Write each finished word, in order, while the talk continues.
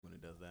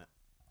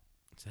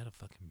Is that a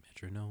fucking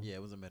metronome? Yeah,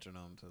 it was a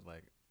metronome to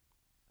like,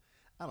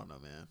 I don't know,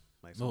 man.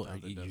 Like Well,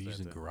 sometimes it you're does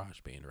using that too.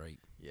 GarageBand, right?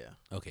 Yeah.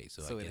 Okay,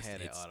 so So I it guess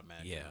had it it's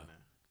automatically yeah, on there.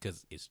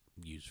 because it's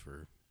used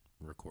for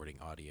recording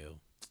audio.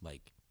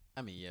 Like,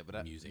 I mean, yeah,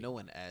 but music. no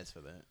one asks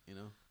for that, you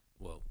know?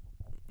 well,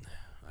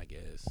 I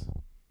guess.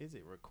 Is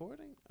it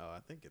recording? Oh, I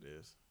think it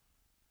is.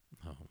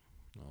 Oh,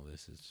 well,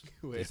 this is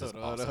Wait, this is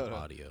hold on, awesome hold on.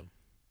 audio.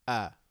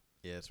 Ah,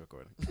 yeah, it's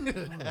recording.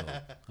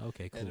 Oh,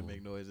 okay, cool. Had to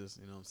make noises,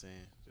 you know what I'm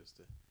saying? Just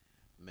to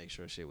make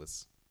sure shit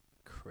was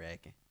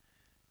cracking.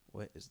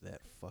 What is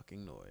that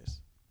fucking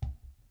noise?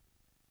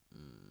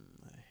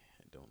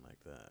 I don't like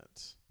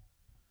that.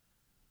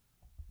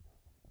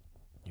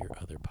 Your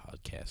other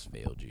podcast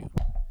failed you,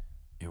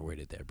 and where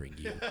did that bring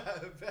you?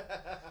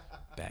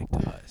 Back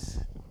to us.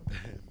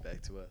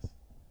 Back to us.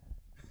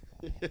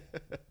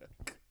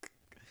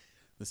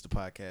 This is the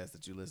podcast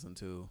that you listen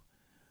to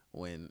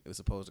when it was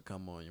supposed to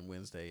come on your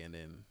Wednesday, and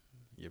then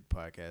your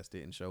podcast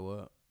didn't show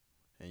up,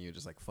 and you're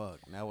just like, "Fuck!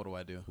 Now what do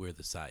I do?" We're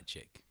the side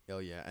chick. Oh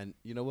yeah, and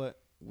you know what?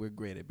 We're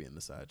great at being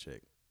the side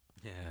chick.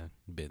 Yeah,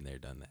 been there,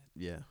 done that.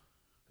 Yeah,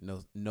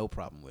 no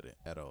problem with it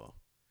at all.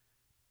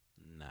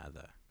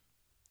 Nada.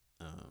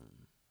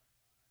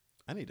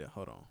 I need to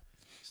hold on.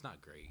 It's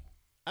not great.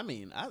 I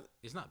mean,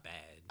 It's not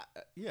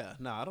bad. yeah,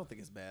 no, I don't think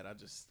it's bad. I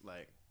just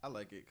I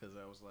like it because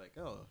I was like,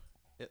 oh,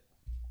 it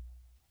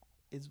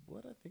is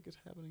what I think is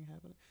happening.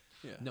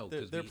 Yeah, No,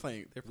 they're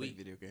playing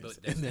video games.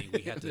 But that's the thing,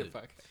 we have Their to.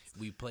 podcast.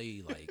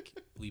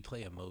 We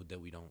play a mode that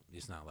we don't.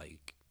 It's not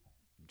like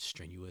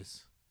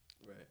strenuous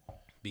Right.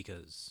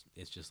 because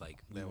it's just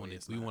like That way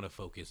it's we not. want to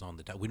focus on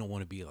the top. We don't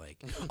want to be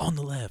like on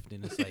the left,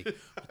 and it's like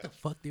what the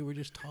fuck they were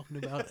just talking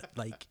about,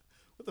 like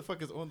What the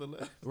fuck is on the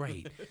left?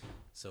 right.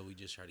 So we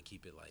just try to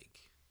keep it like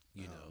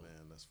you know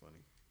man, that's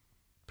funny.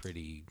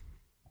 pretty.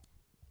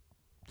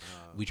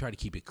 We try to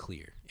keep it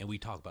clear, and we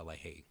talk about like,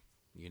 hey,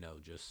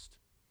 just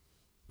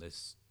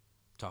let's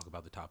talk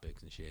about the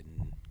topics and shit.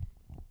 And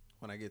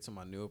When I get to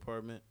my new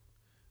apartment,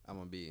 I'm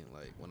gonna be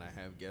like, when I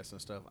have guests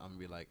and stuff, I'm gonna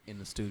be like, in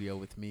the studio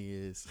with me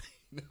is,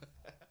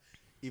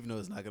 even though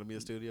it's not gonna be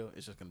a studio,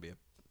 it's just gonna be a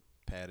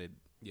padded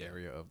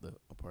area of the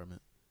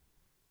apartment.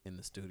 In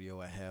the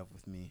studio, I have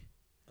with me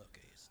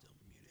okay, it's still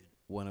muted.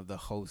 one of the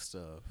hosts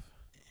of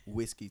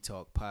Whiskey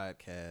Talk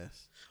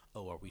podcast.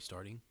 Oh, are we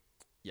starting?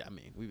 Yeah, I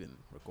mean, we've been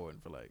recording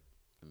for like,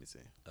 let me see.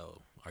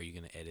 Oh, are you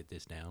gonna edit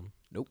this down?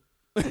 Nope.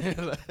 Oh,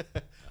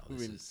 We've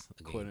this been is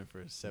again, recording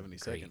for 70 great.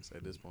 seconds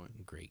at this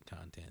point. Great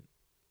content.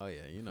 Oh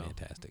yeah,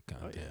 Fantastic Oh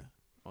content.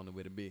 yeah, on the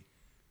way to be.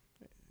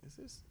 Is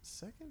this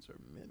seconds or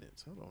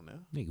minutes? Hold on now.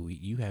 Nigga,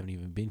 you haven't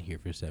even been here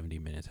for 70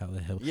 minutes. How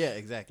the hell? Yeah,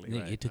 exactly.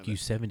 Nigga, Right. it took I you know.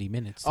 70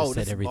 minutes to Oh,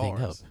 set this everything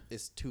bars. up.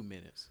 It's 2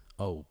 minutes.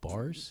 Oh,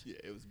 bars? Yeah,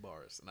 it was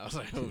bars, and I was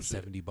like, oh shit.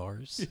 70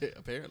 bars? Yeah,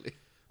 apparently.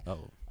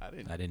 Oh, I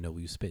didn't. I didn't know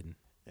we was spitting.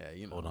 Yeah,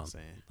 you know Hold what on. I'm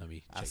saying. Let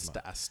me I,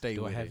 check I stay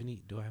Do I with have it.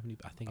 any? Do I have any?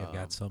 I think I've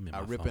got some in my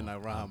I rip phone. and I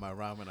rhyme. I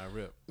rhyme and I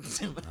rip.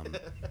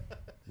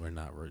 We're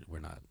not.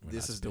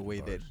 This is the spitting way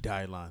bars. that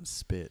Dylon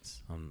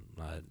spits.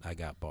 I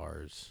got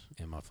bars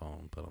in my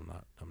phone, but I'm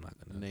not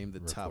gonna Name the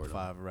top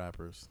 5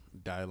 rappers.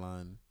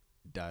 Dylon,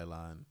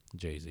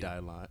 Jay-Z.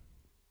 Dylon.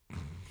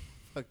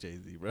 Fuck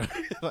Jay-Z, bro.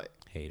 Like,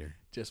 Hater.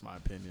 just my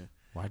opinion.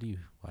 Why do you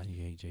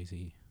hate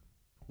Jay-Z?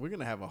 We're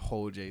gonna have a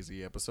whole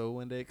Jay-Z episode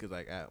one day because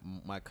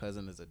my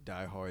cousin is a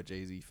diehard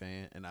Jay-Z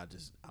fan, and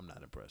I'm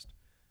not impressed.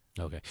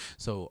 Okay,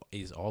 so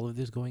is all of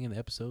this going in the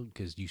episode?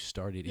 Because you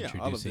started Yeah,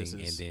 all of introducing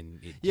this is- and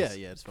then it Yeah, just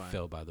it's fine.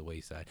 fell by the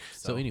wayside.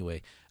 So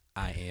anyway,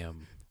 I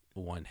am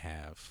one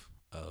half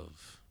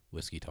of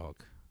Whiskey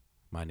Talk.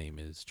 My name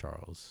is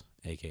Charles,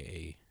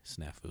 aka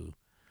Snafu.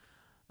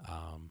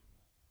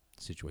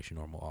 Situation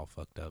Normal, all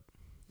fucked up.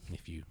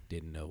 If you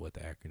didn't know what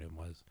the acronym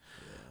was,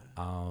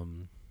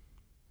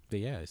 but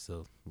yeah, it's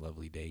a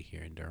lovely day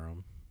here in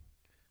Durham.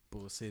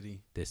 Bull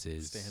City. This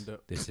is Stand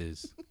up. This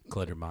is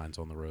Cluttered Minds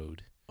on the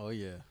Road. Oh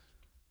yeah.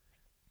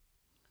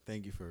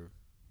 Thank you for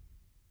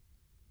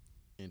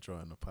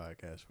introing the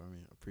podcast for me.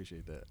 I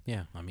appreciate that.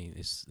 Yeah, I mean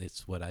it's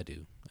what I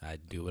do. I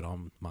do it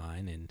on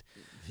mine, and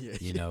Yeah,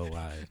 you know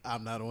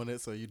I'm not on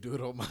it, so you do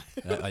it on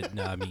mine.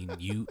 no, I mean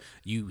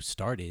you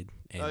started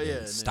and Oh, then yeah, and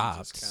then just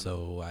stopped, kinda-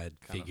 so I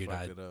figured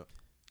fucked I'd it up.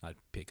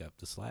 pick up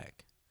the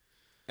slack.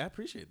 I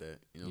appreciate that.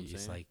 You know what I'm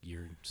It's saying? like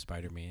you're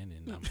Spider-Man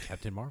and I'm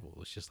Captain Marvel.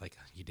 It's just like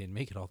you didn't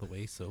make it all the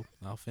way, so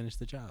I'll finish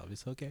the job.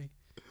 It's okay.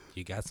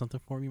 You got something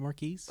for me,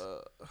 Marquise?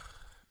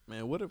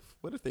 Man, what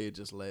if they had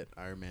just let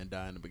Iron Man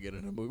die in the beginning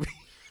of the movie?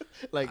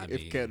 Like I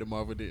if mean- Captain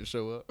Marvel didn't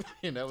show up,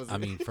 and that was. I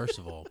mean, first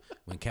of all,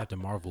 when Captain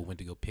Marvel went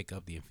to go pick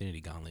up the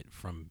Infinity Gauntlet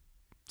from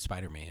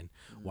Spider-Man,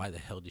 why the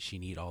hell did she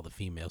need all the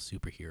female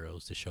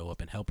superheroes to show up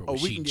and help her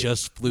when we she can get-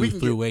 just we flew can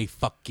through a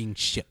fucking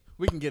ship?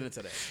 we can get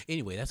into that.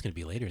 Anyway, that's going to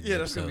be later in the Yeah,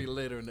 that's episode. gonna be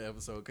later in the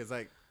episode because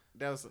like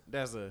that's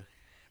a.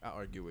 I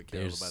argue with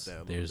Carol about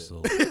that. There's A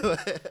little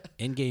bit.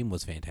 Endgame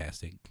was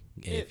fantastic.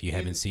 If you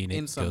haven't seen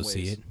in it, some go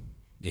see ways. it.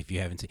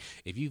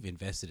 If you've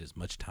invested as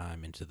much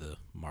time into the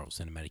Marvel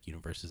Cinematic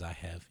Universe as I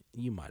have,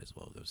 you might as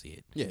well go see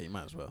it. Yeah, you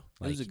might as well.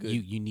 It Like was a good.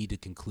 you need to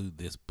conclude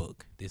this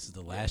book. This is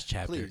the last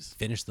chapter. please.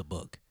 Finish the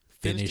book.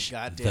 Finish the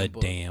Finish goddamn the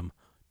book. damn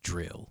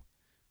drill.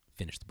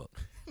 finish the book.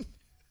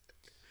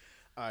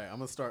 All right, I'm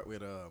gonna start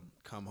with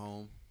 "Come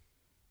Home."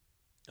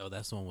 Oh,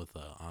 that's the one with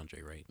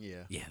Andre, right?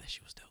 Yeah, Yeah, that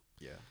shit was dope.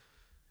 yeah.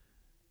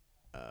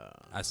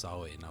 I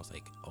saw it and I was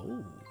like,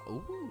 oh,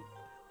 Ooh,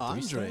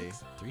 Andre.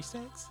 3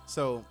 stacks.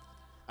 So,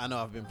 I know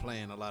I've been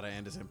playing a lot of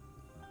Anderson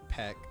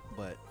 .Paak,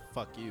 but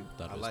fuck you.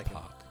 Thought it I was like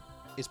Pac. it.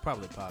 It's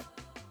probably Pac.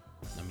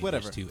 I mean,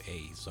 Whatever. there's 2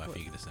 A's, so I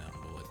figured this out.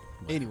 But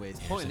Anyways,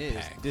 Anderson point is,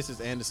 .Paak. this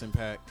is Anderson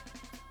 .Paak,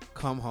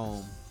 "Come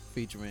Home,"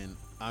 featuring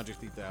Andre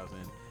 3000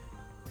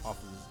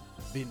 off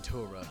of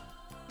Ventura.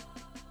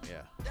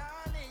 Yeah.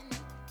 Darling,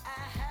 I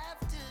have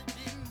to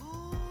be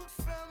moved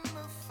from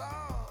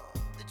afar.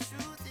 The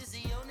truth is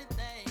the only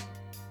thing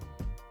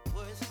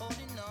worth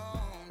holding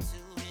on to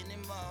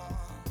anymore.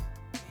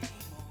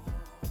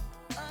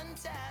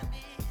 Untie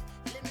me,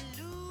 let me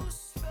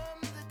loose from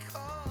the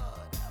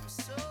cord. I'm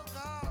so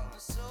gone,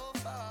 so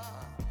far.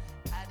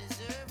 I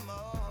deserve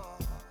more.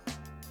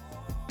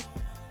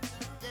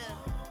 Yeah.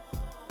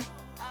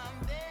 I'm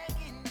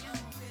begging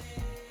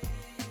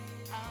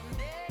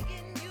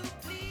you,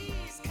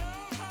 please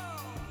come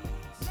home.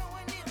 No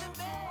one even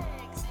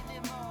begs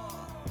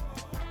anymore.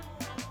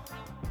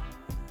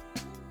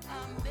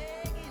 I'm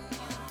begging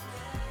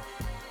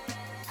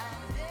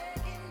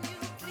you,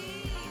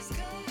 please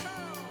come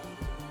home.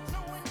 No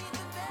one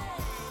even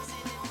begs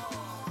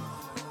anymore.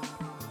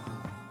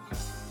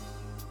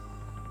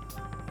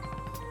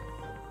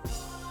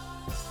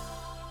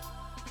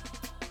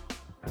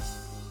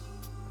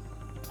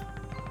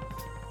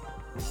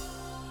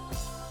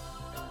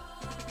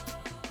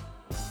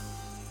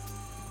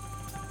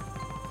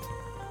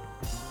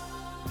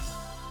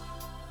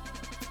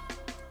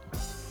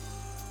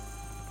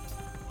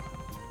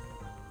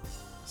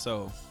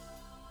 So,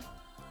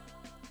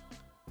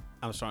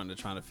 I'm starting to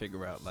try to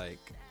figure out like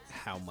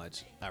how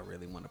much I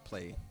really want to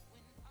play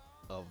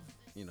of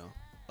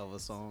of a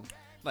song.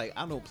 Like,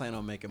 I don't plan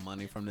on making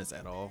money from this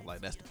at all.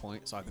 Like, that's the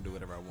point. So I can do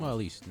whatever I want. Well, at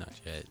least not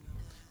yet.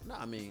 No,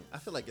 I mean, I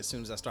feel like as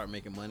soon as I start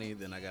making money,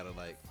 then I gotta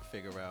like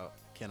figure out,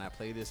 can I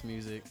play this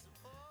music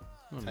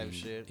type of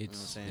shit. You know what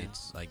I'm saying?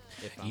 It's like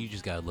If you I'm-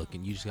 just gotta look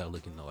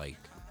into like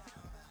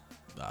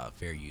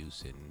fair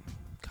use and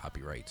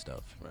copyright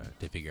stuff, Right.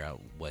 to figure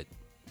out what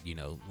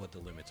what the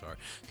limits are.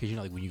 Because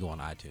like when you go on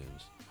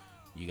iTunes,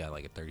 you got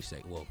like a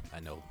 30-second. Well, I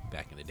know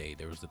back in the day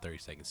there was the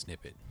 30-second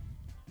snippet,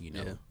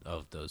 Yeah.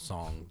 of the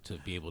song to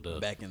be able to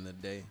Back in the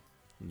day.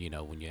 when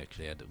you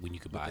actually when you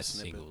could With buy the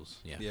snippet. singles.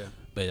 Yeah. Yeah.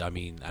 But I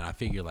mean, and I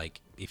figure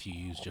like if you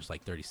use just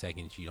like 30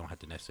 seconds, you don't have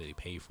to necessarily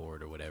pay for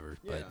it or whatever.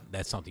 Yeah. But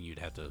that's something you'd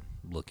have to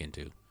look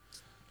into.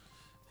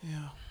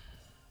 Yeah.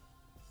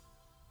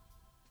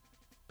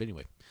 But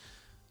anyway,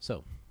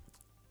 so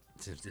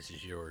since this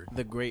is your,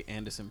 The great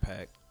Anderson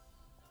 .Paak.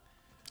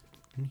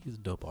 he's a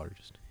dope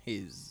artist.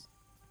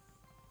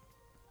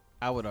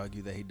 I would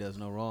argue that he does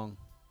no wrong,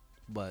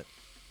 but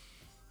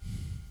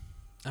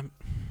I'm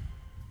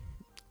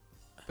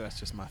that's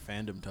just my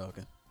fandom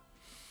talking.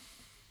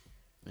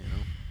 You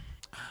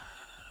know?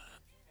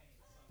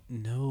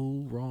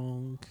 no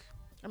wrong.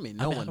 I mean,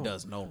 I no mean, I one don't-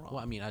 does no wrong.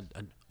 Well, I mean,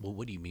 well,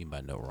 what do you mean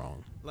by no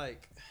wrong?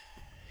 Like,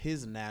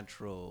 his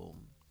natural,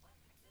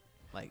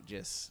 like,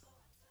 just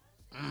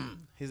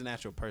his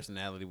natural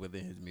personality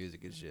within his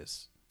music is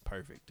just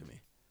perfect to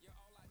me.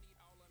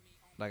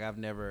 Like, I've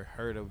never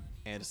heard of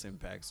Anderson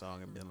 .Paak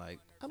song and been like,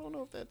 I don't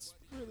know if that's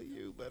really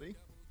you, buddy. You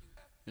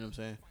know what I'm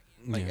saying?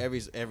 Like, Yeah.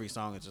 every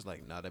song is just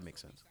like, nah, that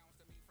makes sense.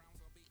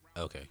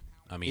 Okay.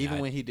 I mean, Even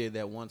when he did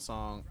that one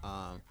song,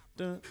 dun,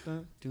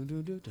 dun, dun,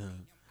 dun, dun,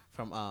 dun,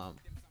 from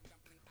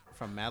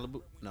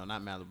Malibu, no,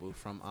 not Malibu,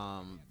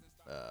 from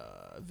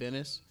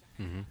Venice.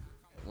 Mhm.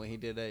 When he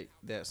did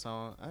that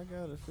song, I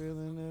got a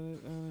feeling that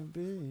it's gonna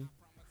be.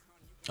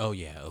 Oh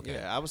yeah. Okay.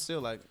 Yeah, I was still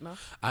like, no,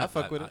 I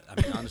fuck with it.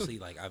 I mean, honestly,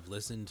 like I've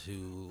listened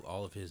to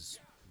all of his,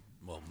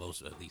 well,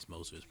 at least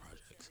most of his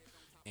projects,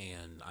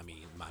 and I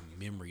mean, my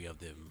memory of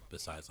them,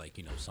 besides like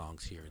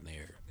songs here and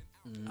there,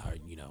 are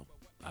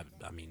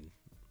I mean,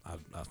 I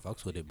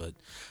fucks with it, but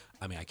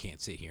I mean, I can't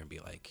sit here and be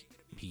like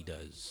he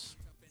does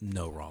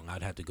no wrong.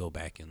 I'd have to go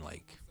back and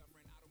like,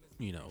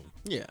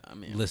 Yeah, I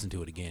mean, listen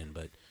to it again.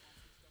 But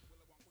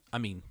I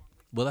mean,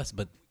 but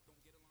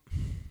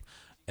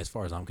as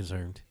far as I'm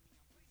concerned,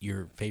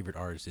 your favorite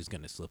artist is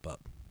going to slip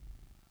up.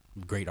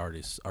 Great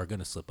artists are going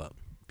to slip up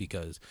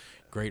because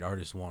great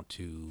artists want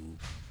to,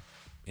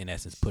 in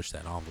essence, push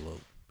that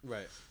envelope.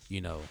 right?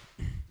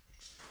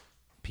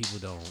 People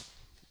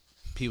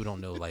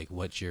don't know like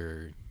what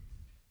your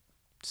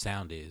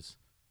sound is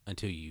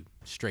until you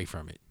stray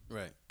from it.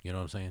 Right. You know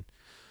what I'm saying?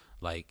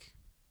 Like,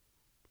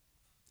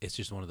 it's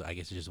just one of the. I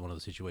guess it's just one of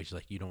the situations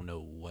like you don't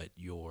know what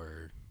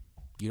your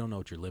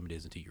limit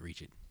is until you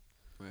reach it.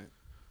 Right.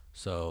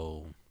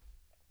 So,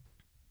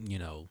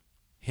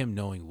 him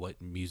knowing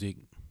what music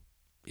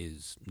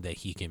is that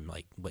he can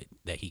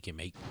that he can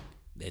make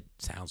that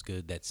sounds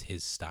good, that's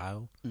his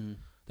style. Mhm.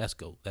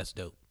 That's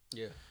dope.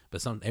 Yeah.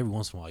 But every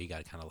once in a while you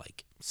got to kind of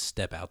like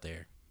step out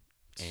there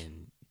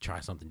and try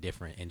something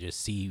different and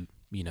just see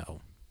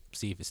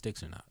if it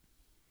sticks or not.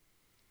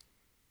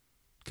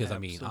 Because I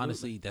mean, Absolutely.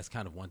 honestly, that's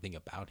kind of one thing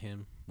about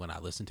him when I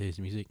listen to his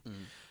music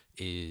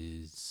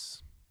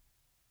is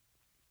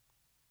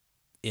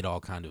it all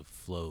kind of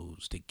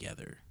flows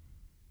together.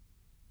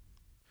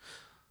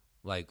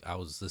 Like I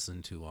was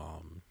listening to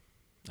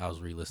I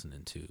was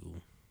re-listening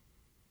to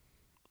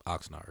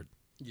Oxnard.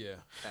 Yeah.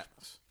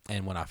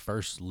 And when I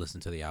first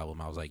listened to the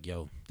album, I was like,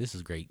 yo, this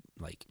is great,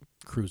 like,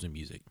 cruising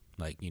music.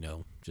 Like,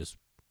 just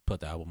put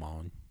the album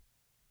on,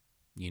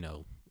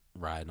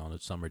 riding on a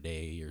summer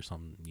day or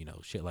some,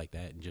 shit like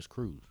that and just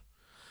cruise.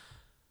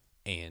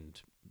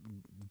 And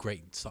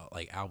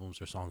like,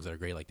 albums or songs that are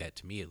great like that,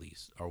 to me at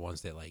least, are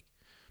ones that, like,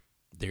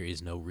 there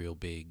is no real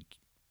big,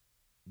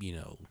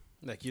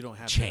 Like, you don't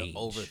have change. to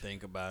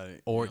overthink about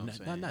it. Or you know what I'm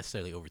not saying?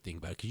 necessarily overthink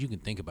about it, because you can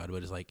think about it,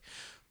 but it's like,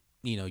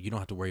 you don't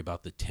have to worry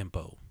about the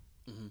tempo.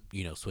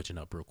 Switching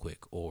up real quick,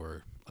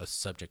 or a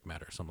subject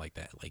matter or something like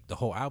that. Like the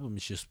whole album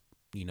is just,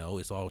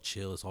 it's all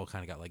chill. It's all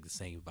kind of got like the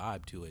same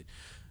vibe to it,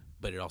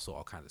 but it also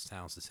all kind of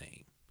sounds the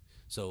same.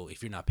 So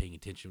if you're not paying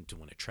attention to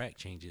when a track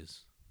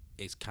changes,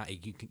 it's kind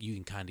you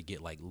can kind of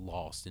get like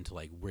lost into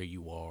like where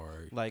you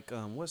are. Like,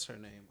 what's her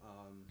name?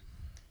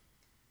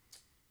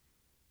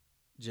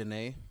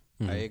 Janae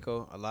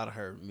Aiko. A lot of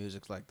her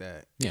music's like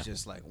that. Yeah. It's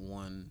just like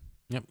one.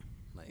 Yep.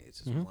 Like it's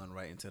just one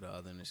right into the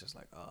other, and it's just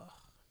like, oh.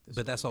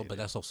 But that's all. But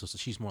that's also, so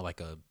she's more like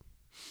a.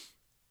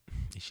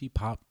 Is she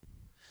pop?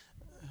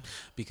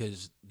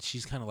 Because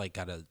she's kind of like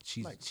got a.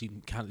 She's Like- she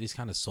kind of, it's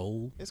kind of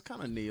soul. It's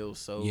kind of neo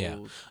soul. Yeah.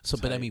 So,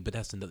 but I type. mean, but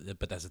that's another.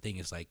 But that's the thing.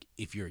 Is like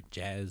if you're a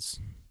jazz,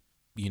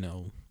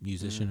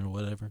 musician or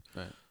whatever,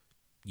 Right.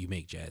 you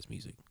make jazz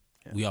music.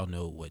 Yeah. We all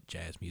know what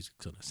jazz music's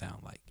gonna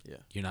sound like. Yeah.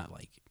 You're not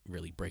like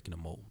really breaking a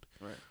mold.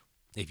 Right.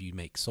 If you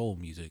make soul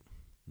music,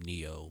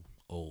 neo,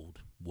 old,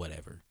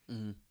 whatever,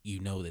 you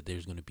know that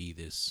there's gonna be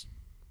this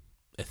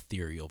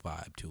ethereal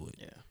vibe to it.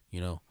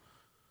 Yeah.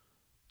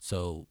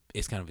 So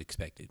it's kind of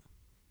expected.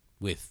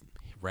 With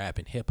rap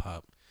and hip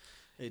hop,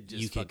 It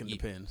just you can- fucking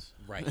depends.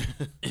 right?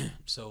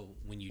 So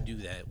when you do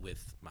that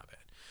with my bad,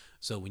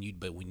 so when you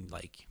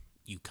like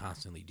you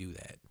constantly do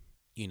that,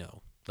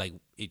 like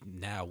it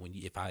now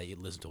if I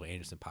listen to an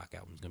Anderson .Paak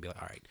album, it's gonna be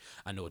like, all right,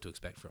 I know what to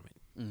expect from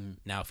it.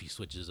 Now if he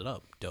switches it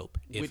up, dope.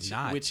 If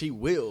not, Which he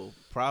will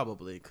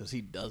probably, because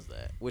he does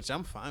that, which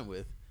I'm fine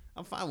with.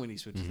 I'm fine when he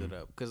switches it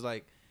up, because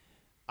like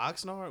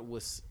Oxnard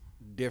was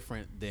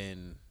different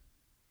than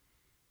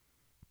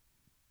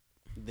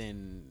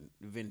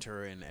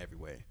Ventura in every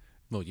way.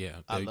 well, yeah,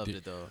 I they're- loved they're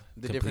it though.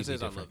 The completely difference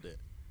is I different. loved it.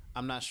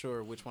 I'm not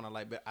sure which one I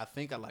like, but I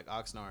think I like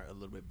Oxnard a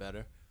little bit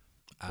better.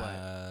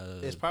 But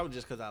it's probably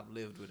just because I've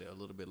lived with it a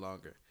little bit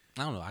longer.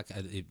 I don't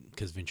know.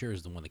 Because Ventura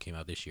is the one that came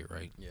out this year,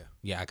 right? Yeah.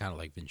 Yeah, I kind of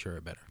like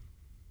Ventura better.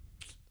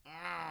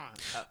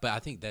 But I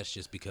think that's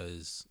just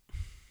because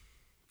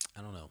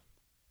I don't know.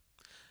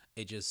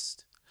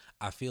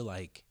 I feel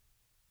like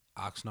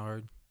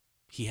Oxnard,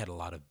 he had a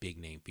lot of big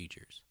name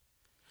features.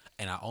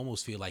 And I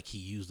almost feel like he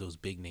used those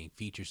big name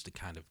features to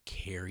kind of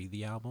carry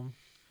the album.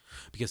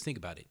 Because think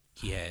about it.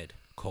 He had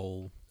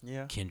Cole,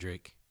 Yeah.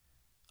 Kendrick.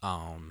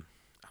 I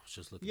was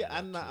just looking. Yeah, it up,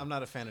 I'm not. too. I'm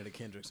not a fan of the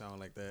Kendrick song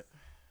like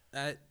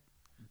that.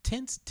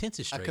 Tense is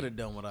I straight. could have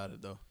done without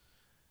it though.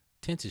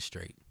 Tense is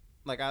straight.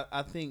 Like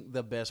I think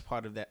the best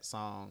part of that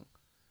song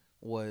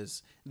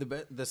was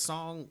the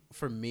song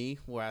for me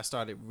where I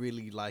started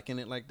really liking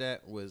it like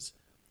that was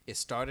it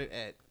started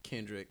at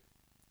Kendrick,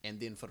 and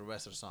then for the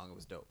rest of the song it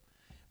was dope.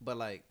 But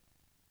like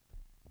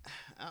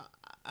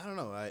I don't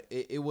know,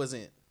 it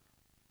wasn't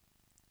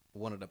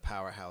one of the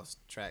powerhouse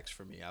tracks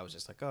for me. I was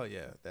just like, oh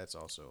yeah, that's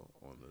also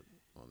on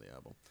the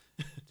album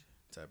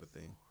type of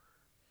thing.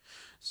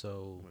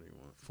 So What do you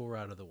want? 4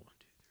 out of the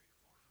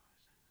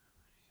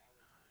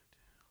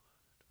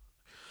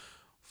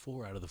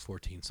 4 out of the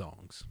 14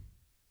 songs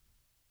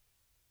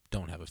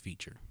don't have a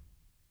feature.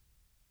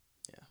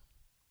 Yeah.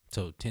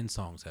 So 10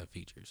 songs have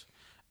features.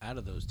 Out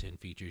of those 10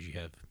 features, you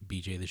have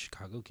BJ the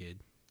Chicago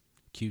Kid,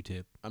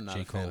 Q-Tip, I'm not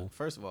J. a fan. Cole.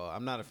 First of all,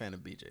 I'm not a fan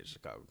of BJ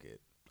Chicago Kid.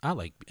 I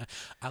like.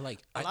 A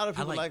lot of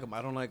people like him.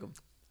 I don't like him.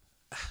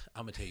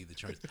 I'm gonna tell you the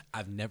truth.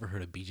 I've never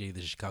heard of BJ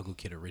the Chicago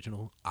Kid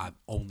original. I've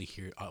only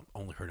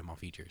heard him on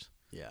features.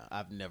 Yeah,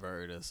 I've never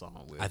heard a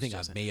song with. I think I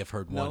Justin. may have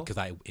heard one No. because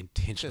I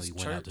intentionally Just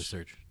went out to church.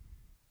 search.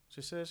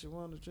 She said she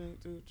wanted to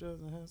drink through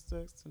just and have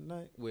sex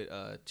tonight with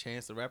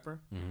Chance the Rapper.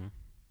 Mm-hmm.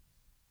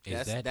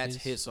 That's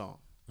his song.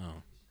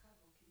 Oh,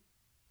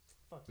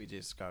 Fuck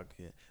BJ Chicago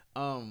Kid.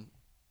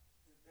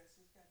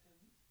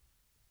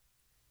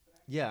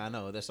 Yeah, I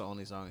know. That's the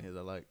only song of his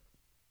I like.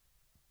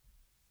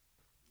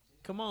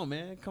 Come on,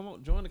 man. Come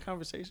on. Join the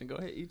conversation. Go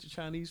ahead. Eat your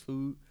Chinese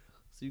food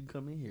so you can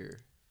come in here.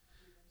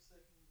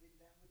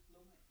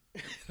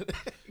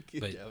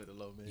 Get But down with the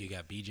low man. you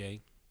got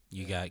BJ,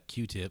 you got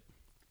Q-Tip,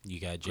 you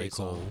got J. Great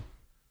Cole, song.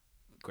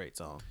 Great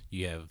song.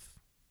 you have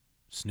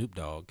Snoop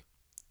Dogg,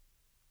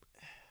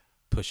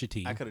 Pusha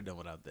T, I could have done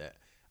without that.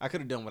 I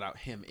could have done without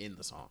him in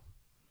the song.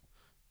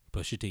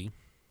 Pusha T,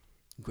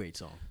 Great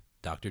song.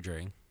 Dr.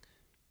 Dre,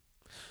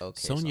 Okay.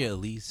 Sonya song.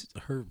 Elise.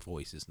 Her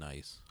voice is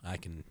nice.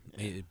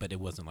 But it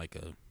wasn't like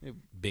a It-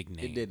 big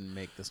name. It didn't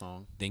make the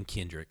song. Then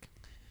Kendrick.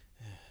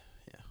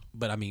 Yeah.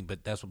 But I mean,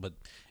 but that's what. But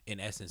in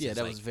essence, Yeah, it's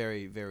that like was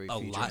very, very a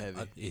feature lot.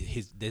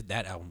 heavy.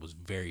 That album was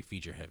very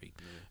feature heavy.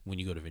 When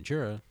you go to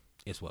Ventura,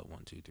 it's what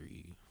 1, 2,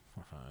 3,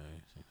 4, 5,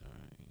 6, 7,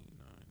 8,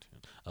 9,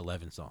 10,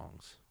 11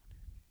 songs.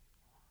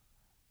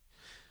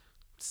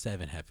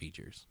 7 have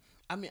features.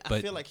 I mean, I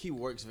But- feel like he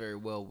works very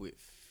well with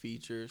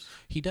features.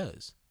 He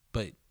does,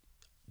 but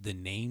the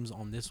names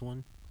on this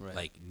one, Right.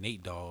 like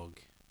Nate Dogg,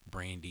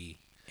 Brandy,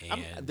 I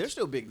mean, and they're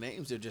still big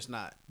names. They're just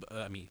not.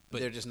 I mean,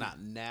 but They're just not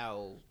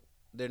now.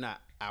 They're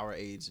not our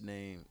age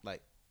name.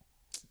 Like,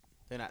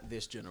 they're not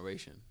this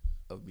generation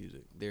of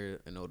music. They're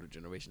an older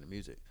generation of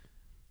music.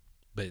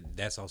 but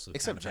that's also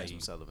Except kind of how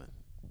Jasmine Sullivan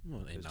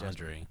well, and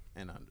Jasmine.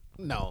 Andre.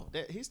 No,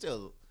 he's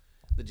still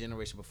the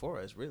generation before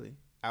us. Really,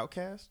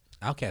 Outkast.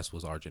 Outkast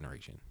was our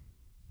generation.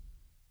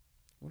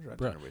 When did our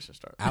Bruh, generation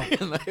start?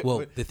 Out,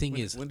 well, the thing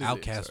when is, did it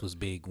Outkast start? was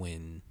big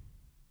when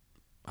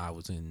I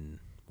was in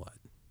what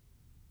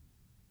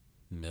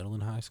middle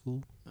and high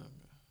school.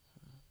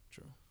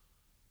 True.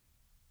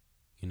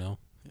 You know.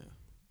 Yeah.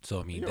 So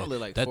I mean, You're that, only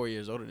like that- 4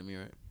 years older than me,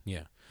 right?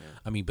 Yeah. Yeah.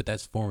 I mean, but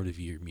that's formative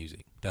year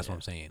music. That's what Yeah.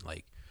 I'm saying.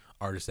 Like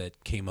artists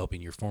that came up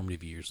in your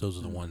formative years, those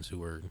are the ones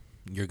who are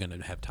you're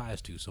gonna have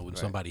ties to. So when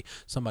Mm-hmm. Right.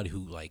 somebody who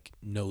like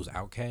knows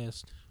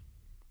Outkast,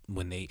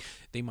 when they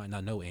might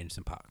not know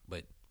Anderson .Paak,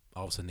 but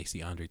all of a sudden they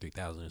see Andre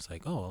 3000, it's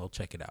like, oh, I'll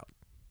check it out.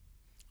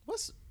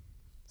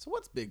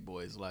 What's Big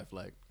Boy's life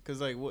like? Because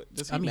like, what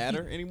does he I mean,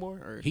 matter anymore?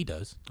 Or He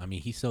does. I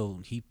mean, when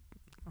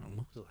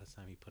was the last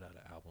time he put out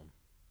an album?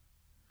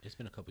 It's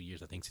been a couple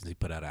years, I think, since he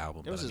put out an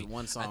album. there was but this I mean,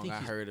 one song think I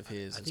he's- heard of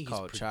his. I It's think he's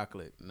called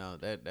Chocolate. No,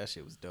 that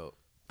shit was dope.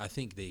 I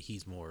think that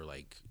he's more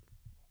like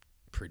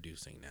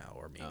producing now,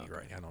 or maybe okay.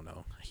 right. I don't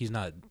know. He's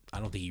not. I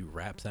don't think he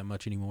raps that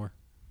much anymore.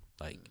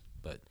 Like,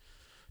 but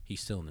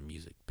he's still in the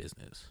music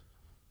business.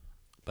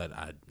 But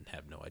I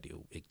have no idea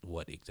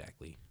what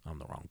exactly. I'm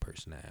the wrong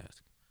person to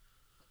ask.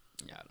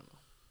 Yeah, I don't know.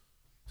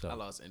 So I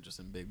lost interest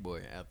in Big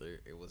Boy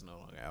after it was no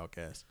longer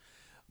Outkast.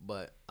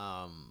 But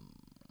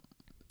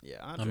yeah,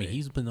 Andre. I mean,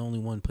 he's been the only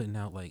one putting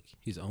out like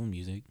his own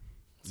music.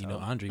 You know,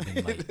 So? Andre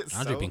been like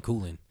Andre So? been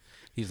cooling.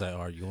 He's like,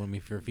 "Oh, you want me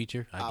for a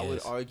feature?" I guess.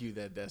 would argue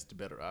that that's the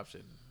better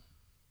option.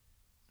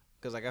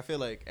 Because like I feel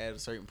like at a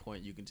certain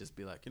point you can just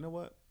be like, you know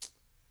what,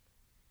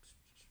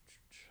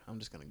 I'm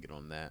just gonna get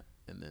on that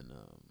and then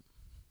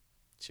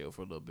chill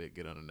for a little bit,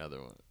 get on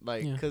another one.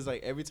 Like, Yeah. because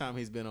like every time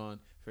he's been on,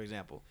 for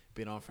example,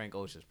 been on Frank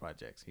Ocean's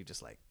projects, he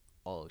just like,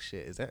 oh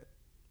shit, is that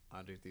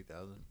Andre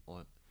 3000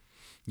 on?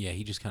 Yeah,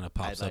 he just kind of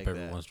pops like up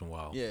every that. once in a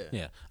while. Yeah.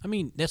 yeah. I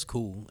mean, that's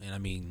cool, and I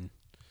mean,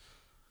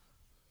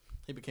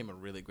 He became a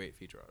really great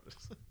feature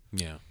artist.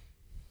 yeah.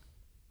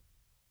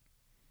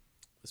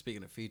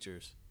 Speaking of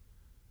features,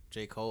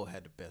 J. Cole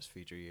had the best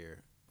feature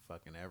year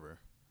fucking ever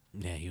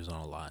Yeah, he was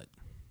on a lot.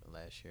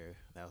 last year.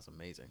 That was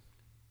amazing.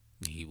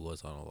 He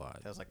was on a lot.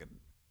 That was like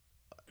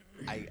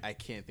I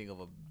can't think of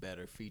a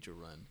better feature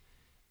run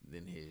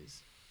than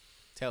his.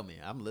 Tell me,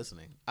 I'm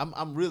listening.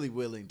 I'm really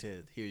willing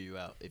to hear you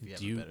out if you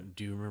have a better.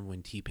 Do you remember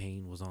when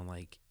T-Pain was on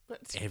like But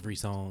every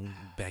song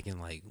back in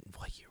like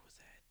what year was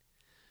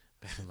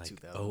that? Back in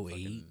like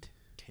 08?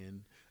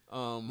 10.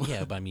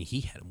 Yeah, but I mean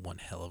he had one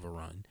hell of a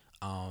run.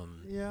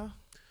 Yeah.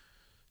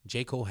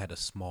 J. Cole had a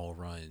small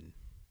run.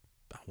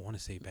 I want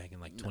to say back in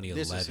like 2011.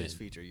 This is his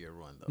feature year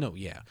run though. No,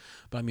 yeah,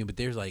 but I mean, but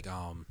there's like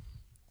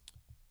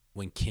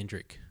when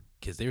Kendrick,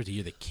 because there's a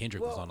year that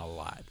Kendrick was Well, on a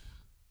lot.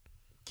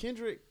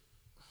 Kendrick,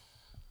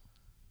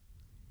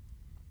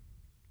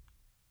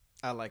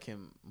 I like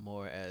him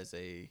more as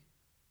a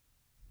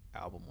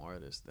album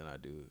artist than I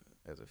do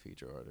as a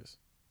feature artist.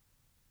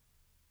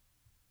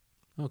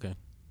 Okay.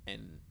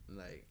 And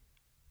like,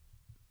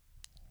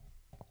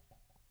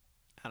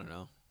 I don't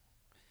know,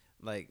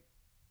 like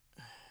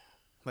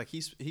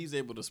he's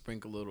able to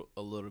sprinkle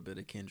a little bit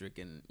of Kendrick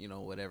and you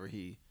know whatever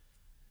he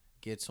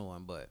gets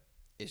on, but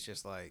it's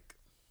just like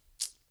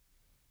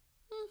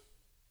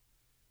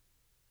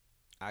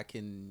I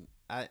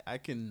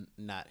can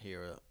not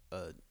hear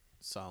a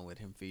song with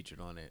him featured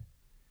on it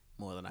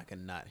more than I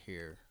can not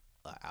hear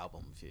an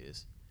album of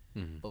his.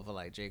 Mm-hmm. But for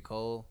like J.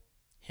 Cole,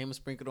 him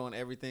sprinkled on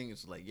everything,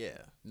 it's like, yeah,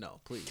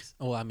 no, please.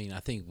 Oh, I mean, I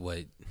think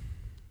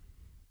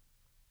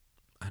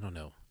I don't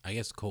know. I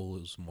guess Cole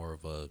is more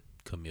of a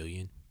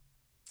chameleon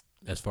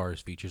as far as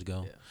features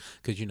go. Yeah.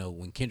 Because, you know,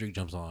 when Kendrick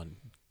jumps on,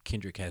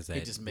 Kendrick has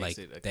that, just makes like,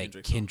 it a that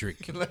Kendrick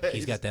Kendrick, song. Like,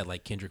 he's got that,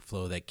 like, Kendrick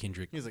flow, that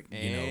Kendrick, He's like,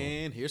 you know,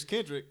 and here's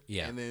Kendrick.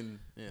 Yeah. And then,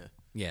 yeah.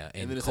 yeah.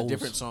 And then it's Cole's, a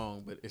different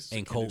song, but it's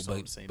And a Cole, Kendrick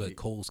song, the same but beat.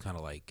 Cole's kind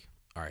of like,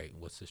 all right,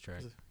 what's this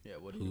track? Yeah,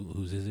 what do you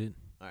Whose is it?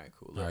 All right,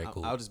 cool. All right, I'll,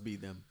 cool. I'll just be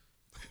them.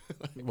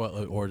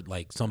 Well, or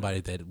like somebody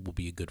that will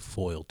be a good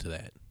foil to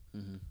that.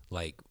 Mm-hmm.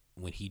 Like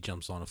when he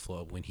jumps on a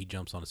song with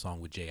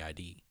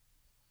JID,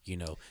 you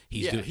know,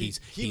 he's Yeah,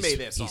 he made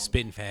that song. He's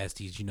spitting fast.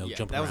 He's Yeah,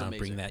 jumping that was around, amazing.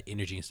 bringing that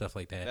energy and stuff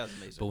like that. That was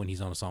amazing. But when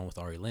he's on a song with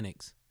Ari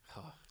Lennox,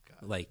 Oh,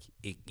 God. like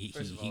he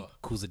First of he all-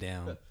 cools it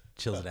down,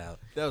 chills it out.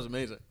 That was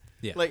amazing.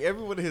 Yeah. Like,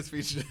 every one of his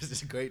features is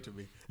just great to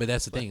me. But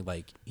that's the thing,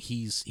 like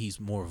he's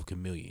more of a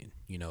chameleon.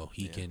 You know,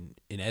 he Yeah. can,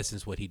 in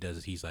essence, what he does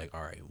is he's like,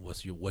 all right,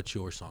 what's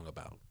your song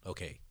about?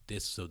 Okay,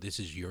 this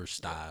is your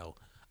style.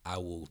 I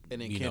will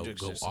And then you know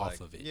Kendrick's go just off like,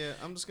 of it. yeah,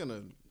 I'm just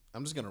gonna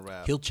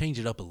rap. He'll change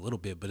it up a little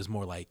bit, but it's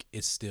more like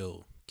it's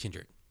still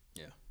Kendrick.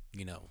 Yeah.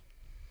 You know,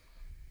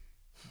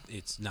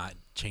 it's not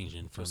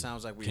changing So from. it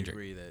sounds like we Kendrick.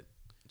 agree that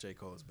J.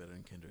 Cole is better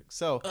than Kendrick.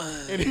 So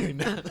anyway,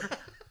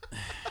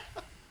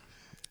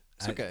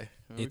 it's okay.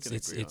 We can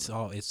agree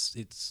on that.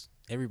 It's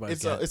everybody's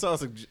It's got. all, it's all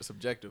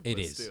subjective. It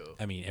but is. Still.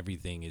 I mean,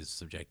 everything is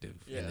subjective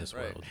Yeah, in this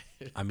right. world.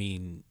 I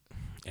mean,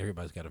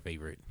 everybody's got a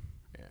favorite.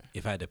 Yeah,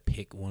 If I had to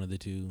pick one of the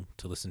two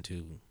to listen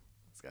to,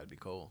 it's got to be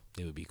Cole.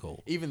 it would be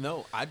Cole. Even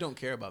though I don't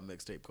care about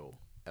mixtape Cole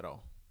at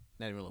all,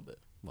 not even a little bit.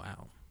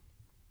 Wow.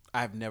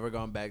 I've never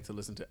gone back to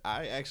listen to.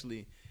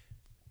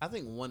 I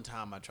think one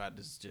time I tried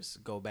to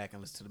just go back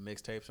and listen to the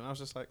mixtapes, and I was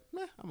just like,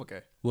 nah, I'm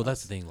okay. Well,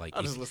 that's the thing. Like,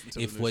 I'll just listen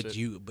to if the new what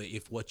shit.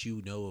 if what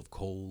you know of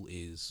Cole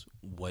is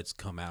what's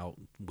come out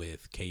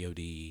with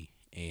KOD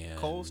and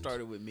Cole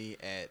started with me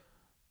at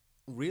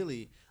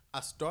really. I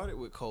started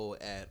with Cole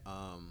at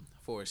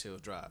Forest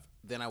Hills Drive.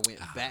 Then I went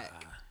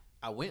back.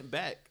 I went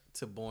back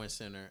to Born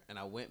Center, and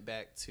I went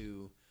back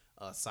to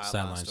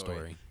Sideline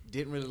Story.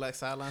 Didn't really like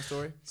Sideline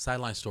Story.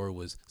 Sideline Story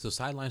was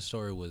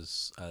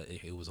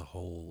it was a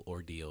whole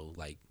ordeal.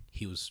 Like,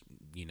 he was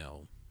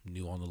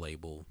new on the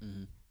label.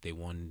 Mm-hmm. They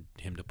wanted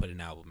him to put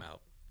an album out.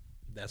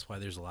 That's why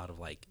there's a lot of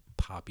like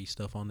poppy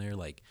stuff on there,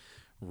 like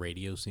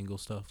radio single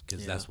stuff,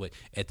 because that's what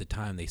at the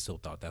time they still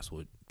thought that's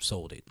what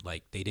sold it.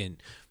 Like, they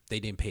didn't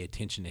pay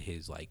attention to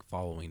his like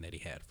following that he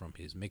had from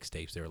his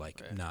mixtapes. They were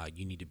like, nah,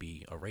 you need to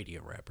be a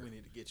radio rapper. We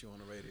need to get you on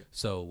the radio.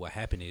 So what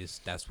happened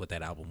is that's what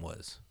that album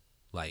was.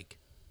 Like,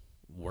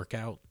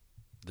 Workout,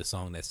 the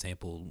song that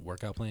sampled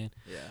Workout Plan.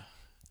 Yeah.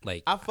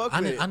 Like, I fuck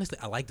with it. Honestly,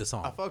 I like the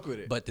song. I fuck with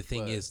it, But the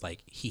thing but- is,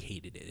 like, he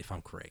hated it, if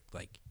I'm correct.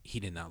 Like, he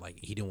didn't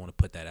want to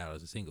put that out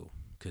as a single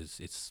because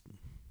it's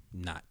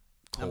not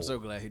Cole. I'm so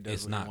glad he does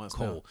It's what he not wants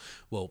Cole. now.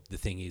 Well, the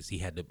thing is, he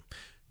had to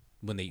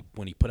when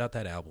he put out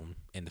that album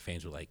and the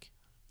fans were like,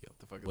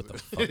 yo, what the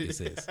fuck is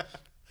this?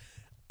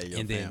 Hey, yo,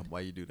 And fam, then- why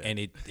you do that? And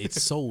it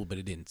sold, but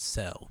it didn't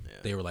sell. Yeah.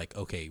 They were like,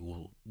 okay,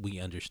 well, we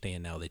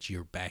understand now that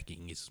your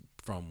backing is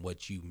from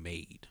what you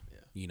made,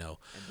 and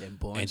then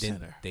Born and then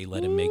Center. they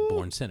let him make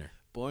Born Center.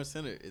 Born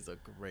Center is a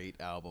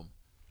great album.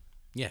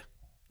 Yeah,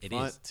 it is.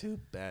 Front to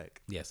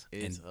back. Yes,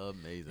 It's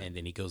amazing. and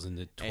then he goes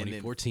into And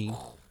then- 2014.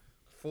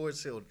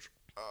 Forest Hill.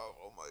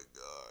 Oh my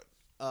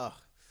god.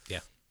 Yeah.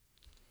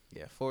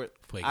 Yeah. Fuego.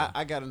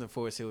 I got into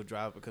Forest Hill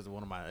Drive because of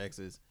one of my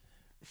exes.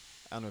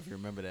 I don't know if you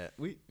remember that.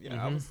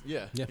 I was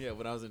Yeah.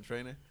 when I was in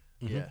training.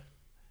 Yeah.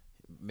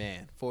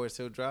 Man, Forest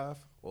Hill Drive.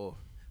 Well,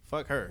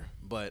 fuck her.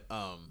 But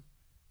no,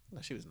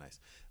 she was nice.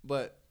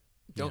 But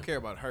don't care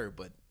about her.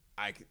 But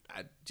I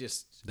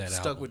just That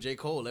stuck album. with J.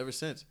 Cole ever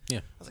since. Yeah.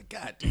 I was like,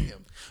 God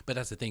damn. But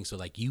that's the thing. So,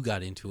 like, you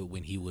got into it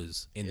when he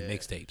was in the Yeah.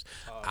 mixtapes.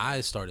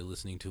 I started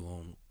listening to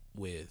him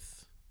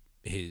with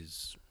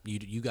his.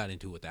 You got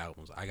into it with the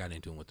albums. I got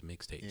into him with the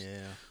mixtapes.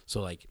 Yeah.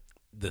 So, like,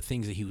 the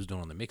things that he was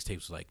doing on the mixtapes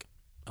was like,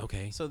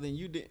 okay, So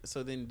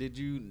then did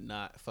you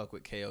not fuck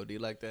with KOD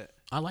like that?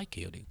 I like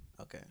KOD.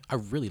 Okay. I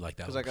really like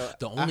that. Because Album. like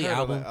The I only heard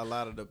album a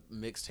lot of the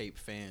mixtape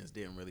fans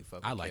didn't really fuck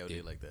I with liked KOD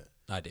it. like that,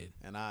 I did.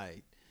 and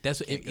I That's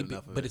what can't get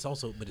enough of but it.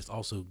 it's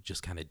also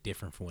just kind of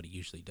different from what he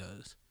usually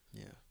does.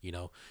 Yeah. You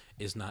know,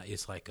 it's not.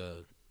 It's like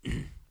a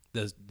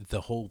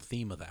the whole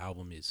theme of the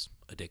album is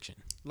addiction.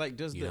 Like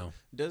does You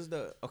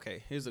know?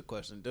 okay, here's a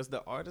question. Does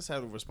the artist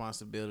have a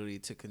responsibility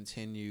to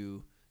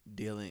continue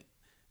dealing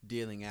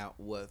out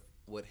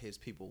what his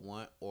people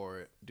want,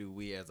 or do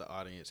we as the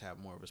audience have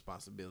more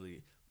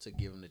responsibility to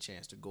give him the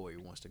chance to go where he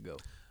wants to go?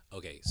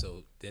 Okay,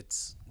 so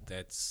that's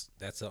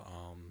a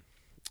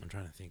I'm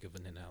trying to think of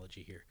an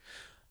analogy here.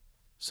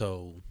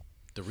 So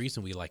the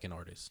reason I like an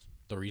artist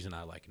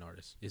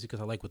is because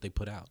I like what they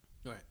put out.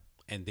 Right.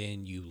 And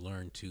then you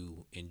learn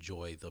to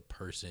enjoy the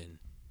person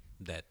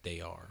that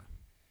they are.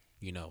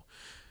 You know,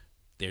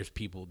 there's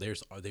people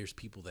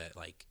that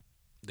like,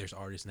 there's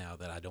artists now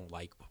that I don't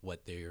like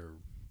what their,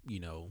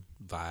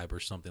 vibe or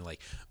something,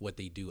 like what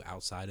they do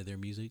outside of their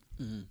music.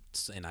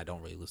 And I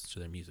don't really listen to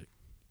their music.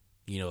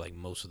 Like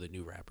most of the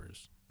new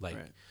rappers, like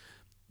Right.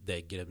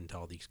 that get up into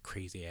all these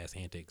crazy ass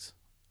antics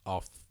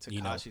off,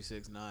 Tekashi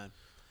 6ix9ine.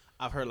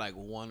 I've heard like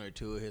one or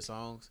two of his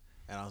songs,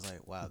 and I was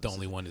like, wow. the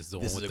only one is the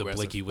one this with is the aggressive.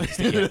 blicky with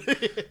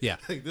the yeah.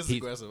 Like, this is He-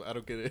 aggressive. I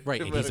don't get it.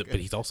 Right, and But okay. but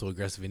he's also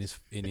aggressive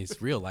in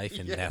his real life,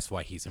 and Yeah. that's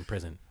why he's in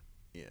prison.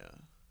 Yeah.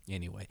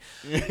 Anyway,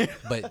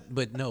 but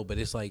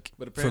it's like,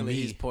 But apparently for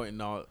me, he's pointing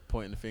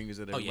the fingers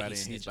at Oh, yeah, everybody,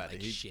 he's and he's snitching about to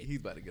like shit. he's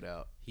about to get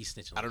out. he's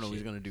snitching. I don't know like what he's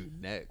shit. gonna do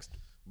next,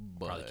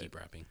 but Probably keep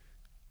rapping.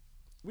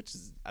 which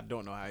is I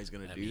don't know how he's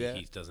gonna I do mean, that.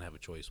 He doesn't have a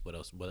choice. What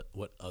else?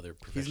 What other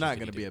profession? He's not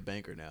gonna be a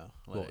banker now.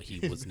 Well, Like,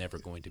 he was never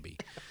going to be.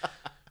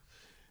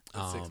 the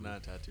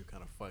 6ix9ine tattoo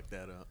kind of fucked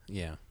that up.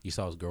 Yeah, you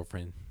saw his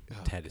girlfriend Oh,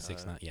 tatted God.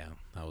 6ix9ine. Yeah,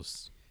 I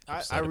was. I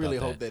upset really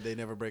about hope that they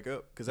never break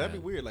up because that'd be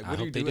Yeah. weird. Like, I what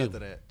do you hope they do do. after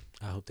that?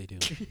 I hope they do.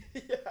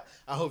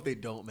 I hope they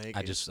don't make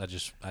I it. just want.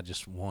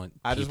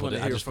 I just people want to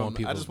I hear just from. want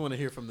people. I just want to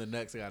hear from the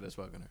next guy that's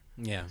fucking her.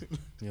 Yeah,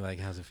 you're like,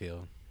 how's it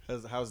feel?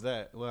 How's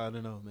that? Well, I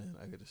don't know, man.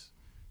 I could just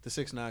the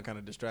 6ix9ine kind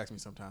of distracts me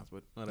sometimes,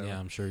 but whatever. Yeah,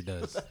 I'm sure it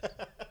does.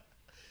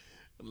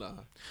 Nah.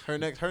 Her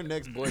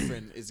next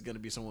boyfriend is gonna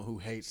be someone who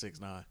hates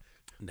 6ix9ine.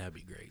 That'd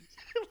be great.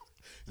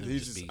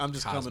 I'm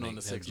just coming on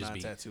the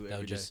 6ix9ine tattoo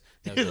every day.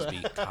 That would just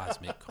be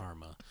cosmic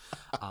karma.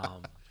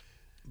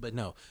 But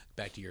no,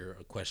 back to your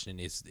question.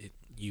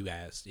 You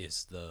asked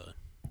is the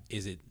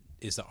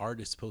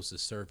artist supposed to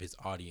serve his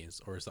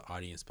audience, or is the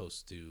audience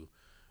supposed to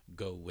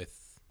go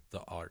with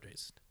the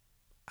artist?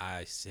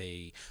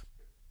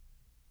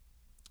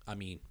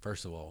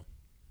 First of all,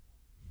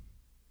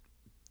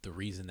 the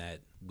reason that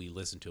we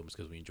listen to them is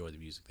because we enjoy the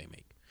music they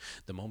make.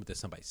 The moment that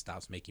somebody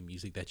stops making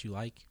music that you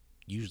like,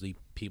 usually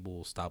people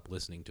will stop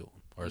listening to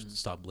them or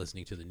stop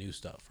listening to the new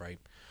stuff, right?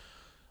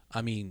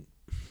 I mean,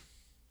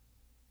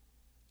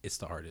 it's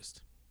the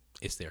artist.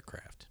 It's their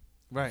craft.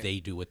 Right. They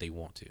do what they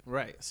want to.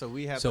 Right. So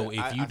we have So to,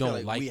 if you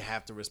don't we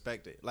have to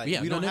respect it. Like,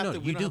 yeah, we don't have to,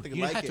 you don't have to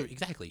You like have it. to,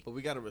 exactly. But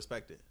we got to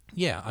respect it.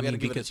 Yeah. We got to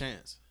give it a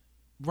chance.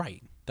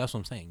 Right. That's what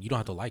I'm saying. You don't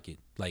have to like it.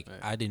 Like, Right.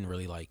 I didn't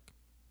really like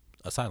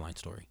A Sideline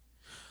Story,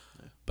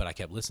 but I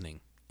kept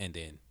listening, and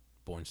then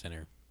Born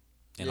Center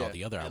and all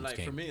the other albums like,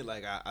 came. For me,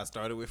 like I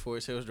started with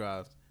Forest Hills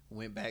Drive,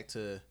 went back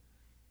to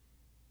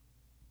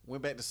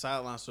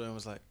Sideline Story and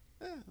was like,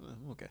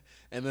 okay.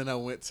 And then I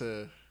went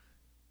to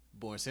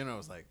Born Center. I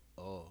was like,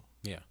 oh,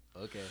 yeah.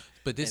 okay.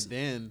 But this, and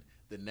then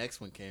the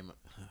next one came.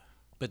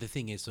 but the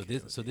thing is,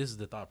 this is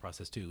the thought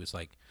process too. It's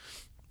like,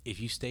 if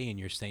you stay in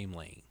your same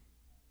lane,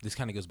 this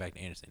kind of goes back to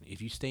Anderson.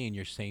 If you stay in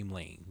your same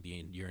lane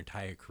your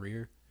entire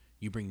career,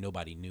 you bring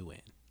nobody new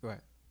in.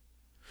 Right.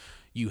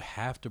 You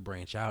have to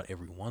branch out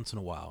every once in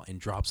a while and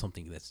drop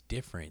something that's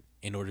different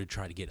in order to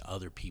try to get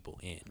other people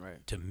in.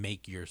 Right. To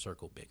make your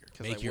circle bigger,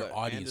 make like your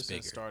audience Anderson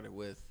bigger. Started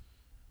with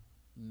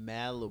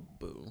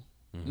Malibu.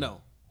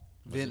 No,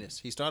 Venice.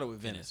 He started with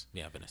Venice.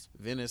 Yeah, Venice.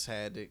 Venice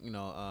had,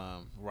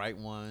 Right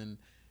One,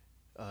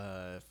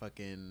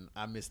 fucking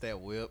I Missed That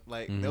Whip.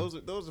 Like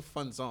those are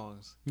fun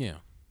songs. Yeah.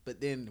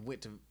 But then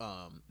went to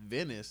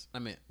Venice.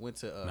 Went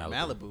to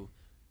Malibu.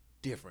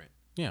 Different.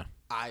 Yeah.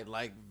 I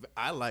like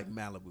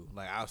Malibu.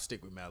 Like, I'll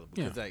stick with Malibu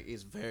because like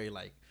it's very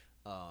like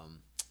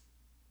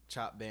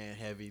chop band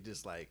heavy,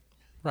 just like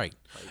right.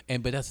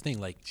 But that's the thing,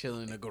 like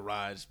chilling in the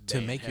garage to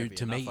make heavy,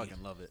 I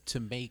fucking love it. To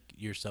make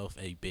yourself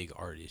a big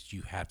artist,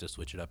 you have to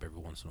switch it up every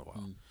once in a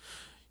while.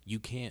 You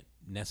can't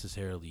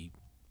necessarily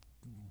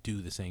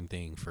do the same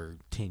thing for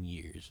 10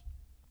 years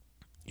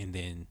and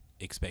then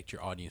expect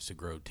your audience to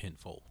grow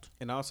tenfold.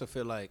 And I also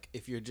feel like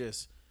if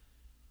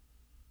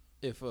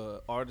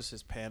a artist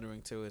is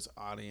pandering to his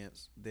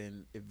audience,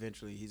 then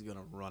eventually he's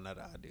gonna run out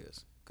of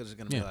ideas because it's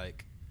gonna be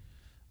like,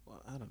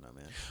 well, I don't know,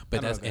 man.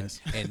 But that's and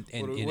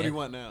what do you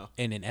want now?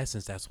 And in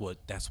essence, that's what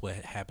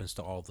happens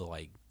to all the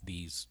like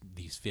these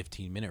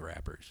 15-minute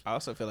rappers. I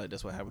also feel like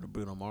that's what happened to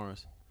Bruno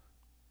Mars.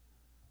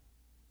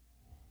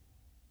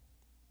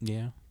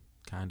 Yeah,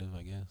 kind of,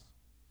 I guess.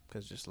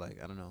 Because just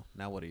like, I don't know.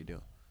 Now what do you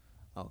do?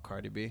 Oh,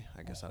 Cardi B.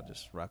 I guess I'll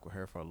just rock with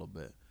her for a little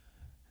bit.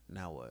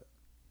 Now what?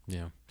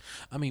 Yeah,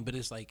 I mean, but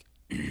it's like,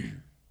 as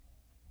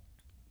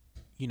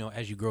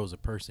you grow as a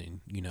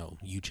person,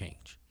 you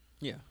change.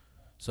 Yeah.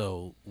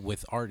 So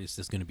with artists,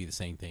 it's going to be the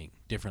same thing.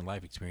 Different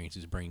life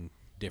experiences bring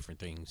different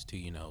things to,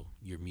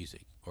 your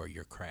music or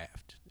your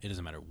craft. It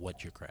doesn't matter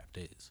what your craft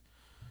is.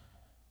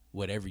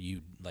 Whatever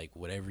you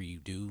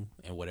do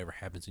and whatever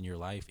happens in your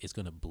life, it's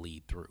going to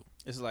bleed through.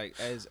 It's like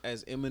as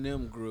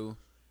Eminem grew,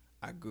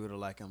 I grew to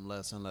like him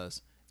less and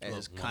less.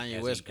 As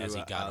Kanye West grew, as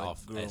he got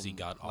off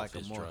like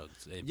his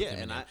drugs. Yeah,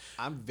 and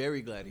I'm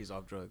very glad he's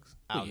off drugs.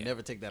 I'll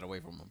never take that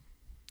away from him.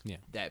 Yeah.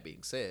 That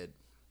being said,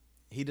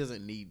 he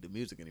doesn't need the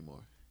music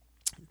anymore.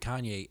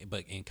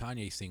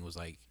 Kanye's thing was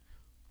like,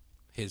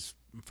 his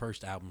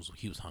first albums,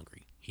 he was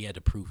hungry. He had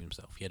to prove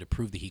himself. He had to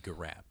prove that he could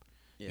rap.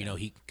 Yeah.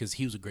 Because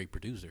he was a great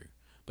producer,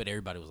 but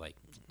everybody was like,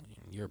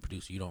 "You're a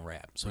producer, you don't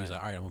rap." So he's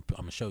like, "All right, I'm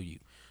gonna show you."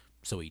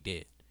 So he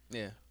did.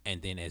 Yeah.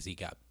 And then as he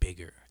got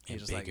bigger and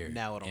bigger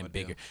and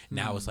bigger,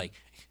 now it's like,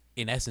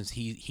 in essence,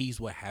 he's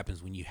what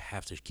happens when you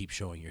have to keep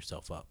showing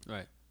yourself up.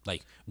 Right.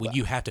 Like when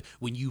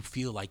you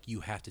feel like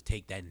you have to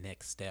take that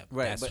next step.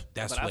 Right.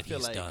 That's but what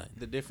he's like done.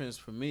 The difference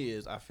for me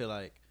is I feel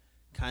like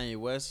Kanye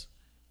West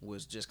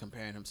was just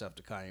comparing himself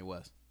to Kanye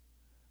West,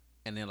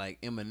 and then like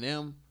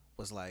Eminem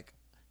was like,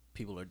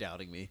 people are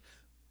doubting me.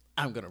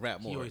 I'm gonna rap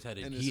more. He always had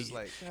it.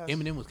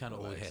 Eminem was kind of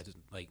always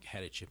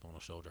had a chip on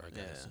his shoulder, I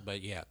guess. Yeah.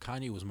 But yeah,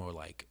 Kanye was more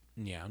like,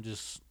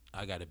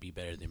 I got to be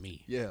better than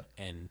me. Yeah.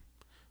 And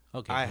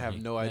okay, I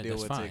have no idea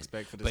what to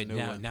expect for this new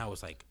one. Now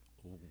it's like,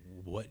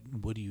 what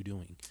are you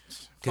doing?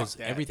 Because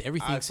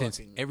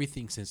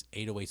everything since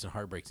 808s and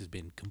Heartbreaks has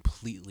been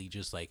completely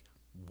just like,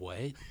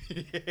 what?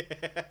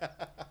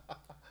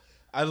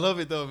 I love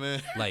it though,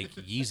 man. Like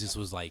Yeezus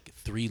was like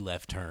 3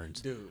 left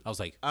turns. Dude, I was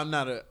like,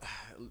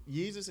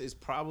 Yeezus is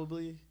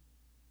probably,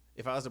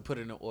 if I was to put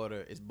it in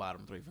order, it's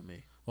bottom 3 for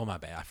me. well, my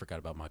bad. I forgot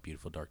about My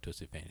Beautiful Dark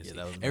Twisted Fantasy.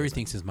 Yeah, that was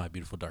everything since My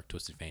Beautiful Dark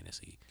Twisted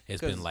Fantasy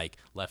has been like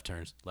left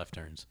turns.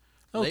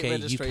 Okay,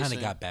 you kind of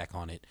got back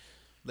on it.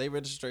 Late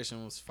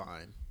Registration was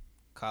fine.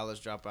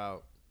 College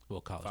Dropout.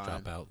 Well, College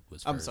fine. Dropout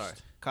was first. I'm sorry.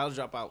 College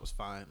Dropout was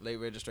fine. Late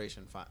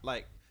Registration, fine.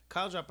 Like,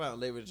 College Dropout and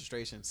Late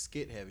Registration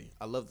skit heavy.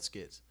 I love the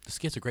skits. The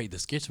skits are great. The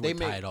skits would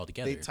tie it all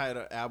together. They tie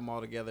the album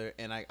all together,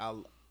 and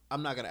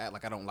I'm not gonna act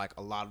like I don't like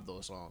a lot of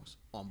those songs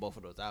on both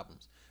of those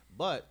albums,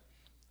 but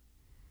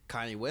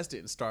Kanye West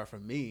didn't start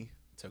from me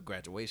till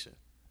Graduation.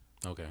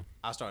 Okay.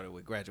 I started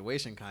with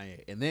Graduation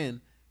Kanye, and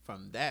then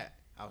from that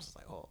I was just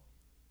like, oh,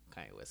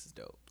 Kanye West is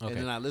dope. Okay.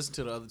 And then I listened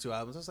to the other two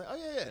albums. I was like, oh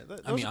yeah.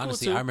 I mean,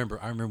 honestly, cool, I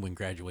remember when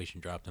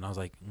Graduation dropped, and I was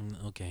like,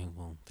 okay,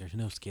 well, there's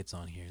no skits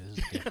on here. This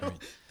is different.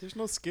 There's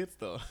no skits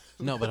though.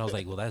 No, but I was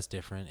like, well, that's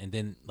different. And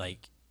then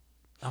like,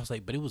 I was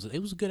like, but it was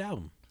a good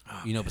album.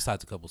 Oh, you know,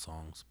 besides a couple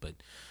songs, but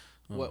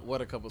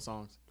what a couple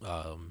songs?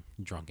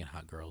 Drunk and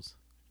Hot Girls.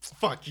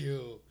 Fuck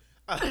you.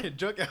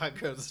 Drunk and Hot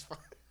Girls is fun.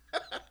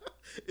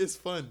 It's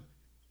fun.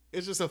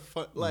 It's just a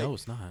fun. Like, no,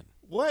 it's not.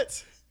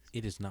 What?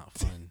 It is not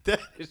fun. That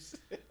is.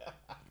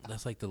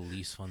 That's like the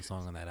least fun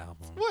song on that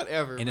album.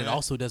 Whatever. And man. it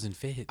also doesn't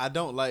fit. I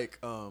don't like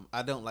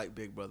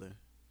Big Brother.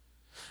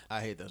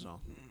 I hate that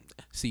song.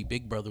 See,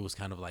 Big Brother was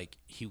kind of like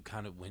he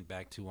kind of went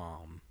back to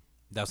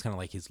that was kind of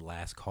like his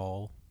last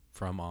call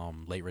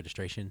from Late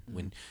Registration,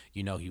 when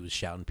he was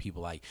shouting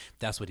people like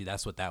that's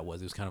what that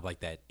was. It was kind of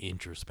like that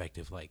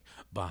introspective, like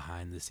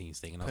behind the scenes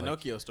thing. And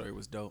Pinocchio story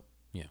was dope.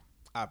 Yeah,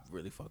 I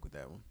really fuck with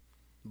that one,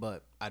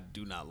 but I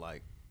do not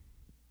like.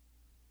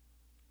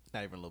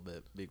 Not even a little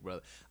bit. Big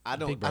Brother. I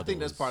think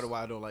that's part of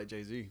why I don't like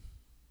Jay-Z.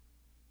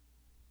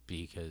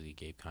 Because he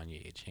gave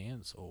Kanye a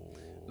chance, or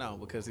no,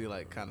 because he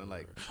like kind of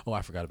like. Oh,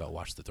 I forgot about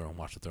Watch the Throne.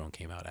 Watch the Throne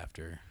came out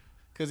after.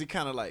 Because he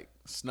kind of like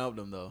snubbed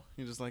him though.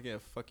 He just like, yeah,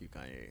 fuck you,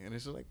 Kanye, and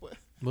it's just like, what?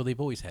 Well, they've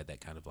always had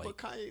that kind of like. But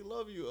Kanye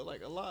love you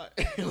like a lot.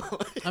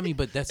 I mean,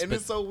 but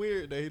it's so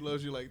weird that he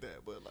loves you like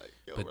that. But like,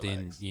 yo, but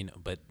relax. then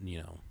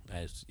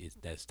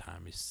as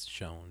time is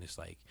shown, it's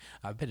like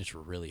I bet it's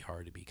really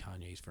hard to be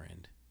Kanye's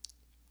friend.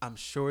 I'm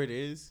sure it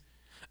is.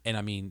 And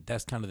I mean,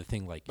 that's kind of the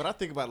thing. Like, but I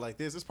think about it like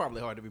this: it's probably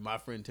hard to be my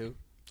friend too.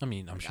 I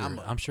mean, I'm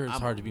sure it's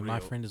hard to be my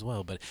friend as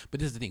well. But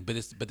this is the thing.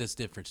 But that's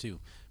different too.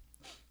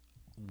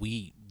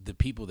 The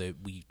people that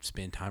we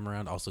spend time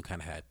around also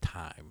kind of had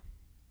time.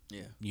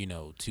 Yeah.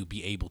 To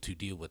be able to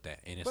deal with that.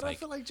 And it's but like, I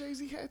feel like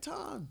Jay-Z had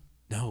time.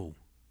 No.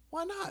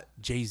 Why not?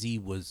 Jay-Z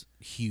was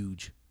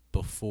huge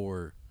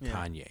before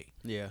Kanye.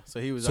 Yeah. So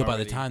he was. So by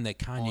the time that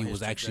Kanye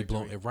was actually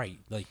blown, right?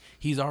 Like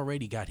he's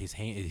already got his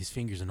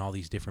fingers in all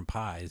these different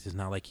pies. It's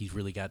not like he's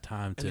really got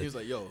time to. And he was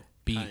like, "Yo,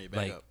 be Kanye,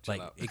 back up,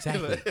 chill out."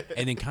 Exactly.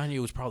 And then Kanye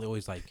was probably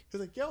always like,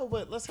 he's like, "Yo,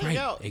 but let's hang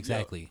out."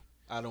 Exactly.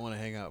 Yo, I don't want to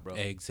hang out, bro.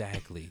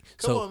 Exactly.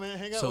 Come on, man,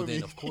 hang out with me.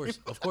 me. of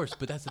course.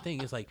 But that's the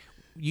thing. It's like,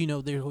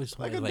 there's always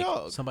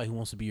somebody who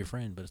wants to be your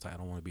friend, but it's like I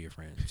don't want to be your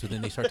friend. So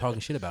then they start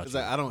talking shit about it's you.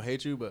 Like I don't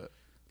hate you, but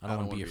I don't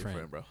want to be your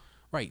friend, bro.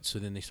 Right. So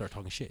then they start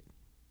talking shit.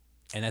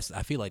 And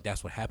I feel like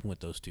that's what happened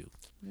with those two.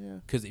 Yeah.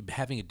 Because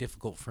having a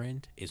difficult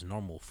friend is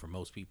normal for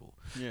most people.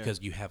 Yeah.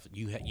 Because you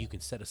can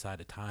set aside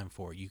a time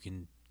for it. You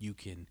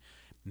can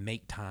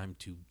make time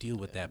to deal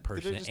with that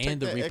person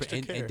and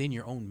and then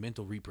your own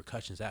mental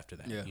repercussions after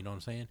that. Yeah. You know what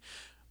I'm saying?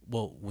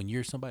 Well, when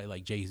you're somebody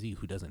like Jay-Z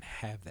who doesn't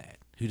have that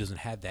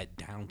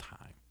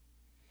downtime,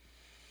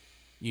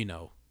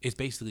 it's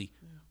basically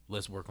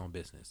let's work on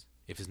business.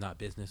 If it's not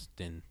business,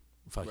 then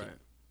fuck it.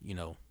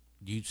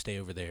 You stay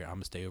over there. I'm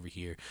gonna stay over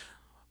here.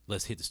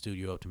 Let's hit the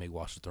studio up to make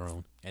Watch the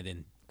Throne, and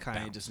then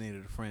Kanye just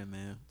needed a friend,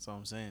 man. That's all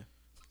I'm saying.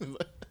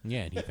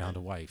 Yeah, and he found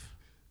a wife.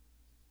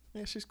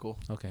 Yeah, she's cool.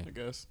 Okay, I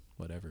guess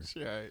whatever.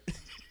 She alright.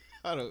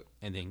 I don't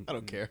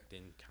care.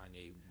 Then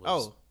Kanye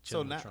was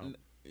so now, Trump,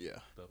 yeah,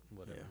 but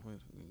whatever.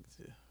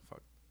 Yeah,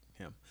 fuck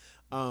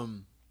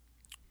him.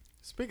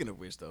 Speaking of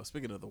which, though,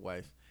 speaking of the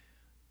wife,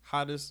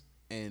 hottest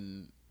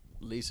and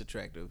least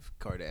attractive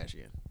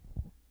Kardashian.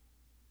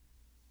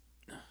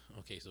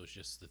 Okay, so it's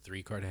just the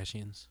three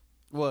Kardashians.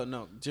 Well,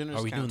 no, Jenners.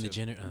 Are we count doing too. the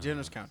Jenner?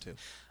 Jenners count too.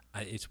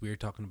 It's weird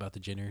talking about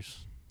the Jenners.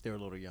 They're a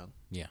little young.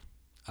 Yeah.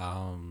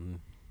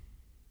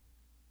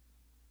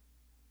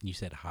 You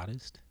said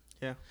hottest?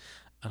 Yeah.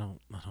 I don't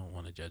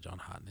want to judge on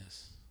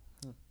hotness.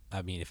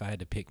 I mean, if I had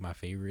to pick my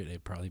favorite,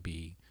 it'd probably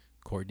be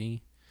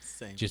Courtney.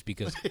 Same. Just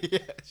because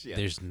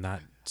there's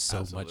not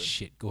so much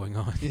shit going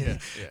on. Yeah.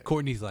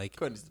 Courtney's the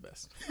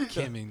best.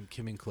 Kim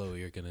and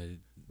Chloe are gonna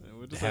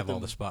have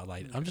all the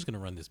spotlight. I'm just gonna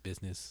run this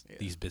business,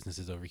 these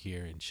businesses over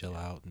here, and chill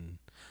out. And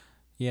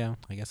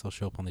I guess I'll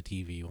show up on the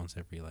TV once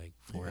every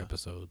 4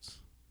 episodes.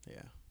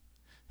 Yeah.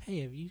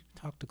 Hey, have you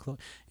talked to Chloe?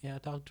 Yeah, I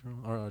talked to her.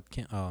 Or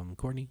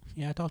Courtney?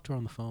 Yeah, I talked to her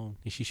on the phone.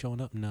 Is she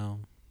showing up? No,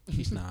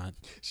 she's not.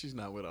 She's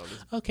not with all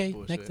this. Okay,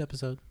 bullshit. Next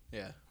episode.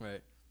 Yeah, right.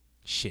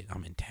 Shit,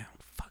 I'm in town.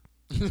 Fuck.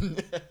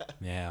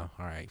 Yeah,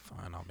 all right,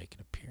 fine. I'll make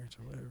an appearance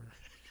or whatever.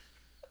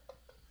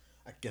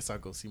 I guess I'll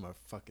go see my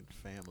fucking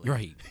family.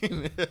 Right.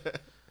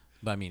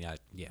 But I mean, I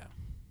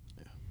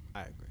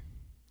agree.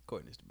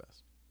 Courtney's the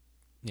best.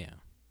 Yeah.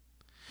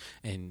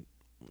 And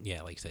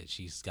like I said,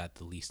 she's got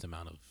the least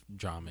amount of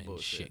drama and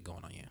shit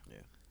going on. Yeah.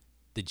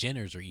 The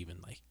Jenners are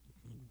even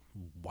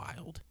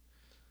wild.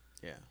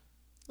 Yeah.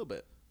 A little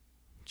bit.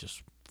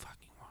 Just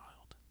fucking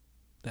wild.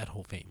 That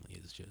whole family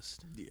is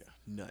just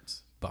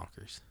nuts.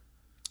 Bonkers.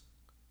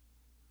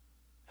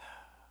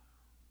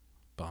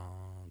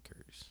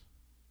 Bonkers.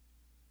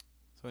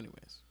 So,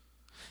 anyways,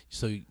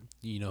 So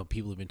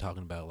people have been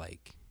talking about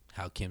like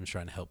how Kim's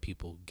trying to help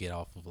people get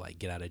out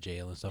of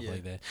jail and stuff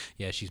like that.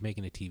 Yeah, she's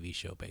making a TV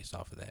show based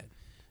off of that.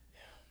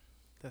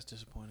 that's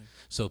disappointing.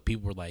 So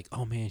people were like,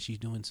 "Oh man, she's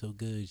doing so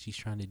good. She's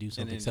trying to do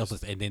something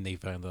selfless." And then they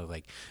found out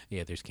like,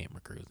 "Yeah, there's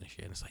camera crews and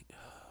shit." And it's like,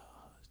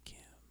 oh, Kim,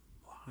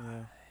 why?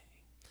 Yeah.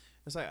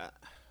 It's like,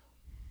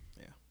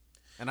 yeah.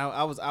 And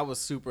I was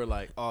super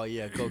like, oh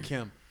yeah, go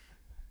Kim.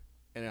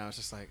 And I was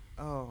just like,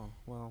 oh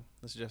well,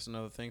 this is just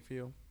another thing for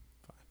you.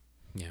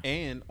 Fine. Yeah.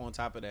 And on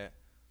top of that,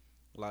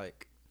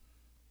 like,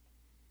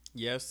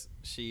 yes,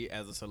 she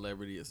as a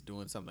celebrity is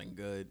doing something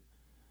good,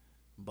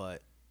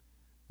 but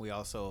we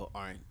also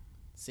aren't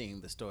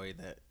seeing the story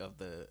that of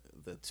the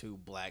two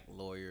black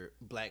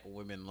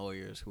women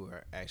lawyers who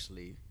are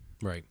actually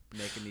Right.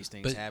 making these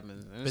things But- happen.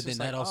 And But it's then just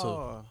that like, also,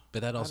 oh,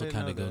 but that also didn't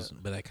kind of know goes,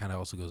 that. but that kind of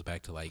also goes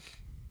back to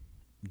like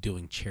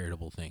doing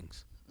charitable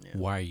things. Yeah.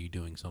 Why are you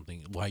doing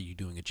something? Why are you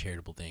doing a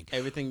charitable thing?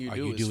 Everything you Are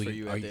do you is doing for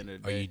you are at the end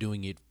of the Are day. you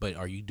doing it? But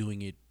are you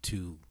doing it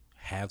to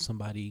have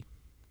somebody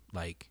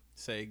like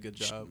Say good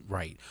job.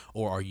 right,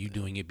 or are you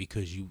doing it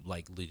because you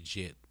like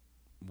legit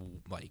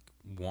like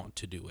want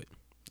to do it?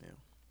 Yeah.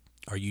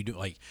 Are you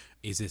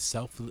is it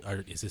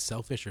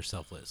selfish or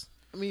selfless?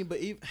 I mean, but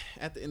even,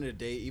 at the end of the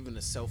day, even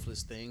the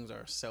selfless things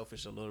are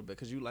selfish a little bit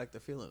because you like the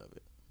feeling of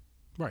it.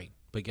 Right,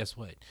 but guess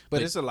what?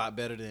 But it's a lot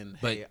better than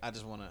but- hey, I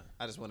just wanna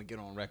get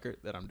on record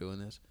that I'm doing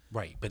this.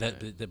 right, but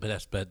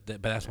that's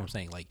what I'm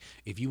saying. Like,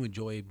 if you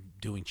enjoy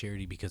doing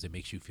charity because it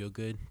makes you feel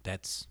good,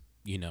 that's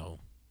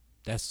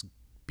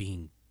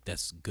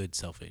that's good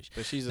selfish.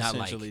 But she's Not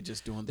essentially like-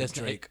 just doing the That's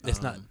Drake.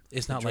 It's not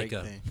the like Drake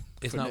a. thing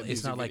It's for not. that It's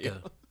music not like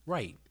video. a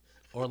right,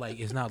 or like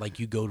it's not like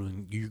you're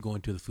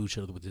going to the food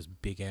shelter with this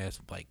big ass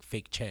like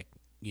fake check.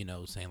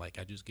 Saying like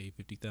I just gave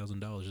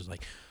 $50,000. Just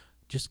like,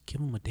 just give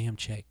them a damn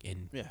check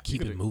and Yeah, you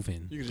keep it could've-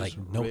 moving. you could've Like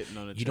just no, written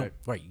on the you don't check.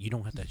 right. You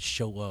don't have to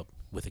show up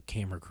with a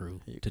camera crew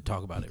You- to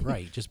talk about it.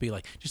 Right. Just be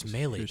like, just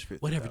mail it. here's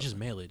Whatever. Just 50,000.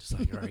 mail it. Just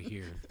like right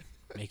here.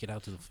 Make it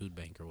out to the food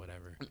bank or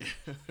whatever.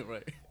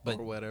 right, But-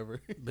 or whatever.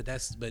 But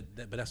that's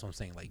what I'm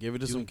saying. Like Give it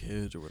to doing- some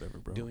kids or whatever,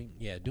 bro.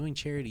 doing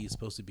charity is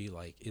supposed to be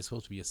like it's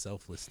supposed to be a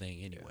selfless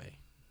thing anyway.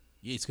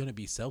 Yeah, it's gonna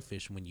be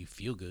selfish when you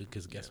feel good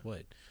because guess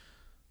what?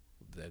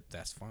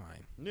 That's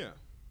fine. Yeah,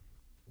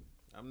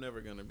 I'm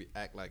never gonna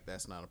act like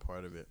that's not a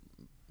part of it,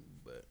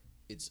 but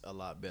it's a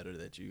lot better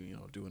that you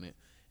doing it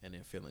and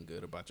then feeling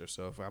good about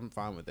yourself. I'm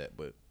fine with that,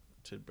 but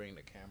to bring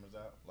the cameras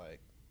out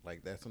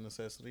like that's a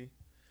necessity.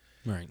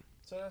 Right.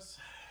 So that's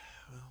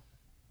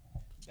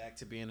back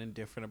to being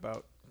indifferent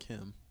about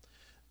Kim.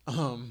 I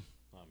mean,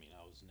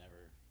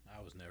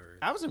 I was never.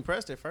 I was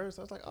impressed at first.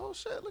 I was like, oh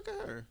shit, look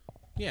at her.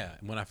 Yeah,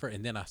 when I first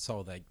and then I saw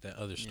like the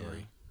other story,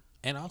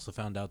 Yeah. and I also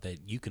found out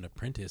that you can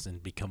apprentice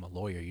and become a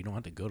lawyer. You don't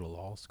have to go to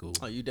law school.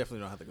 Oh, you definitely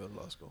don't have to go to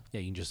law school. Yeah,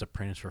 you can just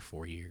apprentice for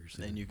 4 years.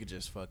 Then you could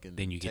just fucking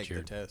Then you get take your-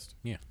 the test.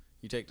 Yeah.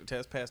 You take the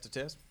test, pass the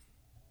test.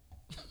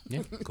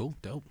 Yeah, cool,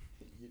 dope.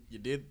 You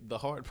did the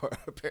hard part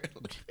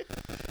apparently.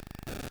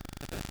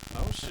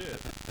 Oh shit!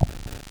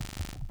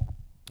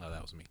 Oh,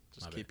 that was me.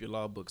 Just My keep bad. your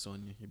law books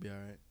on you. You'll be all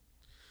right.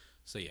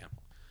 So yeah,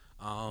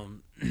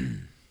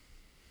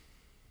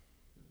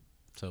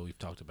 so we've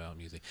talked about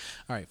music.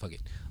 All right, fuck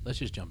it. Let's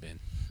just jump in.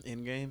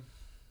 Endgame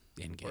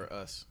Endgame. or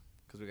Us?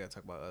 Because we gotta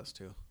talk about Us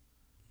too.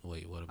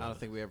 Wait, what about? I don't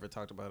think we ever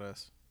talked about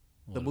Us.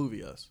 what- The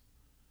movie Us.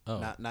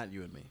 Oh, Not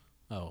you and me.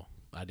 oh,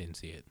 I didn't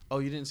see it. Oh,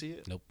 you didn't see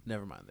it? Nope.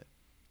 Never mind that.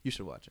 You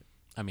should watch it.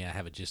 I mean, I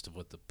have a gist of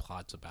what the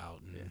plot's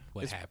about and Yeah.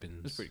 what It's-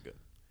 happens. It's pretty good.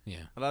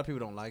 Yeah, A lot of people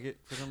don't like it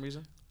for some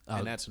reason,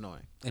 and that's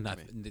annoying. and to I,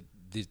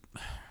 me.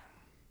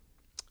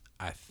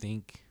 I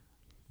think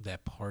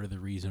that part of the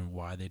reason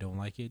why they don't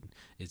like it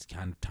is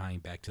kind of tying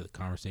back to the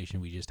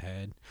conversation we just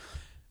had.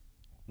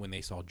 When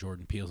they saw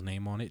Jordan Peele's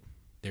name on it,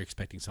 they're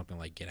expecting something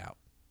like Get Out,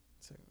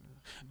 So,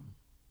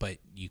 but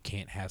you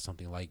can't have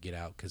something like Get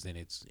Out because then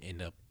it's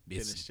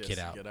just Get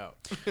Out. Get Out.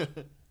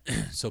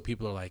 So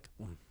people are like,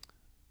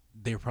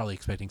 they're probably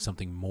expecting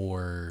something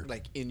more.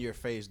 Like in your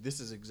face.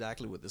 This is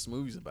exactly what this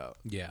movie's about.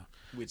 Yeah,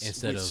 Which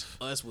Instead which of-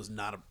 Us was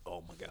not a.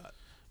 Oh my god.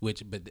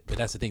 but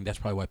that's the thing. That's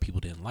probably why people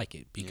didn't like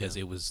it because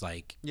Yeah. it was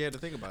like Yeah, to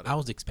think about it. I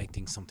was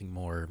expecting something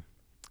more.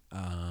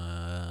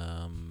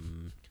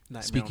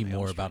 Nightmare Speaking on Elm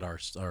more Street.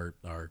 about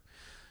our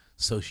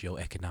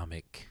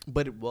socioeconomic,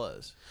 But it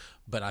was.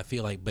 but I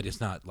feel like, but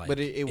it's not like, But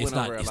it it's went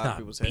not, over a it's lot of not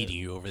people's beating head.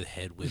 you over the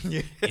head with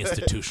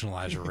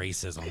institutionalized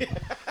racism,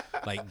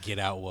 like Get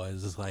Out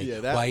was. It's like Yeah,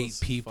 that white was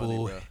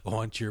people funny,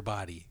 want your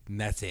body, and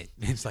that's it.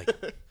 It's like,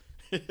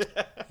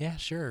 yeah,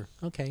 sure,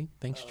 okay,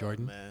 thanks,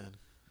 Jordan. Man.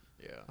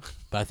 Yeah.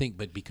 But I think,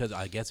 but because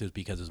I guess it was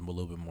because it was a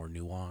little bit more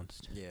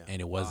nuanced, Yeah.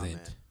 and it Oh,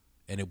 wasn't,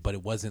 man. but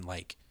it wasn't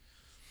like,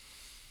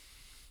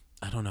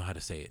 I don't know how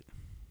to say it.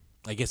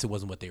 I guess it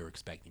wasn't what they were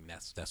expecting.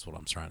 That's what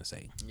I'm trying to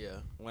say. Yeah.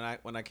 When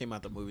I came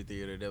out the movie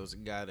theater, there was a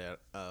guy that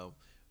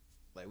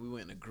like we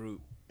went in a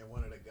group, and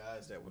one of the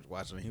guys that was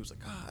watching it, he was like,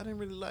 I didn't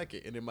really like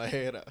it. And in my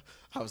head,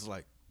 I was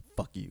like,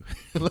 fuck you.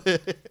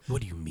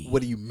 What do you mean?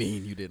 What do you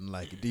mean you didn't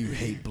like it? Do you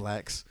hate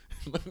blacks?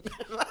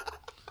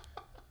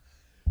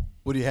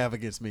 What do you have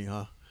against me,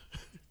 huh?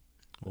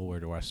 Well, where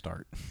do I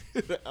start?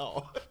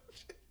 Oh,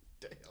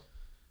 damn.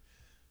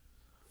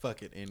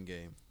 Fuck it,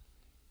 Endgame.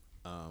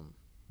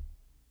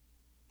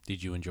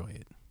 Did you enjoy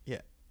it?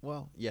 Yeah.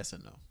 Well, yes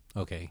and no.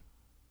 Okay.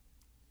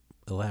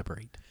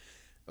 Elaborate.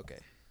 Okay.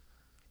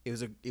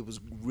 It was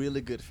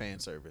really good fan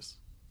service.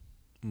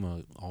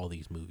 Well, all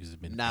these movies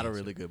have been Not a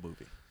fancy. really good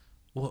movie.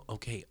 Well,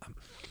 okay.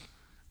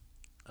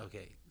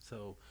 Okay,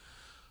 so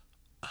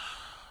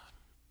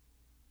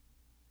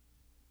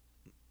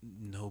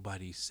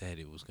nobody said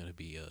it was going to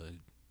be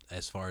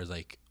as far as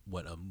like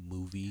what a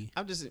movie.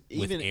 I'm just With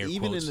even air in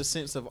quotes. the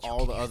sense of You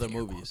all the can't other hear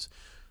air movies.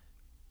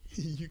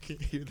 You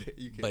can't hear that.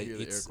 You can't But hear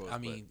the air it's- quotes. I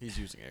but mean- he's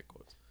using air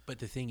quotes. But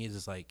the thing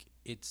is like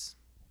it's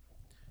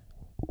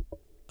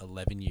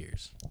 11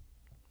 years.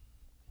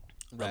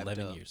 Wrapped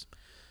 11 up. years.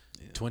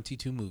 Yeah.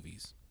 22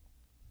 movies.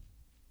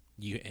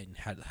 And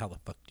how the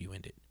fuck do you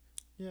end it?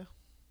 Yeah.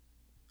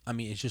 I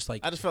mean, it's just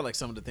like I just felt like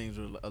some of the things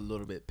were a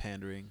little bit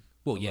pandering.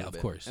 well, a yeah, little of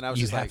bit. course. And I was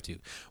you just have like, to.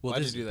 Well,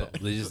 why'd this, you do that?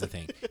 this is the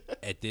thing.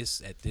 At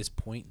this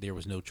point, there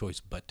was no choice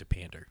but to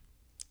pander.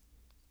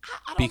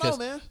 I don't Because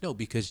know, man. no,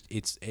 because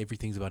it's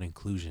everything's about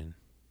inclusion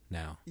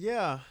now.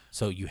 Yeah.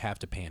 So you have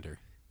to pander.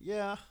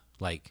 Yeah.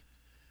 Like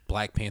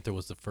Black Panther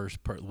was the first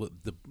the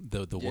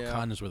Yeah.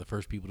 Wakandans were the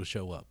first people to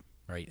show up,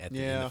 right? In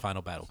Yeah. the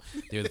final battle.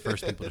 They're the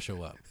first people to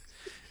show up.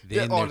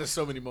 Yeah, Then oh, there- there's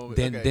so many moments.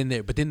 then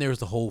okay. then there was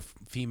the whole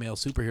female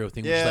superhero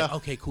thing. Which is Yeah. like,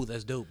 okay, cool,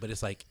 that's dope, but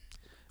it's like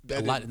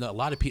That a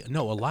lot of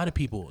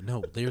people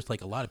there's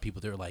like a lot of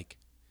people they're like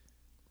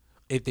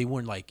if they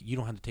weren't like you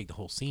don't have to take the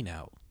whole scene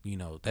out,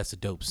 that's a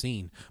dope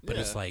scene, but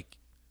it's Yeah. like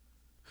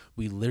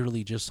we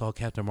literally just saw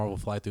Captain Marvel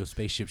fly through a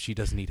spaceship. She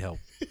doesn't need help.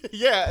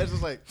 Yeah, it's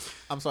just like,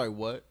 I'm sorry,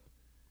 what?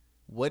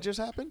 What just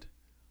happened?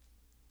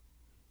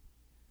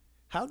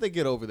 How'd they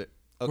get over there?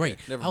 Okay, Right.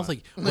 never I was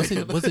mind.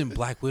 like, wasn't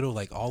Black Widow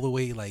like all the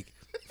way like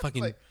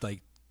fucking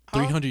like huh?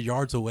 300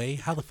 yards away?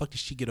 How the fuck did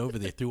she get over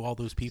there through all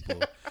those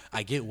people?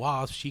 I get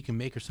Wasp. She can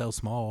make herself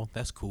small.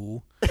 That's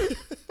cool.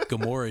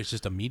 Gamora is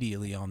just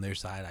immediately on their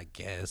side, I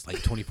guess. Like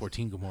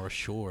 2014 Gamora,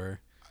 sure.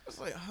 I was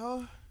like,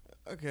 huh?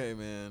 Okay,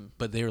 man.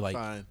 But they were like,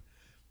 Fine.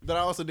 But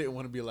I also didn't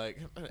want to be like,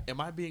 am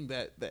I being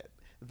that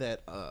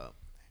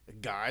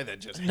guy that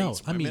just hates no,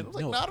 I women? mean, was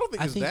like, no. I don't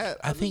think it's that.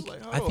 I think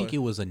Like, it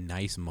was a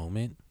nice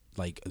moment.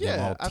 Like them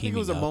yeah, all I think it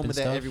was a teaming up moment and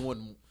that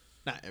stuff.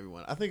 not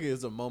everyone. I think it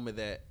was a moment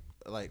that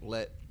like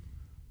let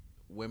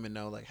women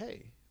know, like,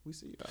 hey, we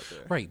see you out there.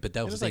 Right, but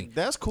that And was it's the like, thing.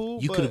 that's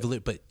cool. You but could have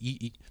lived, but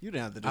You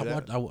didn't have to do I,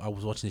 that. I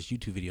was watching this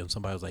YouTube video and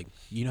somebody was like,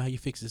 you know how you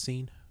fix the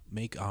scene?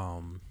 Make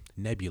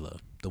Nebula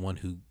the one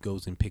who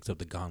goes and picks up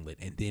the gauntlet,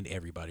 and then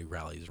everybody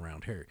rallies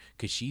around her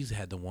because she's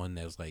had the one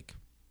that was like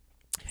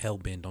hell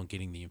bent on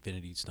getting the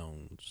Infinity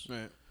Stones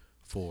Right.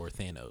 for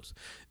Thanos.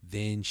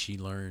 Then she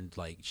learned,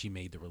 like, she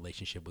made the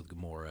relationship with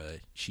Gamora.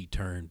 She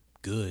turned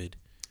good.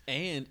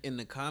 And in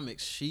the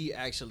comics, she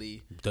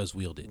actually Does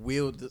wield it.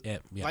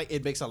 Yeah. like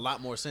it makes a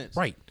lot more sense.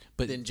 Right,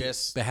 but Than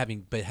just-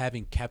 having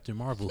Captain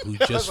Marvel who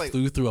was just like-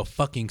 flew through a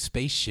fucking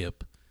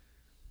spaceship.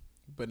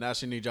 But now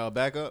she needs y'all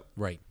back up.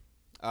 Right.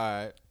 All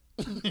right.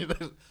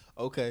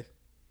 Okay.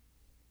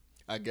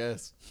 I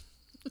guess.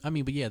 I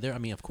mean, but yeah,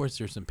 of course,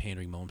 there's some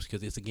pandering moments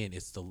because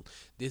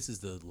this is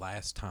the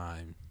last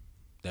time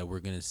that we're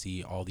gonna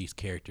see all these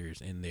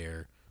characters in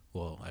their,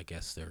 well, I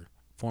guess their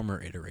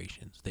former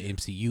iterations, the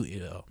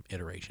MCU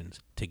iterations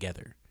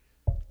together.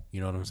 You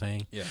know what I'm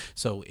saying? Yeah.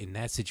 So in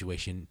that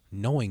situation,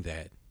 knowing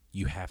that,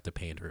 you have to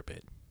pander a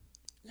bit.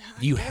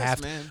 I You guess,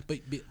 have, man.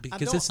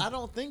 because I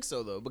don't think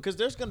so though, because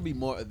there's gonna be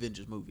more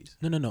Avengers movies.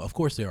 No. Of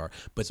course there are,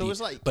 but So it's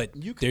like, but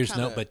you can there's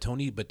kinda- but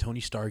Tony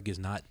Stark is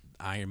not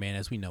Iron Man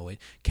as we know it.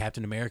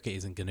 Captain America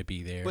isn't going to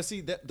be there. But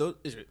see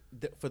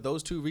for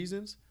those two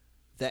reasons,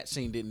 that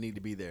scene didn't need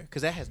to be there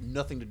because that has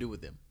nothing to do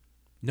with them.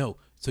 No,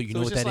 so you So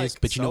know it's what just that is.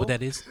 like, But you know what so?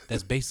 that is.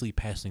 That's basically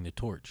passing the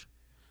torch.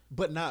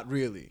 But not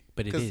really.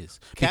 But it 'Cause is.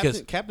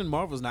 Because- Captain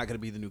Marvel's not going to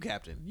be the new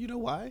captain. You know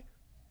why?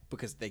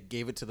 Because they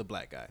gave it to the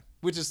black guy,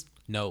 which is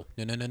No.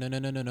 No.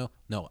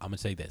 I'm gonna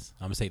say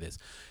this.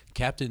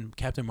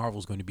 Captain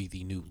Marvel's going to be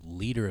the new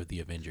leader of the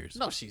Avengers.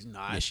 no, she's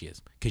not. Yes, she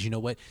is. Because you know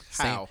what?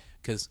 How?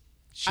 Because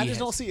I just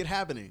don't see it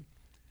happening.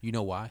 You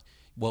know why?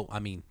 Well, I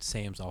mean,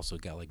 Sam's also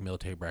got like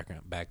military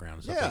background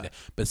and stuff Yeah. like that.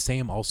 But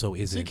Sam also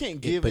isn't. So you can't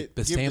give but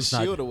give Sam's the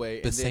shield not, away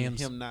but and then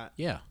Sam's, him not.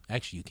 Yeah,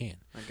 actually, you can.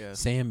 I guess.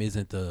 Sam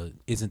isn't the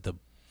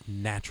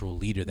natural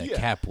leader that Yeah.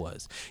 Cap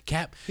was.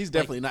 Cap. He's like-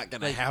 definitely not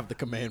going to like, have the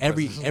command.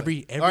 every- presence.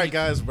 every- All right,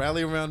 guys,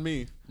 rally around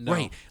me. No.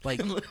 Right,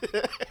 like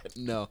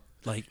No.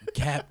 like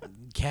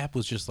Cap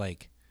was just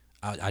like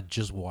I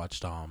just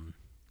watched I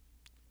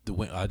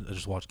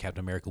just watched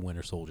Captain America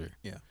Winter Soldier.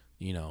 Yeah.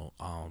 You know,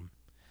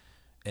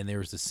 and there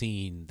was a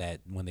scene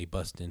that when they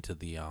bust into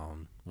the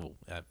well,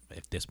 at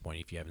this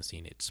point, if you haven't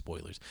seen it,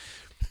 spoilers.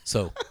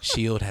 So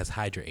Shield has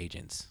Hydra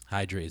agents.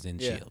 Hydra is in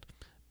Yeah. Shield,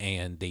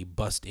 and they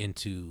bust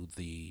into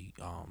the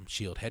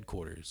Shield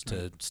headquarters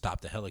to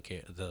stop the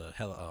Helicarrier.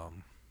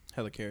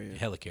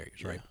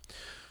 helicarriers, right?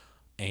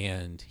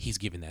 And he's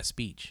giving that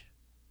speech,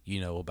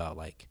 about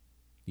like,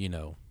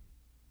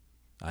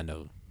 I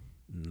know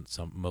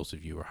most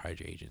of you are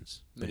Hydra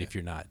agents, but Yeah. if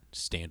you're not,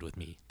 stand with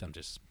me. I'm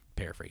just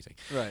paraphrasing.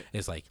 Right.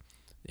 It's like,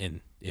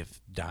 and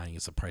if dying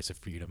is the price of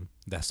freedom,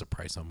 that's the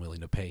price I'm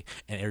willing to pay.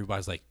 And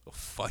everybody's like, oh,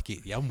 fuck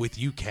it, yeah, I'm with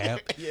you,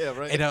 Cap. Yeah,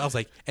 right. And I was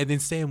like, and then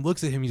Sam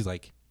looks at him, he's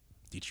like,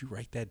 did you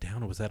write that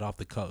down or was that off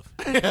the cuff?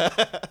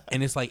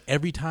 And it's like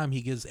every time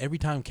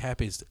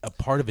Cap is a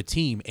part of a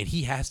team and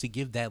he has to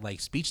give that like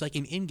speech like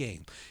in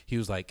Endgame, he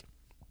was like,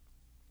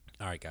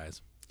 all right,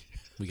 guys,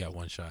 we got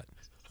one shot.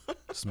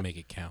 Let's make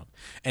it count.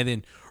 And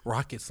then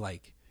Rocket's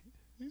like,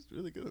 He's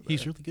really good at that.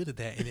 he's really good at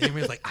that. And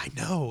everyone's like, I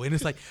know. And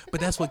it's like, but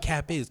that's what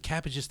Cap is.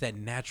 Cap is just that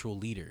natural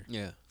leader.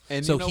 Yeah.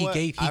 And So you know he what?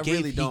 gave- he I gave-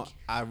 really he- don't.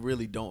 I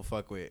really don't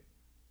fuck with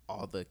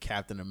all the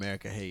Captain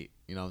America hate.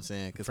 You know what I'm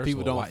saying? Because First of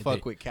people all, don't why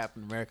fuck they- with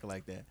Captain America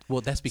like that.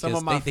 Well, that's Some because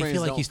of my they friends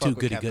feel like don't he's fuck too with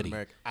goody Captain goody.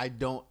 America. I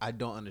don't And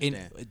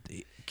understand.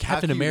 Captain How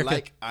can you America,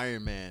 like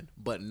Iron Man,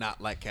 but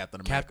not like Captain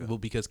America. well,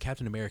 because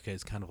Captain America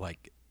is kind of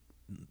like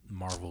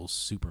Marvel's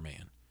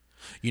Superman.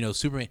 You know,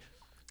 Superman.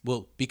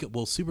 Well,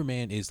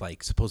 Superman is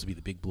like supposed to be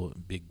the big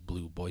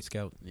blue Boy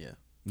Scout. Yeah.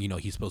 You know,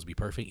 he's supposed to be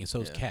perfect, and so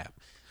is Yeah. Cap.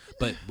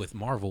 But with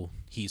Marvel,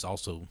 he's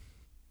also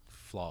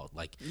flawed.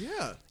 Like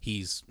Yeah.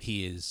 he's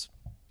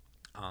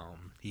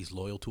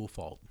loyal to a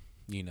fault.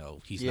 You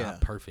know, he's Yeah.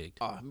 not perfect,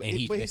 Oh, man,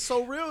 and but he's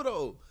so real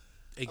though.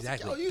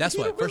 exactly. yo, you- That's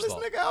he what. the First of all,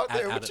 realest nigga out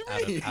there. What you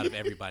mean? out of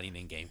everybody in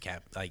Endgame,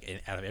 Cap,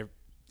 like out of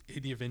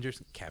in the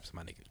Avengers, Cap's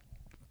my nigga.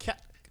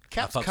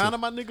 Cap's fucks kind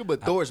of with- my nigga,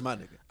 but Thor's my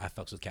nigga. I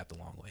fucks with Cap the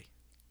long way.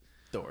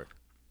 Thor.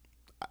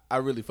 I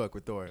really fuck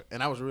with Thor,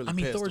 and I was really. I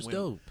mean, pissed Thor's when,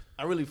 dope.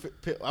 I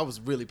was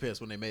really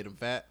pissed when they made him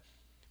fat,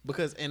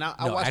 because I No,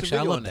 watched actually, the I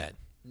video love on that.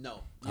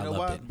 No, I you know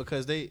loved why? it.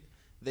 Because they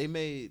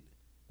made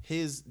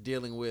his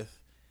dealing with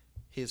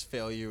his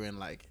failure and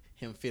like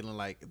him feeling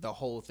like the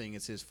whole thing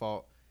is his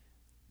fault.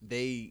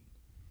 They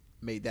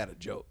made that a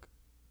joke.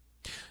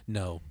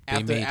 No,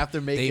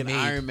 After making made,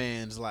 Iron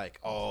Man's like,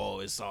 oh,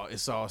 it's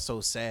all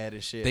so sad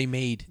and shit. They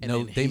made and no.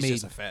 then They he's made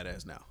just a fat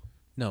ass now.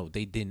 no.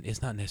 They didn't.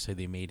 It's not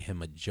necessarily they made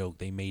him a joke.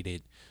 They made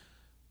it.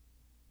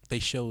 They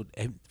showed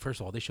first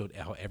of all. They showed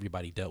how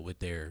everybody dealt with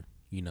their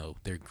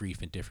their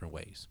grief in different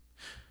ways.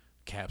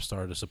 Cap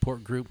started a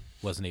support group.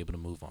 Wasn't able to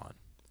move on.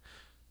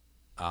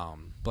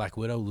 Black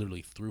Widow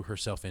literally threw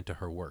herself into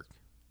her work.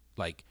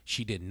 Like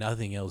she did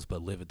nothing else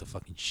but live at the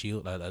fucking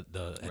Shield at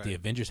the Right.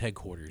 Avengers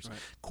headquarters, Right.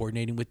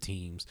 coordinating with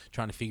teams,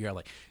 trying to figure out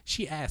like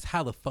she asked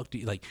how the fuck do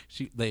you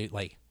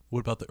what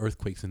about the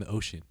earthquakes in the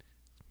ocean?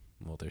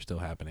 Well, they're still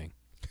happening.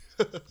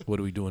 What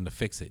are we doing to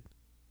fix it?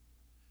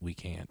 We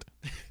can't.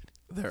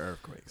 They're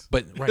earthquakes.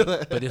 But right,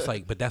 but it's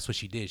like but that's what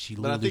she did. She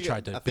But I literally think,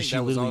 tried to. I But think she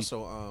that was literally.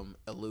 also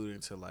alluding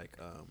to like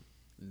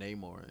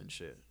Namor and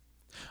shit.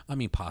 I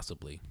mean,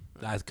 possibly,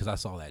 because I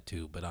saw that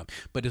too.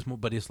 But it's more.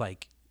 But it's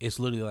like it's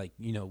literally like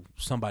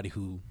somebody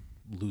who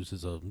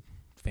loses a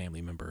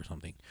family member or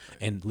something,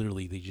 and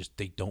literally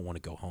they don't want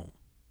to go home.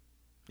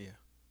 Yeah.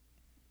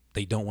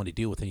 They don't want to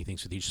deal with anything,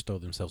 so they just throw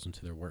themselves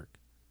into their work,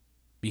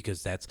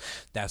 because that's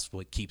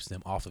what keeps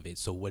them off of it.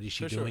 So what is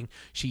she For sure. doing?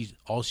 She's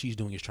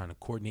doing is trying to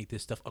coordinate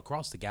this stuff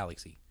across the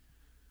galaxy.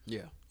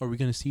 Yeah. Are we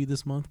gonna see you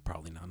this month?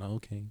 Probably not. No,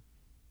 okay.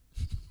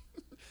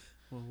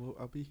 Well,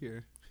 I'll be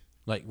here.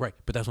 Like right,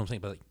 but that's what I'm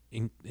saying. But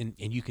like, and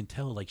you can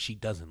tell like she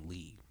doesn't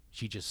leave.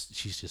 She's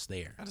just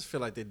there. I just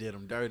feel like they did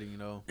him dirty, you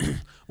know.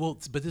 Well,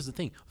 but this is the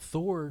thing.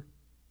 Thor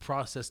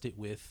processed it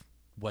with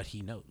what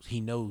he knows.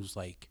 He knows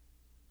like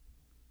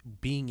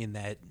being in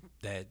that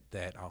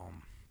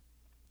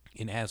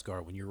in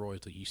Asgard when you're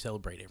royalty, you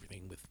celebrate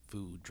everything with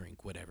food,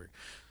 drink, whatever.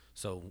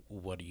 So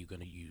what are you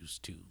going to use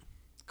to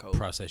Cold.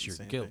 process your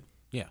Same guilt? thing.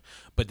 Yeah.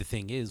 But the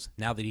thing is,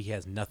 now that he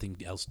has nothing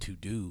else to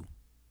do,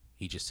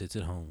 he just sits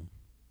at home,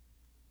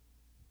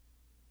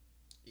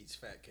 Eats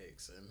fat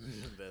cakes and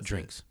that's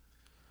drinks.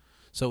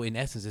 So in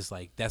essence, it's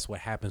like that's what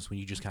happens when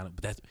you just kind of.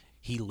 But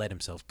he let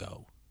himself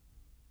go.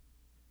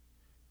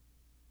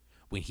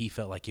 When he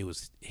felt like it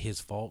was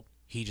his fault,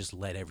 he just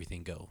let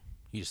everything go.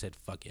 He just said,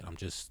 "Fuck it, I'm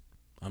just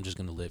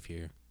gonna live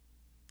here.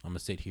 I'm gonna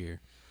sit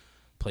here,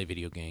 play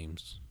video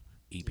games,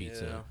 eat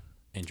pizza, Yeah.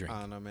 and it. drink."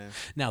 I don't know, man.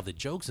 Now the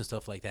jokes and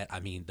stuff like that, I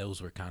mean,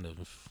 those were kind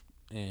of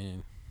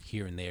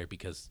here and there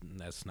because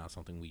that's not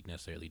something we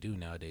necessarily do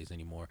nowadays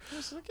anymore.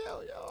 It's like, yo,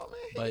 man,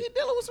 But- he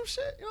dealing with some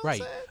shit. You know Right,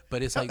 what I'm saying?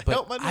 but it's Help- like, but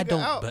help my I nigga don't,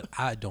 out. but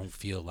I don't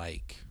feel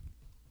like.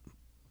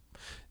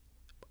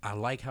 I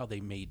like how they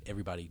made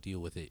everybody deal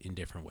with it in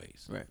different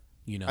ways. Right.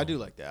 You know, I do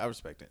like that. I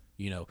respect it.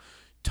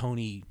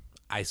 Tony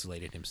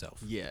isolated himself,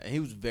 Yeah, and he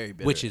was very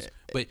bitter. which is,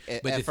 but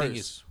at the thing first,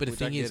 is, but the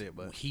which I thing get is, it,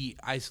 but- he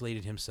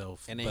isolated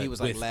himself, and then but he was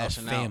like with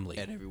lashing a family,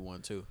 out at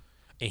everyone too.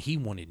 and he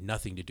wanted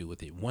nothing to do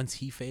with it. Once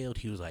he failed,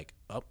 he was like,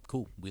 "Oh,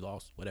 cool, we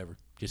lost, whatever.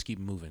 Just keep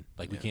moving.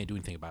 Like we Yeah. can't do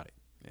anything about it."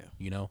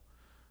 Yeah.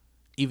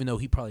 Even though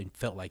he probably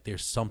felt like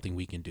there's something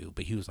we can do,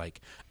 but he was like,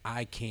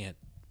 I can't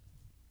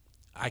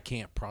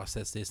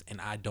process this, and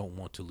I don't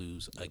want to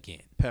lose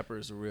again. Pepper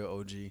is a real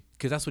OG.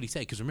 Because that's what he said.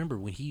 Because remember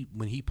when he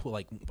pulled,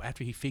 like,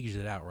 after he figures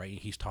it out, right?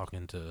 He's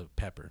talking to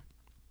Pepper.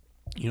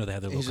 They have their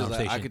little He's just like,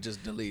 conversation. I could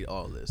just delete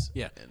all this.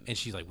 and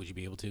she's like, "Would you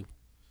be able to?"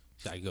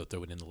 I could go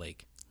throw it in the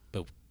lake,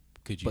 but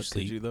could you But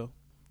sleep? could you though?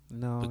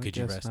 No, But could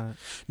you rest?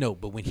 No,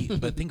 but when he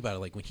but think about it,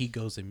 like when he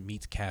goes and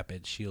meets Cap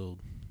at Shield,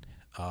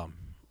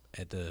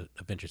 at the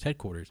Avengers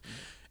headquarters,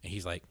 and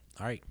he's like,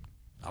 "All right,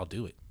 I'll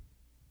do it,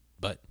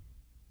 but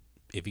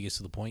if he gets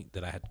to the point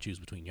that I have to choose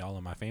between y'all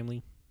and my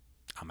family,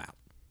 I'm out."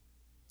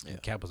 Yeah.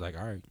 And Cap was like,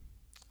 "All right."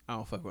 I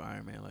don't fuck with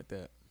Iron Man like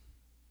that.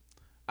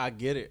 I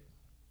get it,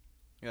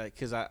 like,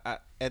 cause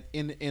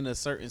in a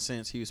certain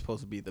sense, he was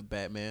supposed to be the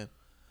Batman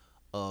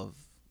of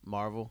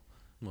Marvel,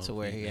 Well, to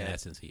where he in had,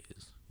 essence he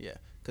is yeah,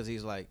 cause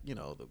he's like, you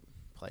know, the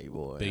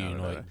playboy,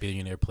 da-da-da-da.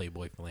 billionaire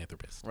playboy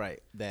philanthropist.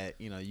 Right? That,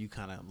 you know, you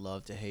kind of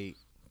love to hate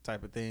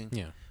type of thing.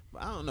 Yeah.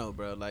 But I don't know,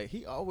 bro. Like,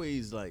 he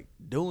always like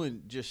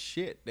doing just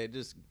shit that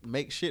just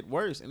makes shit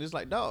worse, and it's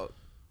like, dog,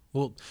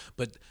 Well,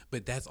 but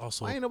that's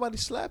also. why ain't nobody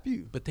slap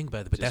you? But think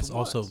about it. But Just that's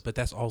also. once. But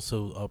that's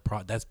also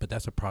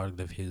that's a product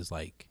of his,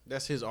 like.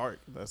 That's his art.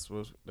 That's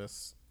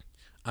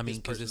I mean, his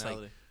because it's like,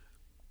 personality.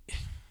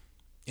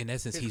 in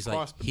essence, His he's like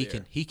cross to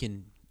bear.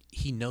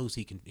 he knows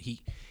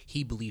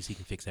he believes he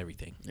can fix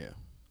everything. Yeah,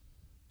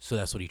 So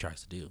that's what he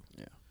tries to do.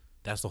 yeah.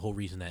 That's the whole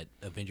reason that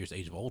Avengers: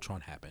 Age of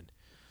Ultron happened.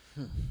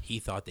 He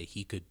thought that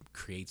he could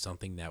create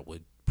something that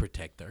would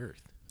protect the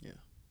Earth. Yeah.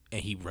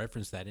 And he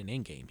referenced that in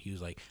Endgame. He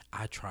was like,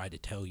 "I tried to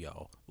tell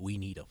y'all we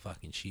need a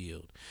fucking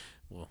shield."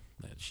 Well,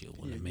 that shield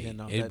wouldn't have made Yeah,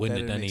 no, it. that Wouldn't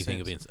have didn't done make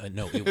anything sense. against.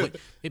 No, it would.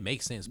 It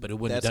makes sense, but it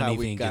wouldn't That's have done how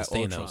we anything got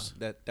against Ultron.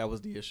 Thanos. That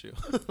was the issue.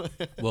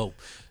 Well,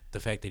 the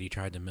fact that he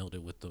tried to melt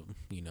it with the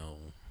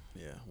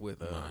yeah,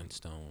 with Mind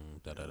Stone.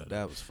 that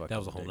was fucking. That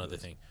was a whole nother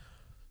ridiculous. thing.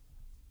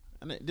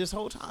 And this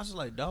whole time, I was just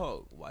like,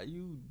 dog, why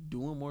you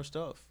doing more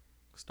stuff?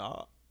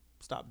 Stop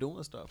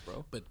doing stuff,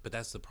 bro. But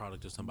that's the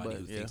product of somebody But,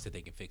 who yeah. thinks that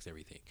they can fix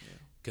everything,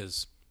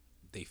 because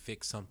they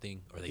fix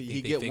something or they think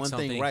You they get fix one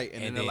something thing right,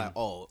 and then they're like,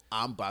 oh,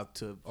 I'm about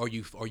to. or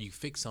you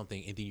fix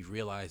something and then you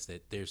realize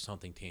that there's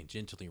something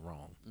tangentially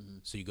wrong,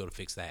 so you go to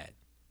fix that,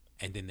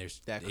 and then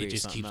That it creates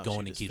just something keeps else. going You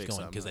and just keeps fix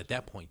going, because something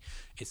at that point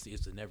it's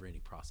a never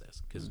ending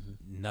process, because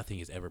nothing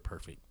is ever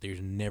perfect.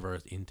 There's never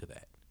an end to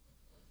that.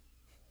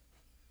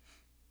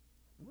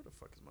 Where the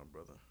fuck is my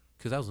brother?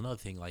 Because that was another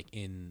thing, like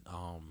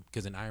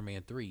because in Iron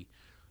Man 3,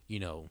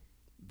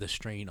 the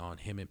strain on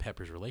him and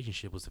Pepper's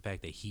relationship was the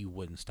fact that he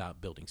wouldn't stop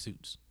building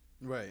suits.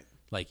 Right.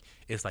 Like,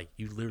 it's like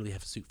you literally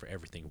have a suit for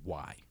everything.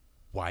 Why?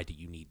 Why do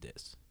you need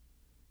this?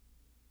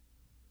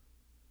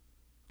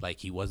 Like,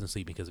 he wasn't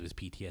sleeping because of his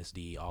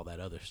PTSD, all that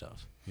other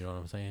stuff. You know what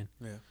I'm saying?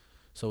 Yeah.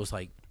 So it's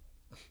like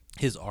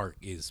his arc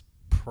is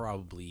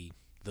probably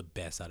the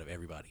best out of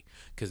everybody.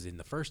 Because in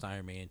the first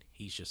Iron Man,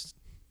 he's just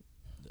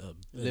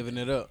Living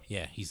it up.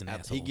 Yeah, he's an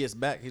After asshole. he gets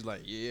back, he's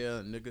like,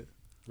 yeah, nigga.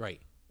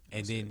 Right.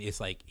 And then it's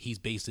like he's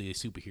basically a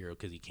superhero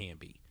because he can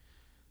be.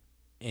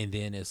 And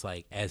then it's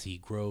like as he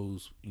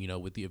grows,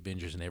 with the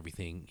Avengers and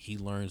everything, he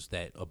learns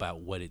that about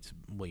what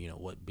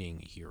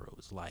being a hero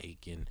is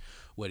like and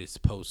what it's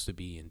supposed to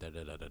be and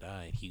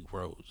and he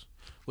grows,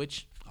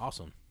 which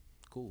awesome,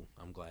 cool.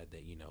 I'm glad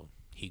that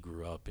he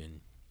grew up and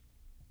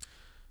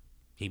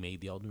he made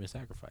the ultimate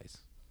sacrifice.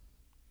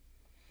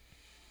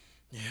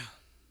 Yeah.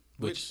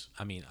 Which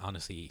I mean,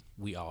 honestly,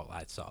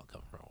 I saw it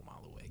come from a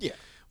mile away. Yeah,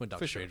 when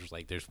Doctor for sure. Strange was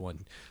like, "There's one,"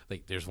 I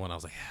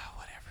was like,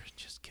 whatever,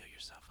 just kill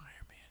yourself,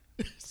 Iron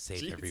Man,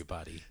 save Jeez.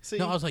 everybody. See,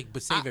 No, I was like,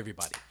 but save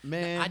everybody,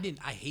 man.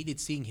 I hated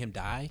seeing him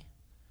die.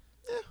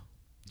 Yeah.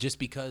 Just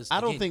because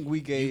I don't again, think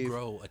we gave- you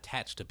grow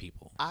attached to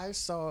people.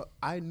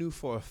 I knew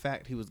for a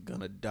fact he was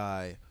gonna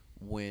die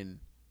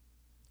when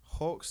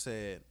Hulk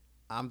said,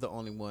 I'm the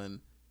only one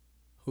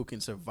who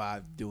can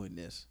survive doing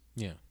this.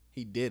 Yeah,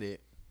 He did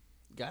it,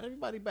 got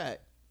everybody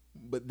back,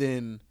 but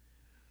then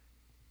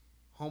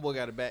Homeboy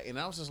got it back, and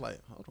I was just like,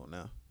 hold on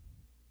now.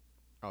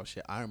 Oh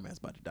shit, Iron Man's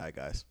about to die,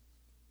 guys.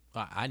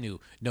 I knew.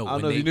 No, I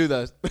don't know if you knew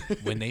that.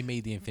 when they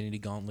made the Infinity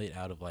Gauntlet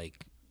out of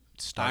like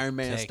Stark Iron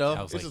Man tech, stuff,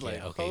 I was it's like, just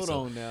yeah, like, okay, hold so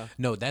on now.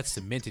 no, that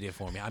cemented it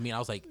for me. I mean, I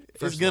was like, It's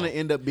first of gonna all,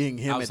 end up being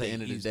I him was at the like,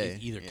 end of the it's day.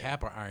 either Yeah.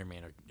 Cap or Iron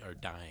Man are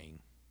dying.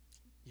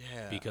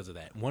 Yeah. Because of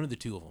that, one of the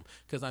two of them.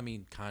 Because I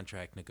mean,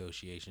 contract.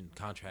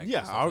 Yeah,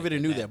 and stuff I already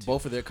like knew that too.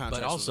 both of their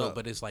contracts But also, was up.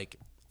 but it's like,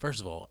 first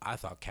of all, I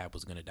thought Cap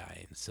was gonna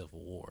die in Civil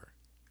War.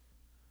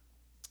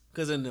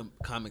 Because in the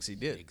comics he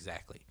did.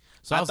 Exactly.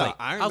 So I was thought like,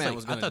 Iron I was Man like,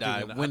 was I gonna thought they were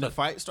die gonna- I when the thought-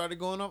 fight started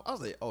going off. I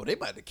was like, "Oh, they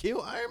about to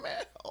kill Iron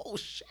Man? Oh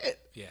shit!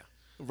 Yeah.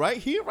 Right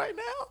here, right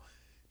now,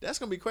 that's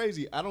gonna be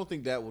crazy." I don't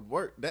think that would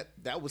work.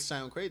 That would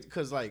sound crazy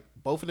because like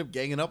both of them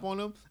ganging up on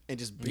him and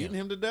just beating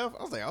him to death.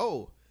 I was like,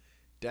 "Oh,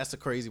 that's a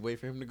crazy way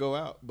for him to go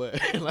out." But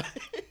like,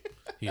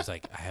 He was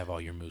like, I have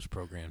all your moves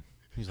programmed.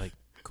 He's like,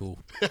 cool.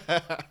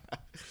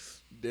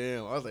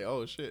 damn, I was like,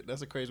 "Oh shit,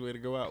 that's a crazy way to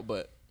go out."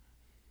 But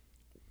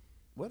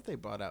what if they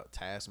brought out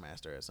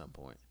Taskmaster at some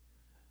point?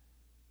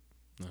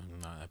 No,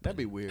 That'd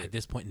be weird. At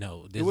this point,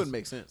 no. It wouldn't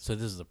make sense. So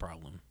this is the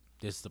problem.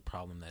 This is the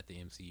problem that the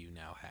MCU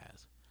now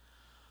has.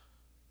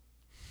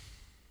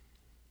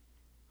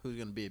 Who's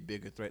gonna be a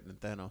bigger threat than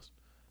Thanos?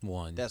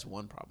 One, That's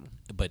one problem.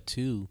 but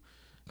two,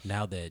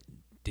 now that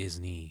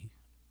Disney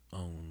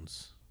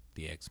owns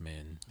the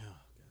X-Men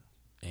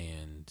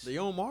and They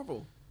own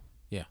Marvel.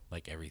 yeah,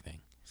 like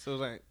everything. So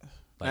it's like,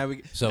 Like, now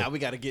we so-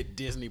 got to get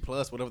Disney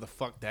Plus, whatever the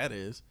fuck that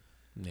is.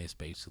 It's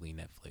basically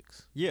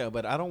Netflix. Yeah,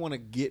 but I don't want to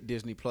get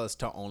Disney Plus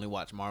to only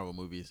watch Marvel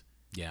movies.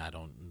 Yeah, I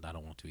don't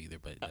want to either,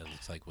 but that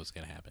looks like what's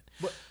gonna happen.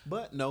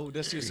 But no,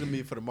 that's just gonna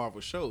be for the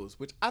Marvel shows,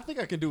 which I think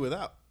I can do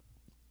without.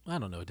 I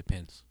don't know. It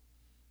depends.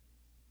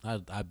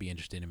 I'd be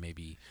interested in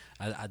maybe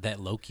that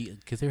Loki,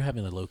 because they're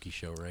having a Loki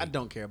show, right? I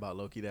don't care about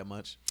Loki that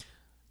much.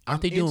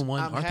 Aren't they doing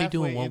one? I'm Aren't they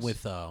doing halfway one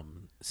with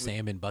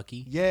Sam and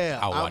Bucky? Yeah,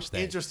 I'll I'm watch that.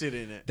 interested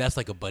in it. That's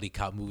like a buddy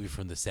cop movie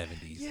from the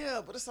 70s.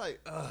 Yeah, but it's like,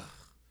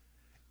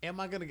 am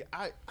I gonna get?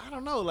 I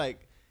don't know.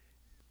 Like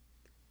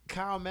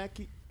Kyle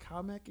Mackey,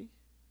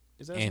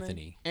 is that his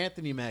name?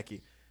 Anthony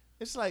Mackie.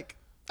 It's like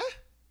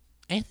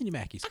Anthony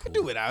Mackie's I cool. can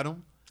do without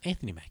him.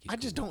 Anthony Mackie's I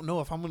just don't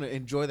know if I'm gonna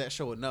enjoy that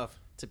show enough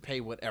to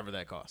pay whatever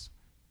that costs.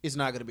 It's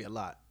not gonna be a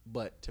lot,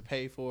 but to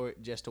pay for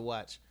it just to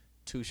watch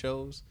 2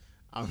 shows,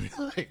 I'm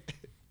like,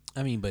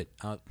 I mean, but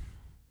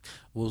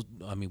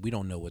we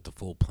don't know what the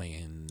full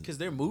plan. because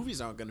their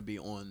movies aren't gonna be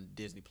on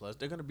Disney Plus.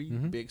 They're gonna be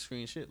big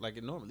screen shit like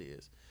it normally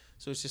is.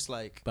 So it's just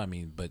like,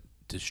 But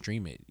to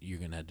stream it, you're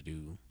gonna have to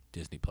do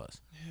Disney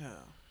Plus. yeah,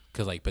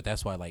 Cause but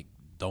that's why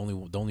the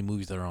only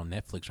movies that are on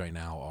Netflix right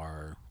now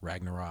are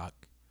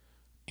Ragnarok,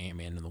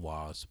 Ant-Man and the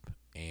Wasp,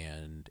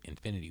 and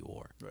Infinity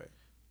War. right.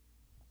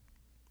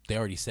 They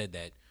already said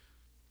that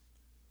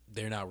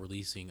they're not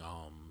releasing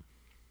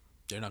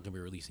they're not gonna be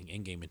releasing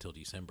Endgame until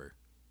December,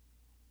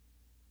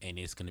 and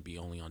it's gonna be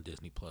only on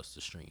Disney Plus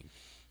to stream.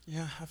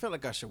 Yeah, I feel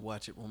like I should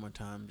watch it one more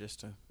time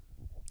just to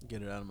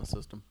get it out of my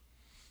system.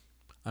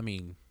 I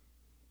mean,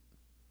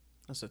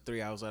 That's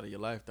 3 hours out of your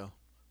life, though.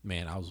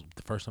 man,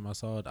 the first time I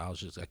saw it, I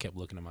kept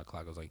looking at my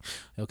clock. I was like,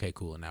 okay,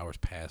 cool, an hour's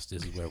passed.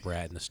 This is where we're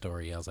at in the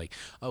story. I was like,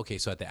 okay,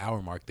 so at the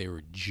hour mark, they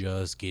were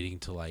just getting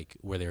to like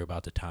where they were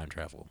about to time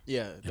travel.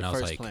 Yeah, And the I was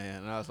first like,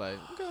 plan. And I was like,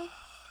 okay.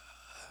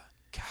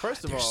 God,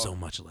 First of there's all, so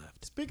much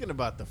left. Speaking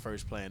about the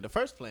first plan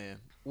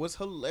was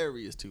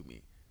hilarious to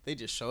me. They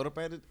just showed up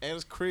at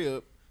his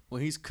crib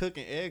when he's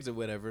cooking eggs or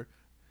whatever,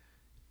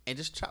 and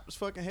just chopped his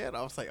fucking head off.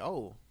 I was like,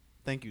 oh,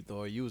 thank you,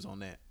 Thor. You was on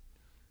that.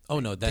 Oh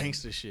no, that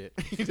Gangster shit.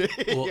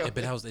 well, Yo. but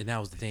that was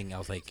the thing. I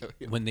was like,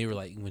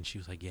 when she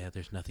was like, yeah,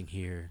 there's nothing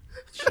here.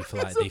 That's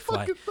a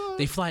fucking thought.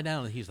 They fly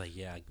down, and he's like,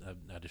 yeah,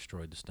 I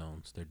destroyed the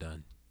stones. They're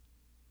done.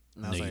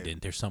 And I No, was you like-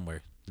 didn't. They're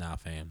somewhere. Nah,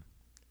 fam.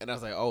 And I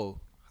was like, oh,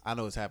 I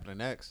know what's happening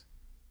next.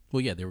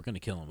 Well, yeah, they were gonna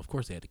kill him. Of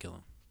course, they had to kill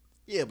him.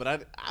 Yeah,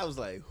 but I was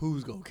like,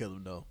 who's gonna kill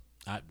him though?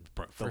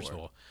 First Thor. of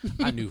all,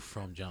 I knew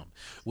from jump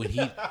when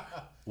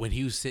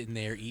he was sitting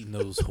there eating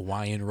those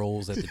Hawaiian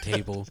rolls at the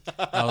table.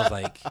 I was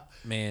like,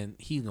 man,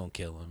 he's gonna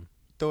kill him.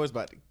 Thor's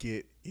about to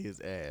get his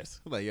ass.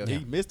 Like, yo, Yeah.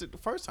 he missed it the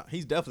first time.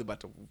 He's definitely about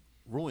to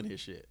ruin his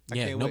shit. I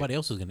Yeah, can't nobody wait.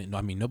 else is gonna.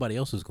 I mean, nobody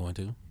else is going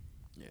to.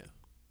 Yeah.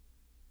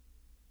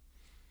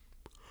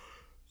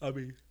 I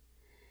mean,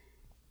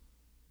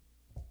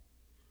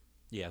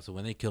 yeah. So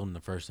when they killed him the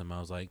first time, I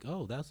was like,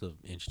 oh, that's an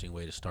interesting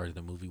way to start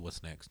the movie.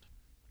 What's next?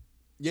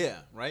 Yeah,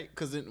 right?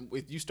 Because then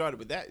if you started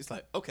with that, it's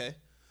like, okay,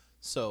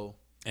 so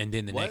And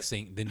then the What?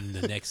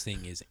 next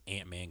thing is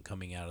Ant-Man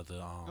coming out of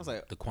the was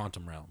like- the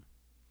quantum realm.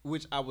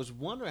 which I was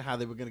wondering how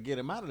they were gonna get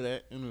him out of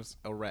that, and it was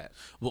a rat.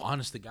 Well,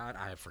 honest to God,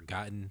 I had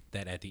forgotten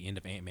that at the end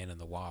of Ant-Man and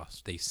the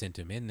Wasp, they sent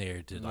him in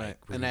there to like,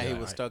 really and that he go,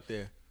 was "All stuck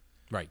there.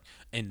 right.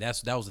 And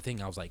that was the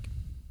thing. I was like,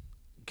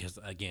 because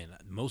again,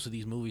 most of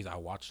these movies I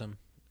watched them,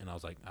 and I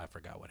was like, I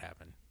forgot what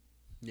happened.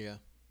 Yeah.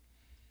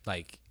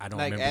 Like I don't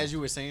Like remember. as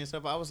you were saying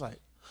stuff, I was like,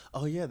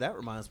 oh yeah, that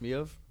reminds me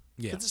of.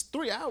 Yeah. 'Cause it's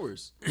 3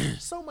 hours.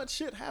 So much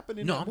shit happened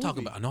in No, that I'm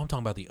movie. talking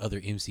about the other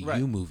MCU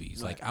Right.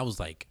 movies. Like Right. I was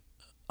like,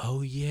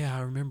 oh yeah,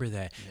 I remember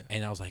that. Yeah.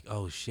 And I was like,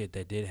 oh shit,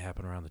 that did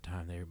happen around the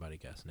time that everybody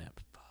got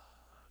snapped.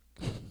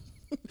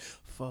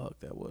 Fuck,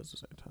 that was the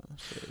same time.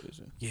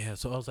 So, Yeah,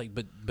 so I was like,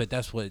 but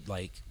that's what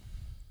like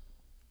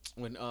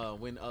when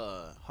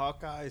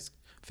Hawkeye's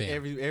Fam.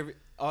 every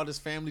all this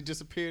family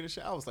disappeared and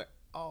shit, I was like,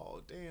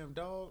 oh damn,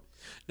 dog.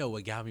 no.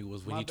 What got me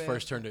was when My he bad.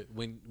 first turned it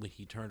when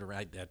he turned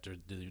around after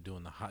they were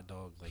doing the hot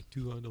dog, like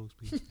 2 hot dogs,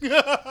 please.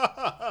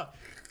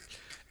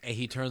 And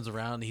he turns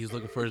around and he's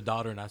looking for his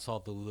daughter, and I saw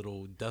the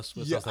little dust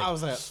mist. Yeah, I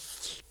was like,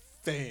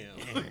 damn.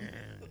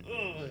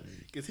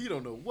 Because he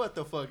don't know what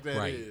the fuck that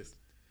Right. is.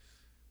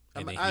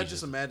 And then I he just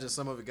just- imagine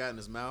some of it got in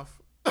his mouth.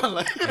 and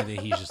then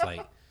he's just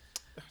like,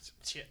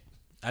 Shit.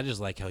 I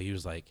just like how he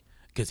was like,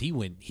 because he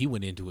went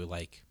into it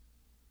like,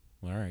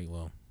 all right,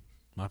 well,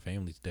 my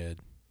family's dead,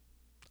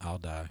 I'll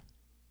die,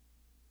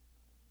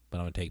 but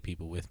I'm gonna take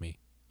people with me.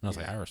 And I was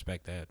like, I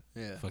respect that.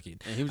 Yeah. Fuck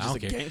it. And he was I just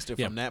don't a care. gangster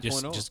Yeah, from that just,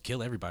 point on. Just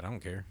kill everybody. I don't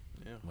care.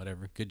 Yeah.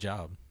 Whatever. Good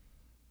job.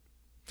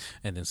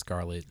 And then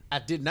Scarlet, I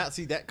did not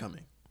see that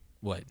coming.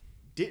 what?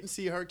 Didn't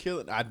see her kill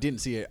it. I didn't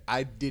see it.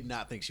 I did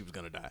not think she was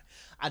gonna die.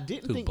 I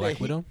didn't Who, think Black that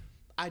he- Widow?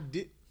 I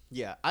did.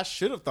 Yeah, I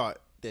should have thought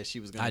that she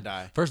was gonna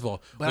die. First of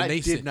all, But when I they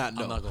did said, not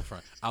know. I'm not gonna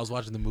front. I was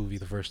watching the movie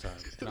the first time,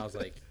 and I was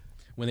like,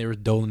 when they were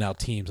doling out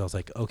teams, I was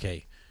like,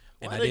 okay.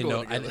 And Why I they didn't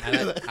know. going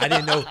I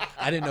didn't know.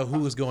 I didn't know who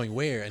was going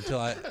where until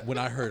when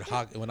I heard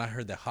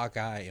that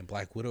Hawkeye and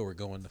Black Widow were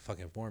going to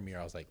fucking Vormir.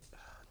 I was like,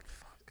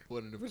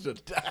 One of them was gonna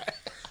die.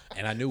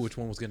 and I knew which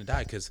one was gonna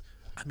die because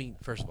I mean,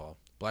 first of all,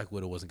 Black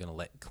Widow wasn't gonna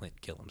let Clint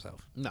kill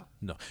himself. No.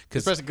 No,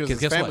 Especially 'cause his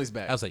guess family's what?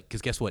 back. I was like,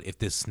 because guess what? If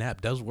this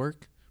snap does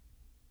work,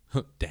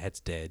 Dad's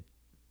dead.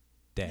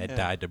 Dad Yeah.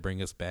 died to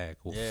bring us back.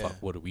 Well, Yeah.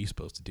 fuck. What are we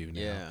supposed to do now?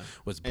 Yeah.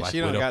 Was And she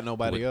don't got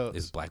nobody else.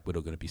 Is Black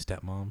Widow gonna be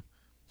stepmom?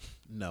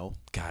 No.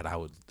 God, I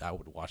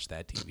would watch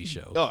that TV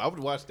show. Oh, I would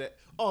watch that.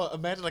 Oh,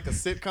 imagine like a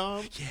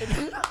sitcom.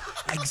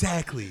 Yeah,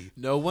 exactly.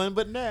 No one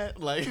but Nat.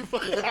 Like.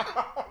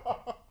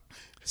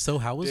 So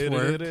how was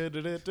work?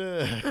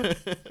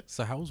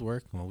 So how was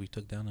work? Well, we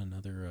took down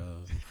another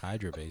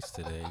Hydra base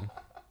today.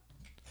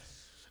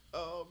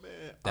 Oh man,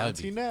 That would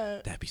Auntie be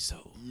Nat. that'd be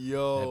so.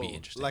 Yo, that'd be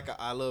interesting. like a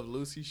I Love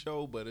Lucy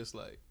show, but it's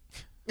like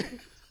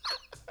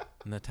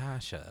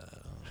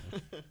Natasha,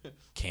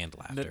 canned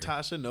laughter.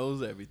 Natasha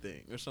knows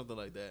everything or something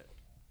like that.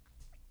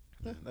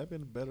 Yeah, that'd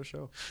been a better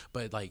show.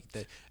 But like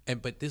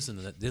but this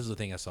is the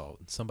thing I saw.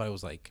 Somebody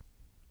was like,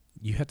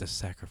 you have to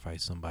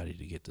sacrifice somebody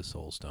to get the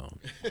Soul Stone.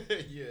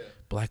 Yeah.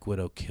 Black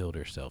Widow killed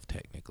herself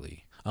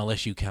technically,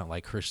 unless you count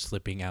like her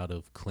slipping out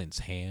of Clint's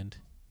hand,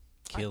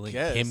 killing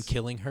guess. him,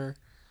 killing her.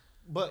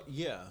 But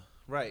yeah,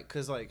 right,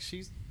 because like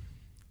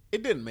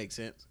it didn't make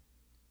sense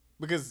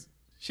because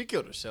she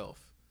killed herself.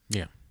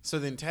 Yeah, So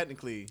then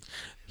technically,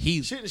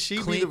 shouldn't she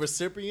be Clint- the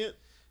recipient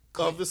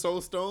of the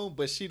Soul Stone?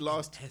 But she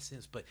lost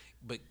essence, but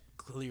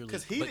clearly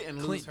because he but didn't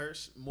Clint- lose her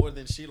more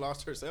than she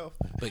lost herself.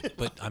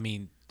 But I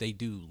mean, they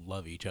do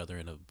love each other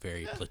in a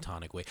very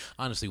platonic way.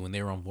 Honestly, when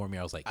they were on Vormir,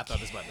 I was like, I thought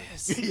this about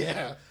yes. to.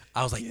 Yeah,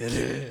 I was like,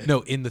 no,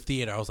 in the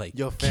theater, I was like,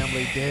 your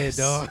family dead, yes.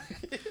 dog.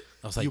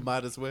 I was like, You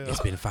might as well. it's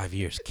been 5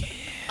 years.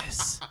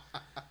 Kiss.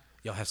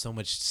 Y'all have so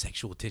much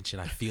sexual tension.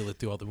 I feel it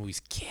through all the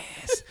movies.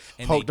 Kiss.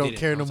 And Hulk they don't did it.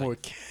 care I no was more.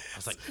 like- I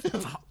was like,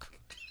 fuck.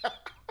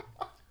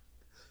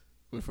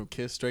 Went from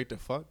kiss straight to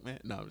fuck, man.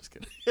 No, I'm just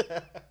kidding.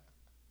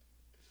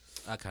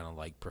 I kind of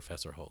like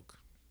Professor Hulk.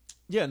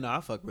 Yeah, no,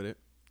 I fuck with it.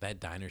 That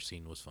diner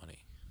scene was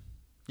funny.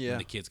 Yeah, When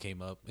the kids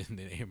came up, and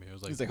then Amy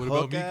was like, he's like, what about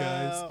Hulk me,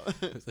 guys?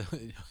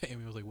 out.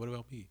 Amy was like, what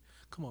about me?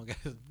 Come on, guys.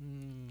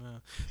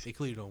 They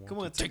clearly don't want Come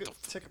on, to.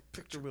 take a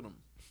picture with him.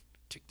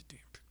 Take the damn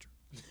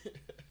picture.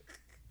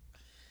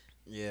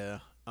 Yeah.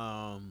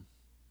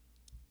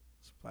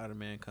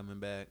 Spider-Man coming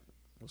back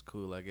was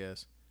cool, I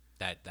guess.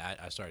 That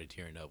I started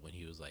tearing up when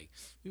he was like,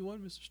 "We won,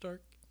 Mr.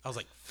 Stark." I was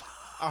like, "Fuck."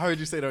 I heard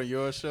you say it on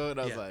your show, and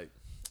I was Yeah. like,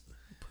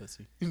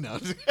 "Pussy." No,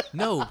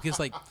 No, because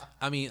like,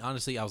 I mean,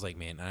 honestly, I was like,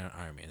 "Man,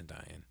 Iron Man is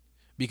dying,"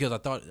 because I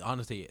thought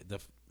honestly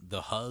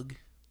the hug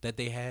that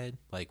they had,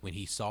 like when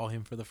he saw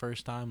him for the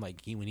first time,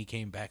 like when he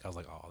came back, I was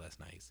like, "Oh, that's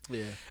nice."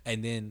 yeah.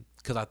 And then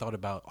because I thought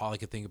about all I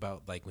could think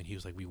about, like when he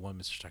was like, "We won,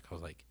 Mr. Stark," I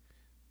was like,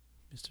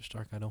 "Mr.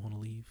 Stark, I don't want to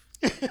leave."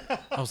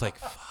 I was like,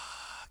 "Fuck."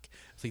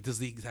 It's like this is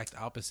the exact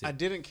opposite. I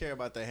didn't care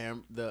about the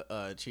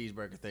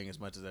cheeseburger thing as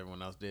much as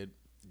everyone else did.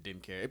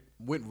 Didn't care. It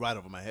went right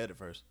over my head at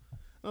first.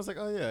 I was like,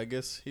 "Oh yeah, I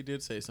guess he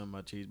did say something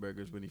about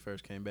cheeseburgers when he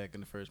first came back in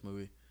the first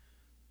movie."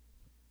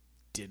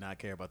 Did not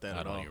care about that I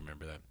at don't all. even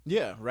remember that.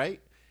 Yeah, right.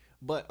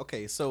 But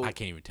okay, so I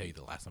can't even tell you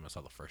the last time I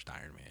saw the first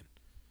Iron Man.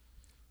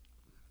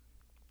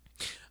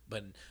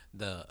 But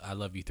the "I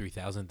Love You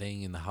 3000"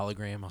 thing in the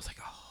hologram, I was like,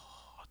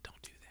 "Oh,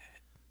 don't do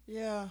that."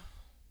 yeah,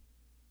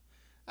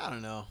 I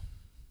don't know.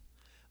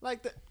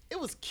 Like it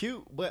was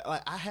cute, but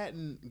like I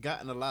hadn't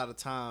gotten a lot of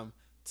time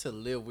to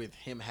live with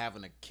him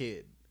having a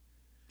kid.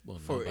 Well,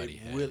 For nobody it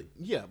had. really,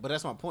 yeah, but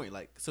that's my point.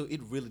 Like, so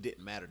it really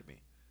didn't matter to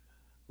me.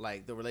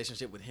 Like the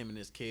relationship with him and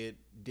his kid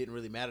didn't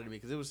really matter to me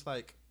because it was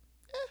like,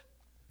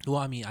 Well,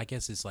 I mean, I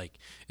guess it's like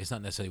it's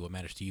not necessarily what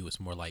matters to you. It's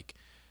more like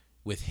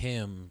with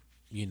him,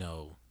 you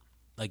know,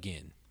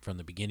 again from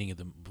the beginning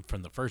of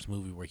from the first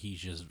movie where he's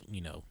just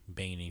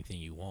banging anything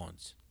he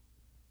wants,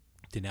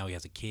 to now he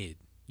has a kid.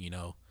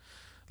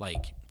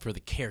 Like for the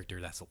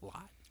character, that's a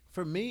lot.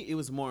 for me, it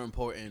was more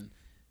important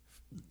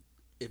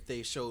if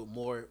they showed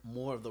more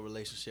of the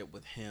relationship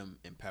with him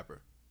and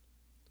Pepper,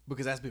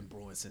 because that's been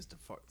brewing since the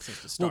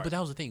start. Well, but that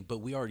was the thing. But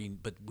we already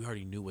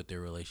knew what their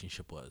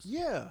relationship was.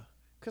 yeah,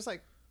 because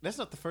like that's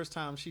not the first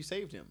time she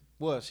saved him.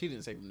 Well, she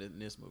didn't save him in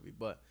this movie,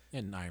 but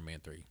In Iron Man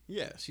 3.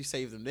 yeah, she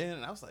saved him then,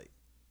 and I was like,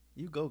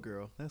 "You go,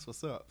 girl. That's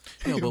what's up."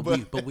 No, but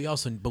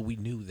we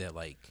knew that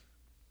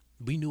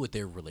we knew what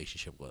their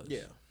relationship was.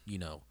 Yeah.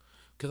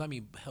 Because I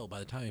mean, hell, by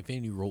the time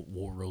Infinity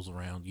War rolls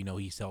around,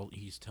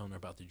 he's telling her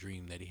about the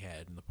dream that he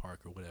had in the park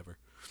or whatever,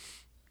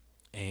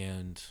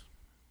 and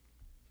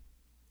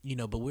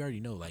but we already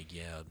know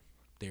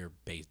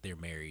they're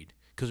married.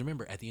 Because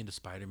remember, at the end of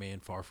Spider-Man: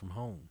 Far From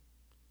Home,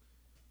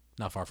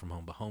 not Far From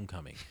Home, but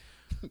Homecoming.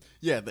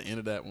 Yeah, at the end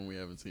of that one we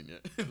haven't seen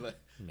yet. Like,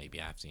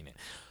 Maybe I've seen it.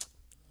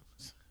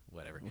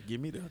 Whatever. give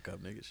me the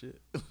hookup, nigga.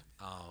 Shit.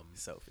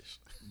 Selfish.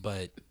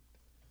 But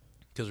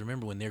because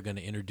remember when they're going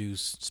to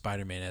introduce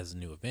Spider-Man as a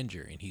new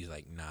Avenger, and he's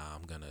like, "Nah,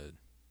 I'm gonna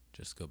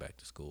just go back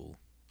to school.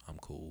 I'm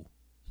cool."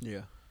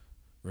 Yeah.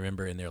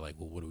 Remember, and they're like,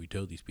 "Well, what do we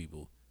tell these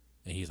people?"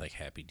 And he's like,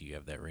 "Happy, do you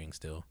have that ring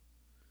still?"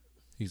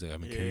 He's like,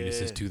 "I've been carrying it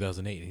since Yeah.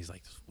 2008." And he's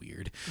like, "That's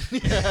weird."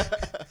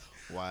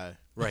 Why?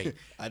 Right.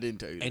 I didn't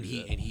tell you. to And do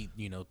he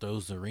that.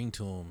 throws the ring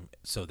to him.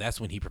 So that's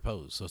when he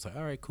proposed. So it's like,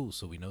 all right, cool.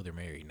 So we know they're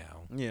married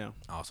now. Yeah.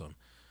 Awesome.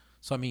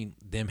 So I mean,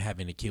 them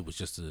having a kid was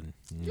just the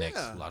next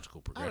Yeah.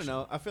 logical I progression.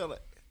 don't know. I feel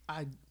like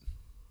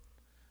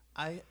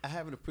I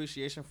have an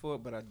appreciation for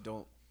it, but I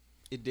don't.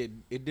 It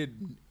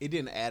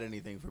didn't add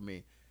anything for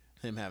me.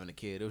 Him having a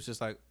kid, it was just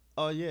like,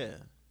 oh yeah,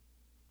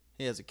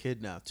 he has a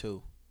kid now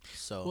too.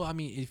 So Well, I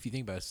mean, if you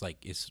think about it, it's like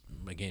it's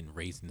again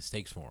raising the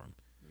stakes for him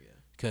yeah,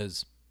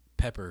 because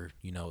Pepper,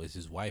 you know, is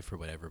his wife or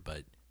whatever,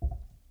 but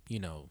you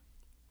know,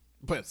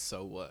 but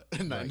so what?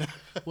 No, right. no.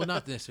 Well,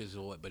 not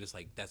necessarily what, but it's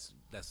like that's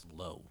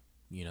low,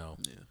 you know.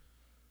 Yeah.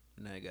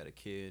 Now you got a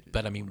kid.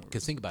 But I mean,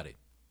 because think about it,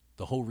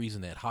 the whole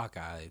reason that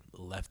Hawkeye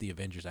left the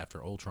Avengers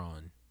after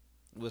Ultron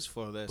was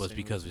for that was same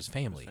because of reason, his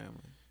family.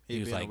 He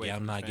was being like, away yeah,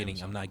 from his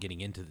family I'm not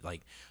getting into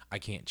like, I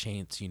can't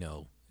chance, you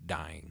know,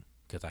 dying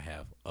because I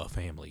have a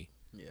family,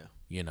 Yeah,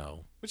 you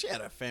know. but she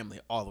had a family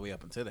all the way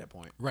up until that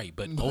point. Right,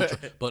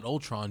 but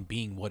Ultron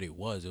being what it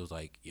was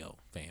like, yo,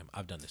 fam,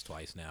 I've done this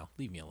twice now.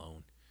 Leave me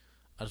alone.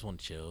 I just want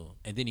to chill.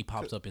 And then he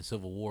pops up in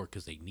Civil War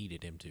because they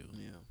needed him to,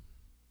 Yeah.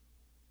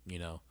 you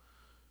know.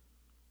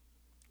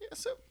 Yeah.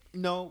 So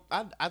no,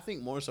 I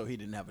think more so he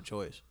didn't have a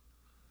choice.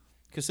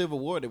 Cause Civil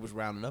War, they was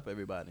rounding up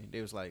everybody.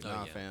 They was like, Oh,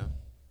 nah, yeah. fam.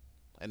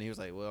 And he was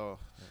like, well,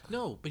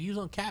 No, but he was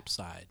on Cap's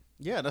side.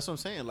 yeah, that's what I'm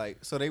saying.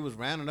 Like, so they was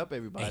rounding up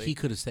everybody. And he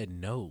could have said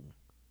no.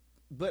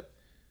 But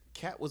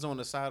Cap was on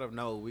the side of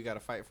no, we got to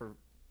fight for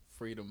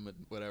freedom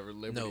and whatever,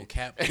 liberty. No,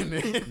 Cap. And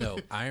then- No,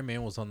 Iron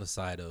Man was on the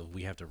side of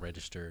we have to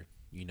register,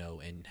 you know,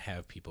 and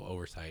have people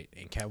oversight.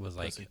 And Cap was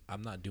like, Pussy.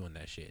 I'm not doing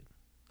that shit.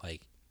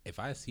 Like, if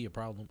I see a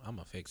problem, I'm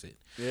gonna fix it.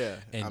 Yeah,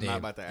 And I'm then, not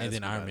about to ask and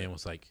then you Iron about Man it.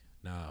 was like,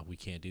 nah, we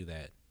can't do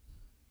that.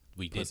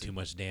 We did Pussy. too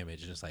much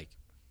damage. And it's like,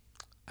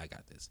 I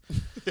got this.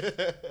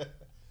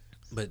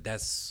 But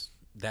that's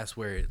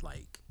where it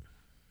like,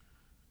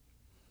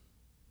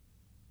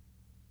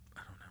 I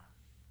don't know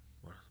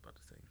what I was about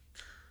to say,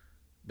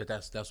 but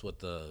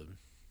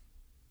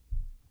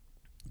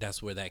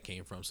that's where that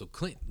came from. So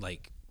Clint,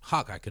 like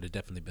Hawkeye, could have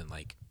definitely been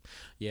like,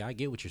 yeah, I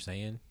get what you're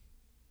saying,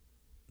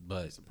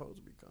 but He's supposed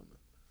to be coming.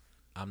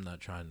 I'm not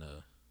trying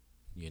to,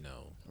 you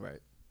know, Right.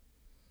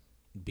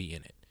 be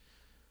in it.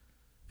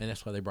 And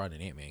that's why they brought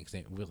in Ant-Man, because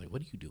we're like,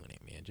 what are you doing,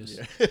 Ant-Man? Just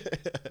Yeah.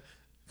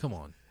 come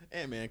on.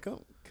 Hey man,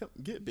 come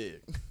get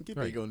big. Get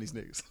Right. big on these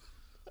niggas.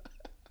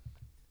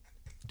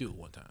 Do it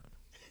one time.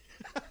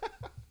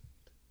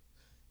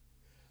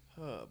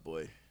 Oh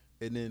boy.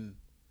 And then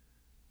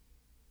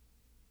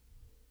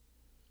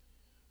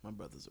my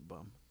brother's a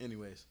bum.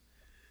 Anyways.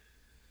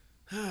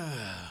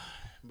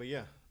 But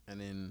yeah.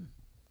 And then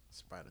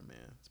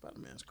Spider-Man.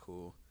 Spider-Man's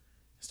cool.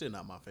 Still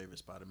not my favorite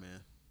Spider-Man.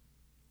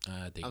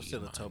 I think I'm you still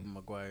a mine. Tobey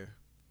Maguire.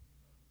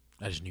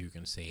 I just knew you were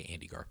gonna say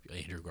Andrew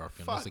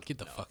Garfield. I was Fuck like, get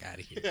the no. fuck out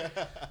of here.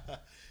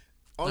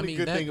 Only mean,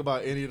 good that- thing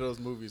about any of those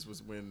movies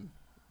was when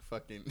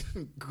fucking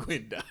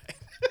Gwen died.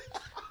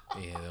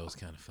 Yeah, that was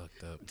kind of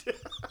fucked up.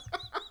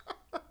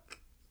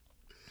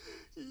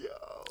 Yo.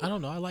 I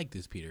don't know. I like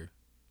this Peter.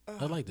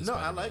 I like this. No,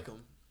 Spider-Man. I like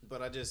him,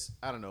 but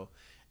I don't know.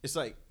 It's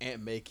like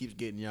Aunt May keeps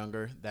getting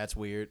younger. That's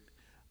weird.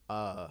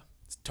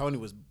 Tony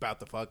was about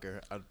to fuck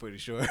her. I'm pretty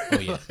sure. Oh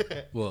yeah.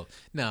 Well,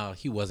 no,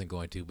 he wasn't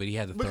going to, but he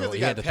had to Because throw. he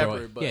He had got to throw.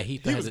 peppered, but Yeah, he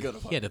he was had gonna to,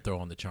 fuck he had to throw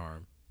on the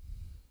charm.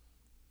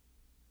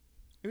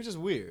 It was just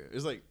weird.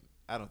 It's like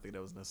I don't think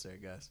that was necessary,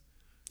 guys.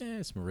 Yeah,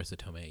 it's Marissa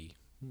Tomei. I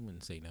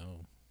wouldn't say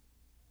no.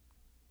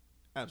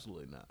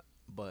 Absolutely not.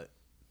 But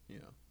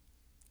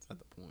it's not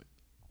the point.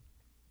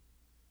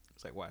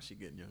 It's like why is she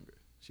getting younger?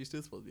 She's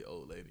still supposed to be an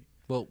old lady.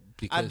 Well,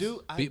 because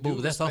do but that's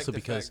respect also the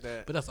because, fact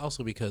that- but that's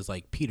also because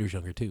like Peter's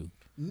younger too.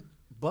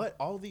 But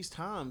all these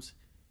times,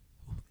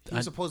 he I-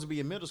 was supposed to be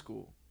in middle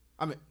school.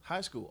 I mean,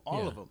 high school.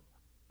 All Yeah. of them,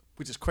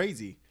 which is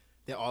crazy.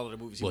 That all of the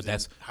movies he Well, was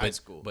that's in high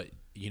school. But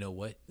you know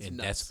what? It's And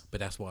nuts.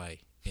 that's why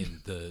in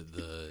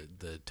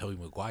the Tobey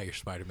Maguire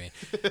Spider-Man,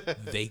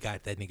 they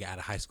got that nigga out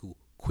of high school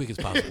quick as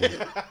possible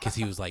because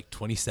he was like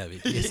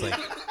 27. It's like,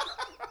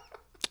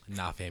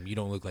 nah, fam, you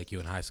don't look like you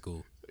in high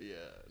school. yeah,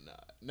 nah,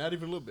 not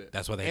even a little bit.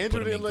 That's why they Andrew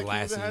put him in didn't look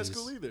he was in high glasses.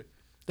 school either.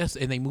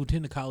 And they moved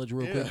him to college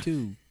real Yeah. quick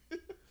too.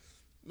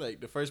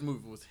 Like the first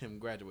movie was him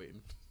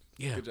graduating.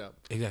 Yeah, Good job.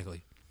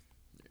 Exactly.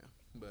 Yeah,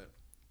 but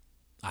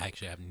I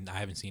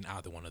haven't seen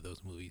either one of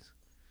those movies.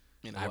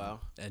 in a I-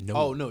 while. no,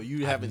 Oh no,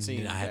 you I've haven't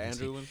seen I the haven't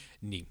Andrew seen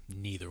one?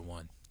 neither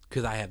one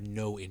because I have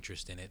no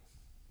interest in it.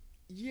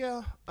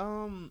 Yeah,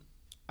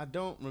 I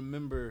don't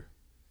remember.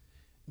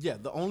 Yeah,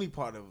 the only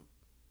part of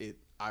it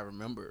I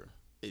remember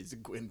is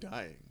Gwen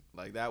dying.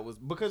 Like that was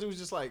because it was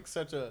just like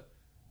such a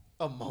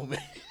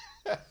moment.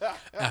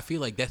 I feel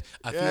like that.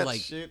 I feel that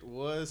like shit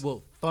was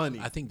well, funny.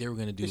 I think they were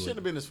gonna do. It shouldn't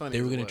have been as funny They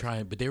as were it gonna was.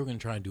 try, but they were gonna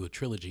try and do a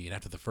trilogy. And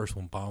after the first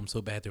one bombed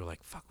so bad, they were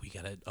like, "Fuck, we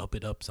gotta up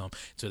it up some."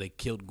 So they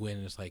killed Gwen,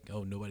 and it's like,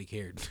 oh, nobody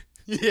cared.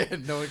 Yeah,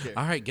 no one cares.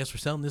 All right, guess we're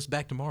selling this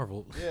back to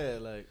Marvel. Yeah,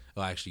 like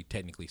Well, actually,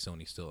 technically,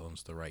 Sony still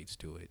owns the rights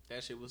to it.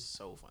 that shit was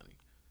so funny.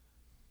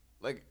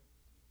 Like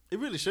it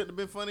really shouldn't have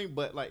been funny,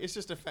 but like it's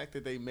just the fact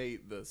that they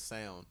made the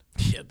sound.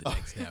 Yeah, the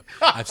next snap.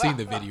 I've seen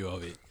the video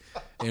of it,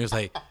 and it was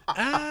like,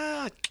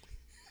 ah.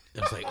 It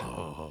was like,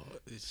 oh,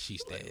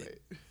 she's dead.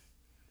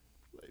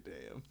 Like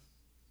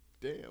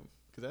damn,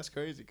 because that's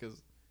crazy.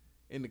 Because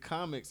in the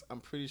comics, I'm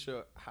pretty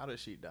sure. How does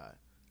she die?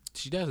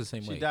 She dies the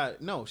same She way.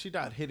 died. No, she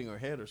died hitting her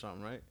head or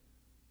something, right?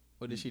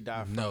 Or did she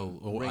die from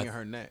wringing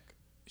her neck?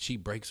 She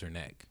breaks her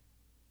neck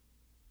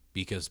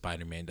because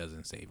Spider-Man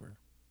doesn't save her.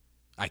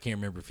 I can't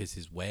remember if it's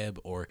his web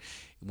or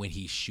when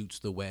he shoots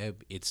the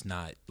web, it's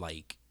not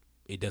like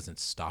it doesn't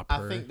stop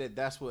her. I think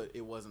that's what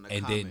it was in the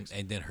and comics.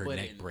 then her but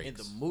neck in breaks. In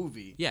the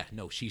movie, Yeah,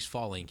 no, she's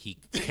falling. He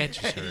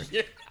catches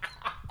her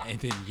and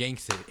then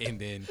yanks it, and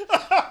then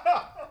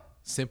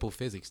simple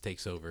physics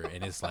takes over,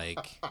 and it's like,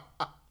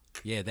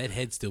 yeah, that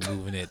head's still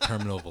moving at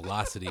terminal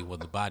velocity when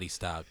the body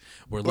stopped.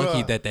 We're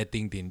lucky that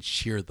thing didn't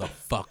shear the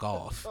fuck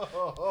off.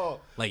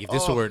 Like if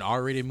this were an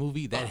R-rated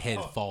movie, that head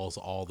falls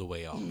all the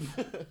way off.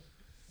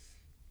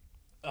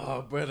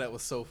 Oh, bro, that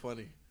was so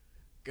funny.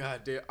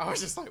 God damn, I was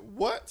just like,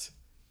 what?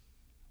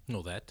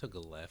 No, that took a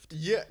left.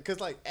 Yeah,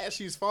 because like as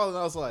she's falling,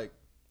 I was like,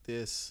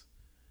 is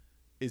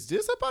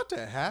this about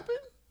to happen?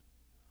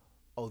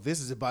 Oh,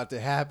 this is about to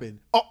happen.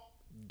 Oh,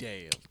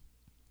 damn,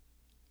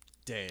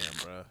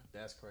 bro,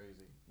 that's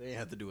crazy. They didn't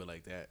have to do it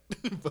like that,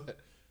 but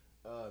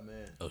oh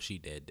man. Oh, she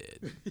dead.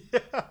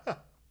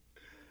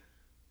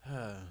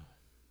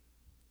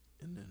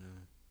 And then,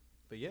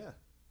 but yeah,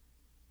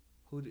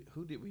 who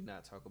did we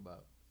not talk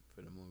about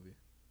for the movie?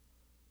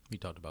 We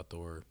talked about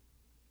Thor,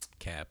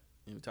 Cap.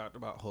 And we talked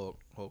about Hulk.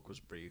 Hulk was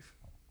brief.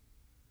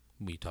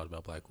 We talked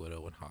about Black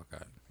Widow and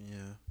Hawkeye.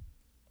 Yeah.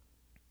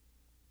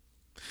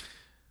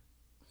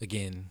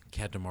 Again,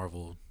 Captain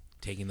Marvel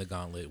taking the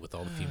gauntlet with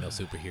all the female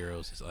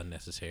superheroes is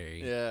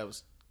unnecessary. Yeah, it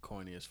was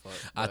corny as fuck.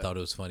 I thought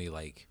it was funny,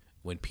 like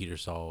when Peter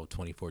saw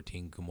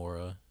 2014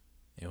 Gamora,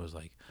 and it was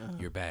like,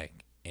 "You're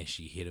back," and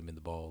she hit him in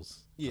the balls.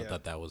 Yeah. I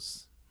thought that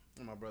was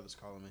My brother's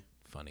calling me.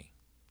 funny.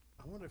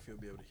 I wonder if he'll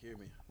be able to hear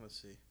me. Let's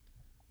see.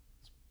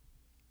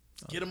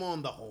 Get him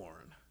on the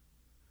horn.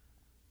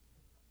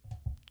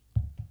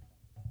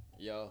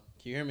 Yo,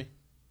 can you hear me?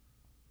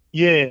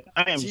 Yeah,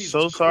 I am Jesus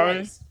so sorry.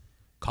 Christ.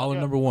 Caller I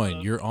got number one, caught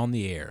up you're on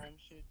the in air. home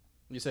shit.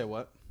 You said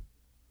what?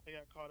 I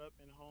got caught up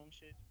in home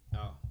shit.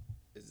 Oh,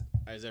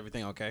 is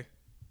everything okay?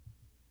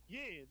 Yeah,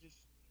 just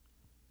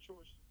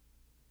chores.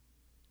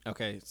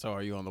 Okay, so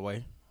are you on the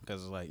way?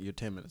 Because it's like you're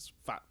 10 minutes,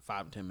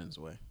 5 10 minutes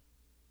away.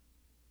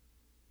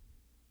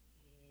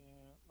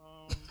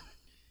 Yeah.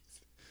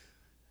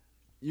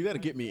 You got to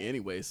get me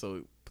anyway,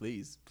 so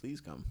please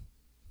come.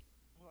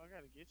 Oh, I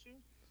gotta get you.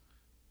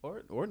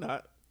 Or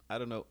not. I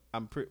don't know.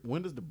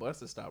 When does the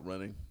buses stop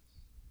running?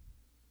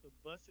 The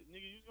bus,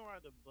 nigga. You gonna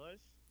ride the bus?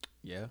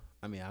 Yeah,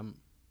 I mean I'm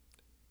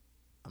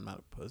not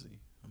a pussy.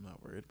 I'm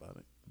not worried about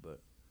it, but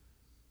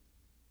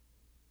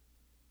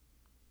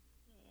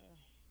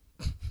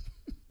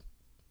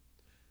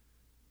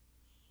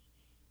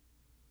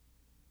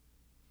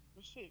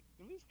But shit,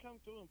 at least come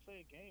through and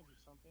play a game or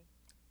something.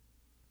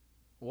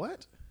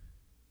 what?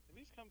 At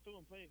least come through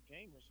and play a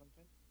game or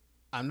something.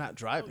 I'm not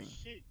driving.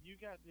 Oh shit, you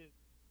got to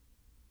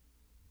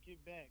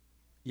get back.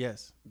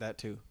 Yes, that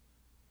too.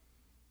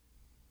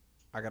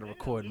 I got to Yeah,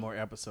 record dude. more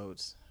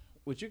episodes,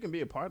 which you can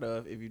be a part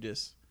of if you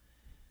just,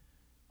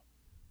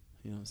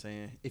 you know what I'm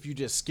saying? If you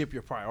just skip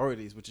your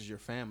priorities, which is your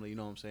family, you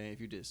know what I'm saying? If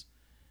you just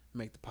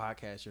make the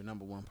podcast your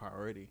number one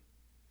priority,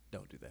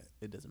 don't do that.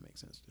 It doesn't make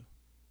sense to.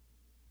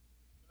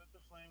 Let the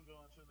flame go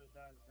until it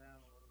dies down.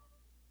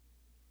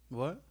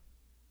 What?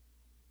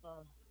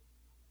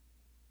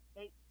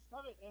 Hey,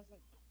 stop it,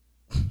 Essence.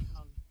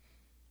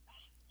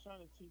 Trying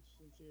to teach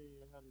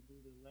Interior how to do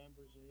the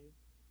Lamborghini.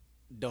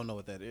 Don't know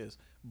what that is.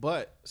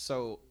 But,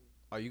 so,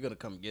 are you going to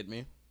come get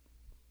me?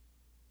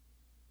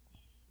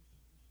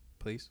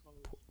 Please?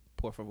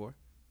 Por favor.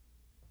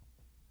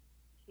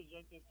 This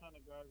projector's kind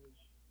of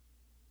garbage.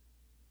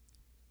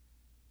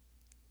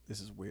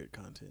 This is weird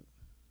content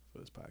for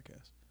this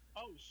podcast.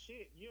 Oh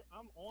shit!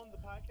 I'm on the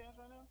podcast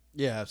right now.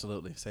 Yeah,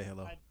 absolutely. Say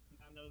hello. I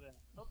know that.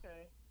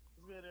 Okay,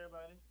 it's good,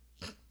 everybody.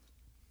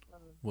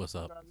 What's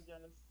up? Garbage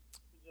ass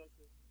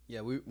projector.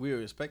 Yeah, we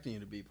were expecting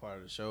you to be part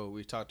of the show.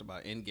 We talked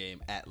about Endgame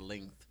at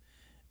length.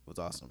 It was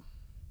awesome.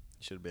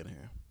 You should have been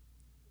here.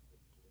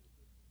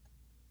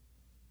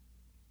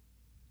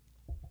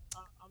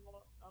 I'm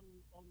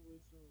on the way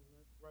soon.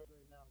 Right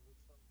now.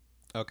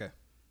 So, Okay.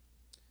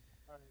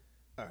 all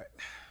right. All right.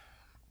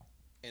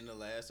 In the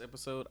last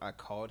episode, I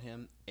called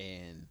him,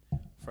 and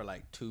for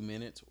like 2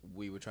 minutes,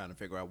 we were trying to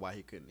figure out why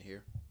he couldn't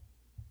hear.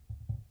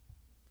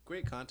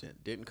 Great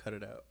content. Didn't cut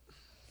it out.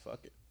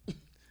 Fuck it.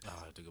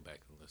 I'll have to go back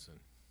and listen.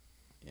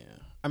 Yeah.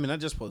 I mean, I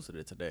just posted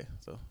it today,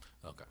 so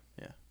Okay.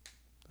 yeah,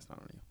 that's not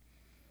on you.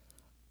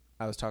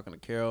 I was talking to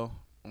Carol,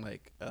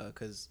 like,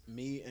 because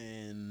me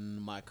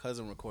and my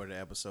cousin recorded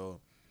an episode,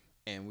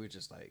 and we were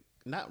just like,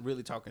 not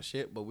really talking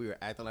shit, but we were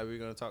acting like we were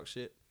going to talk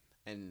shit.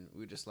 And we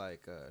were just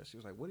like, she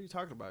was like, what are you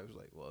talking about? I was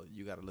like, well,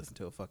 you got to listen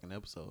to a fucking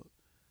episode,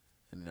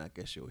 and then I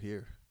guess you'll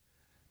hear.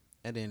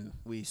 And then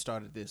we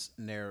started this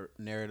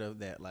narrative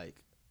that,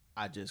 like,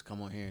 I just come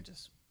on here and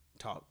just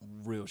talk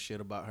real shit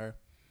about her,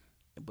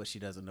 but she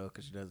doesn't know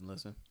because she doesn't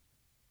listen.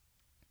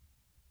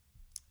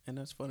 And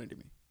that's funny to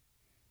me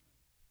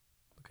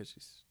because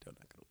she's still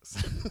not going to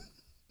listen.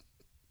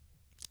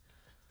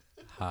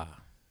 Ha.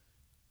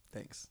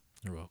 Thanks.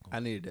 You're welcome. I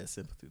needed that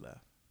sympathy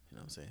laugh. You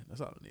know what I'm saying?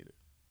 That's all I needed.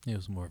 It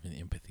was more of an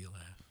empathy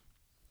laugh.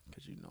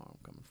 Because you know where I'm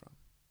coming from.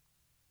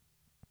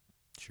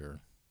 Sure.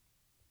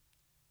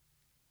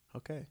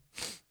 Okay.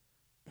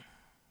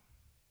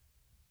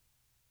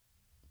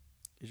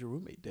 Is your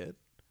roommate dead?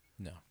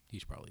 No,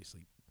 he's probably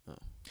asleep. Oh.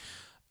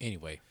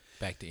 Anyway,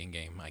 back to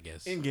Endgame, I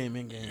guess. In-game.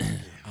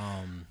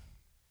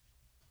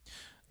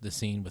 The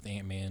scene with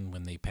Ant-Man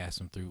when they pass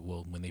him through,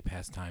 when they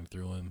pass time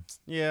through him,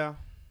 Yeah.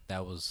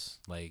 that was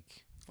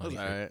like That was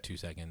funny for alright. 2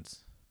 seconds.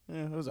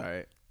 Yeah, it was all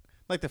right.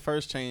 Like the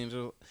first change.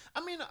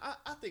 I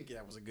think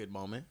that was a good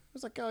moment. It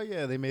was like, oh,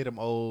 yeah, they made him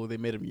old. They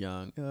made him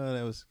young. Oh,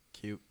 that was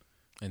cute.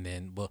 And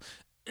then, well,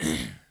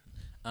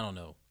 I don't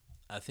know.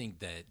 I think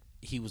that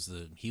he was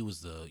the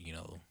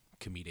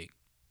comedic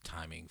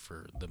timing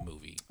for the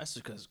movie. That's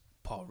just because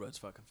Paul Rudd's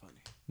fucking funny.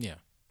 Yeah.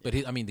 But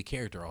the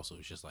character also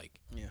is just like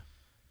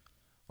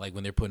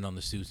when they're putting on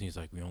the suits and he's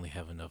like, we only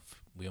have enough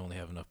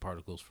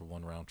particles for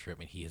one round trip,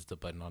 and he hits the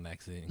button on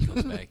accident and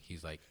comes back.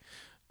 He's like,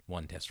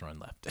 one test run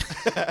left.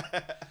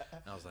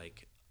 I was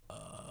like,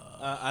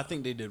 I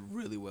think they did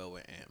really well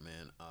with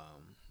Ant-Man.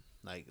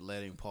 Like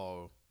letting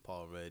Paul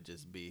Rudd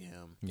just be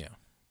him. Yeah.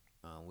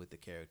 With the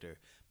character,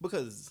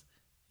 because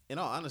in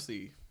all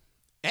honesty,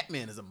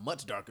 Ant-Man is a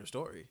much darker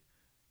story.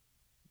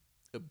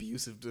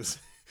 Abusive, just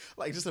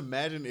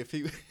imagine if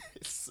he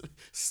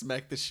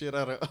smacked the shit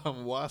out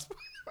of Wasp.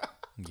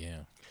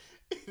 Yeah.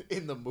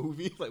 In the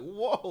movie, like,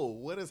 whoa,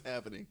 what is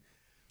happening?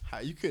 How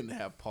you couldn't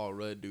have Paul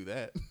Rudd do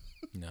that?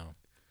 No.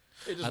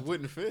 It just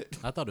wouldn't fit.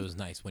 I thought it was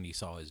nice when he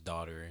saw his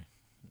daughter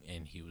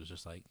and he was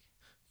just like,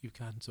 you've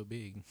gotten so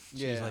big.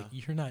 She's Yeah. like,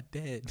 you're not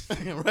dead.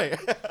 Right.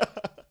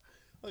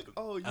 Like,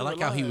 oh, I like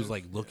how he was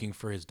like looking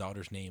for his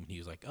daughter's name. He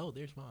was like, oh,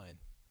 there's mine.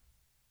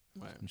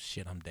 Right.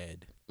 Shit, I'm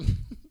dead.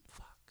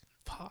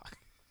 Fuck.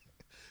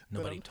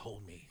 Nobody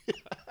told me.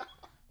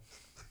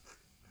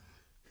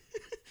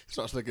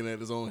 Starts looking at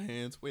his own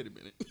hands. Wait a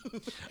minute.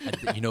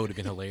 You know what would have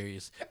been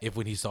hilarious? If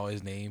when he saw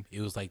his name,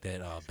 it was like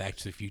that Back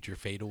to the Future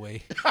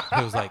fadeaway.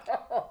 It was like,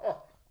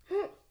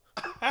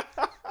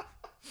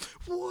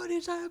 what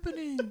is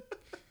happening?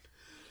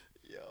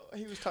 Yo,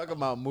 he was talking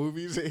about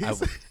movies.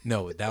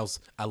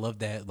 I love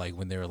that. Like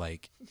when they were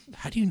like,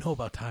 how do you know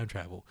about time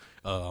travel?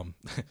 Time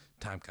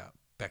Cop,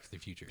 Back to the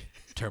Future,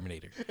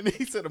 Terminator. And then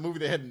he said a movie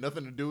that had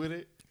nothing to do with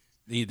it.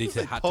 They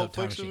said like Hot Pulp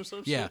Tub Time Fiction or Machine.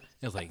 some Yeah, shit?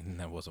 it was like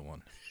that wasn't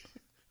one.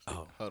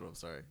 Oh, Hold on,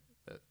 sorry.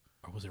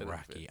 or was it that didn't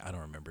Rocky? I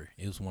don't remember.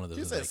 It was one of those.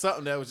 He that was said like,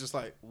 something that was just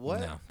like, what?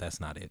 no, that's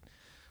not it.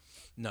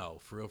 No,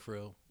 for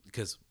real.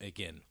 Because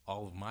again,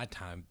 all of my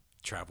time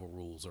travel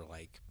rules are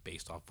like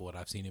based off of what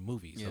I've seen in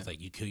movies. So Yeah. it's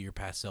like you kill your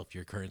past self,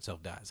 your current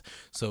self dies.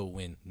 So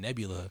when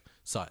Nebula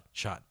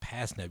shot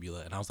past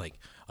Nebula, and I was like,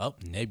 oh,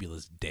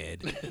 Nebula's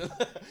dead.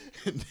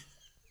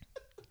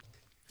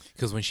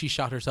 Because when she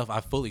shot herself, I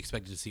fully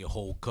expected to see a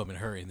hole come in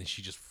her, and then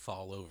she just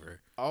fall over.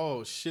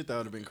 Oh, shit, that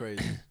would have been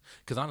crazy.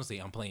 Because honestly,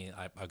 I'm playing.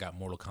 I got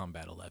Mortal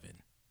Kombat 11,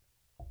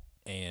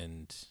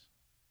 and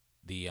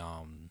the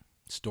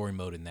story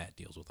mode in that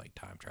deals with like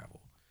time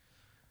travel,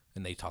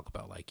 and they talk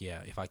about like, yeah,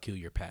 if I kill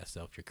your past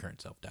self, your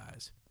current self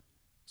dies.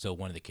 So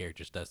one of the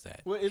characters does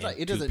that. Well, it's and like,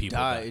 it two doesn't people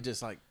die. It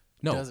just, like,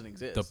 no, doesn't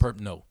exist.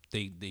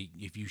 They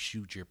if you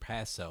shoot your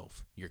past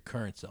self, your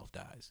current self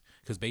dies.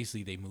 Because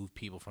basically they move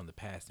people from the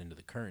past into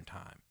the current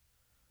time.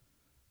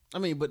 I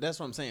mean, but that's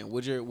what I'm saying.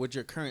 Would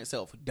your current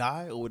self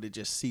die, or would it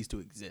just cease to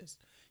exist?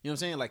 You know what I'm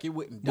saying? Like, it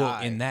wouldn't die.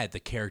 Well, in that, the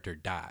character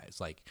dies.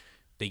 Like,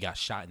 they got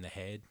shot in the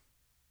head.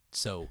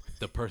 So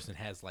the person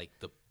has, like,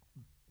 the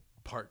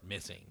part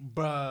missing.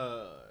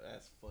 Bruh,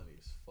 that's funny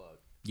as fuck.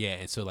 Yeah,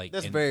 and so, like...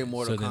 That's and very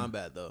Mortal so then-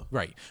 Kombat, though.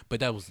 Right. But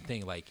that was the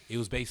thing. Like, it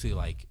was basically,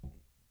 like,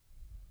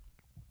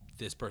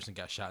 this person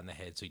got shot in the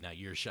head, so now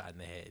you're shot in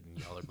the head, and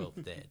y'all are both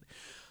dead.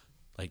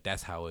 Like,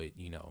 that's how it,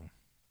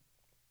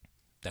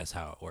 that's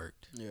how it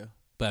worked. Yeah.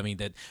 But I mean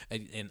that,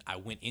 and I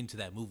went into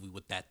that movie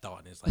with that thought,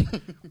 and it's like,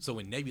 so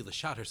when Nebula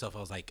shot herself, I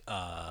was like,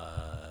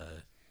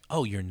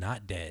 oh, you're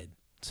not dead.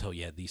 So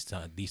yeah, these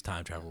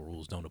time travel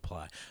rules don't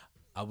apply.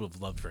 I would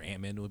have loved for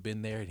Ant-Man to have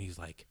been there, and he's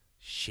like,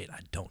 shit,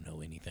 I don't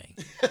know anything,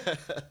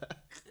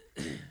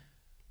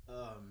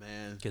 Oh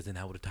man, because then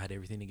I would have tied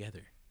everything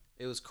together.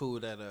 it was cool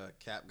that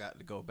Cap got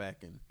to go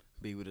back and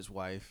be with his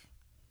wife.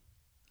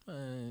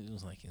 It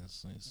was like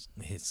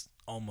his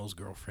almost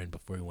girlfriend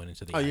before he went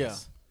into the Oh ice. yeah,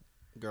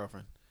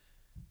 girlfriend.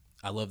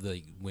 I love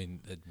the when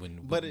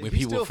But when he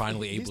people still, were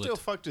finally he able still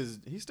to.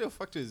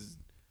 fucked his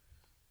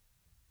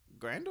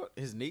granddaughter,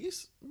 his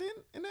niece. Then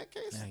in that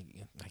case, I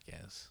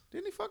guess.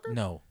 didn't he fuck her?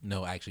 No,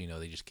 actually, no.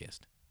 They just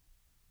kissed.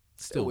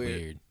 Still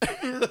weird.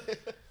 weird.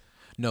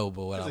 No,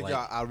 but what I He's like.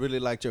 like, I really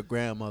liked your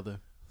grandmother,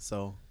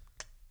 so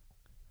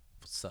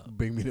What's up?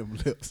 bring me them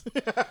lips.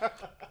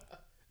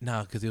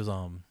 No, because it was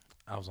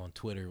I was on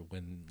Twitter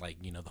when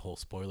the whole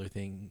spoiler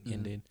thing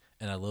ended,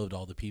 and I loved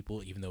all the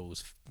people, even though it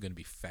was going to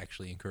be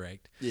factually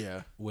incorrect.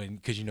 Yeah.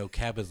 Because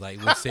Cap is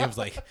like, when Sam's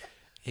like,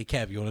 "Hey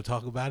Cap, you want to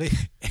talk about it?"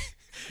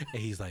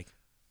 And he's like,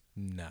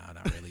 "Nah,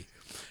 not really."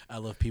 I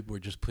love people who are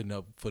just putting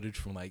up footage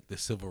from like the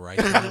civil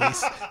rights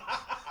rallies.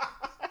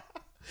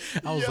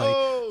 I was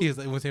Yo. like, he was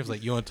like, one time he was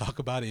like, you want to talk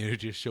about it? And it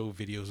just show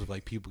videos of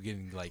like people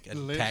getting like attack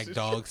Lynched.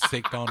 dogs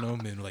sicked on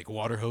them and like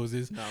water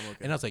hoses. No, I'm okay.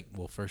 And I was like,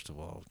 well, first of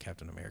all,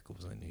 Captain America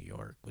was in New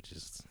York, which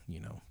is,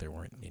 there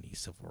weren't any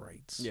civil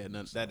rights. Yeah,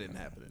 no, that didn't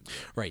happen.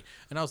 Right.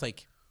 And I was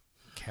like,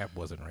 Cap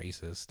wasn't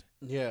racist.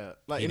 Yeah,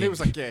 like, He and it was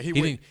like, didn't- yeah,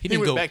 he he didn't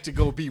went go- back to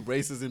go be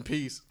racist in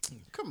peace.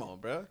 Come on,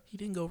 bro. He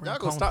didn't go around Y'all gonna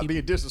calling stop people-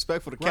 being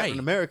disrespectful to Captain Right.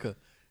 America.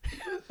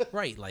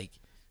 Right. Like,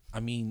 I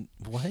mean,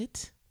 what?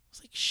 I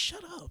was like,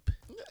 shut up.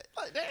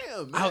 Like,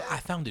 damn, man. I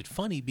found it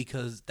funny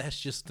because that's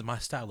just my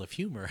style of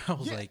humor. I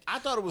was Yeah, like, I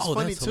thought it was oh,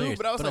 funny that's too, hilarious.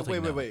 but I was like,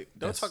 wait, no, wait.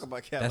 Don't that's- talk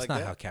about Cap That's like not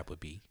that. how Cap would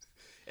be.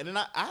 And then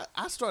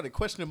I started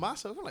questioning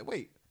myself. I'm like,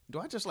 wait, do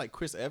I just like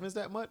Chris Evans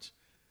that much?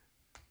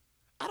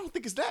 I don't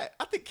think it's that.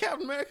 I think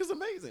Captain America's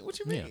amazing. What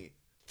you mean?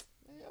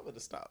 Yeah. Man, I would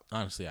have stopped.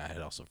 Honestly, I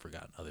had also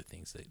forgotten other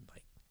things that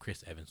like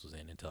Chris Evans was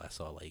in until I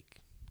saw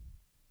like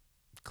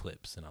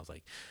clips, and I was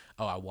like,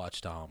 oh, I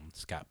watched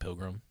Scott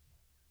Pilgrim.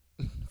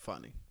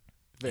 Funny.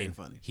 Very and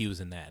funny. He was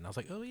in that, and I was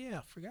like, oh yeah,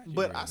 I forgot. You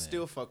But were I in that.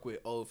 still fuck with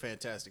old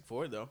Fantastic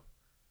Four though.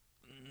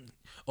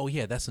 Oh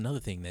yeah, that's another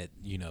thing that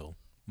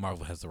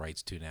Marvel has the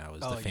rights to now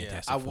is Oh, the yeah.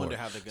 Fantastic I Four. wonder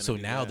how they're gonna So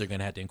do now that. they're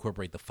gonna have to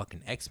incorporate the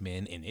fucking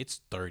X-Men in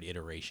its third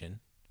iteration,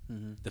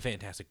 Mm-hmm. the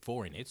Fantastic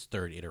Four in its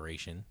third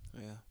iteration.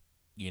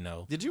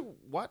 Yeah. Did you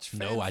watch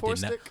No, I Four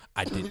did not. Stick?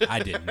 I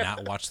did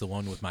not watch the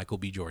one with Michael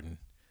B. Jordan.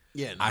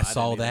 Yeah, no, I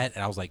saw didn't either. that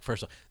and I was like,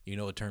 first of all, you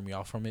know what turned me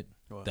off from it?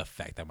 What? The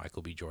fact that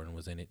Michael B. Jordan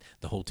was in it.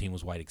 The whole team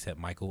was white except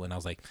Michael, and I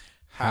was like,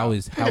 How?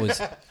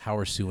 how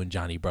are Sue and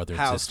Johnny brother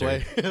and How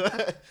sister?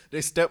 Sway?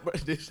 They step.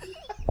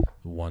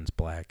 One's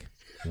black,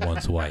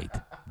 one's white.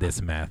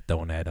 This math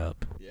don't add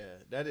up. Yeah,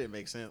 that didn't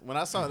make sense. When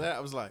I saw that, I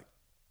was like,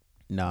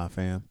 "Nah,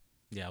 fam."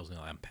 Yeah, I was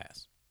gonna. I'm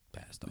pass,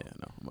 dog. Yeah,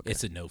 no, I'm okay.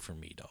 It's a no for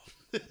me,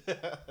 dog.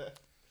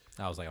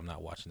 I was like, I'm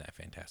not watching that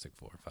Fantastic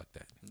Four. Fuck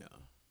that. No.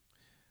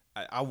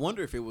 I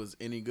wonder if it was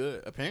any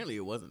good. Apparently,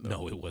 it wasn't. Though.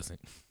 No, it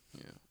wasn't.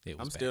 Yeah, It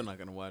was I'm still bad. not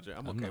gonna watch it.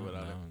 I'm I'm okay not-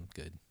 without no, it. I'm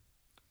good.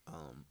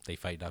 They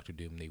fight Doctor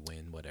Doom. They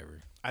win.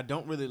 Whatever. I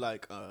don't really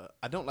like.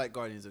 I don't like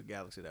Guardians of the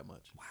Galaxy that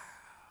much. Wow.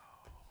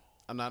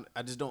 I'm not.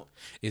 I just don't.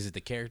 Is it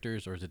the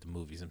characters or is it the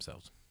movies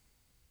themselves?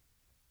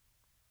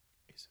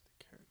 Is it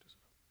the characters?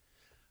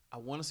 I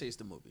want to say it's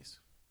the movies.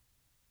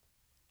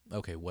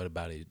 Okay, what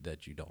about it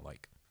that you don't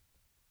like?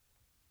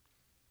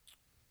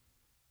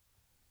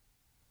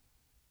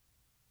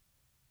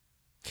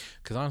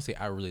 Because honestly,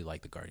 I really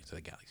like the Guardians of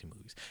the Galaxy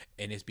movies,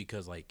 and it's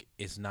because like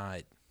it's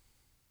not.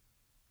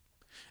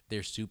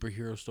 They're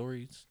superhero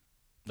stories,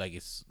 like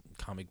it's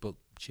comic book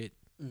shit,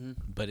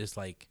 but it's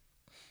like.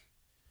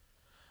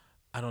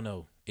 I don't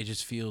know. It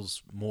just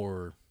feels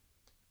more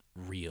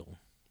real.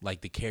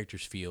 Like the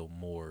characters feel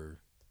more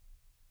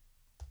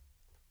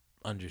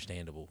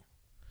understandable.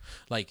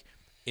 Like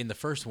in the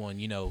first one,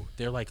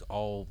 they're like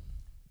all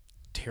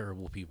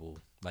terrible people.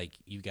 Like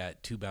you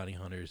got two bounty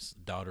hunters,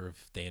 daughter of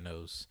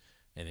Thanos,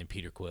 and then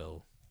Peter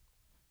Quill,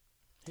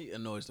 He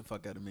annoys the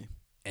fuck out of me.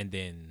 and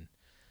then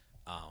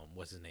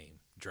what's his name?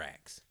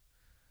 Drax.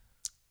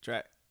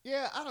 Track.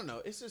 Yeah, I don't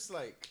know. It's just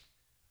like,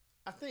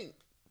 I think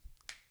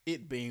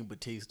it being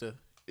Batista,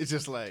 it's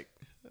just like,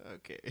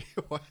 okay,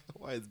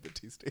 why is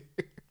Batista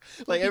here?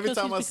 Like every Because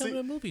time I he's becoming see,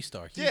 a movie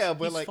star. Yeah,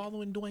 but he's like-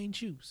 following Dwayne's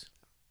shoes.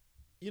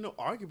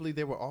 arguably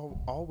they were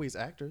always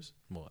actors.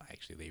 Well,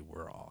 actually, they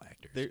were all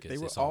actors. They 'cause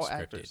were it's all scripted.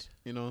 actors.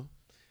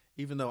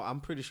 Even though I'm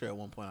pretty sure at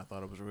one point I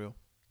thought it was real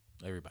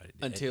Everybody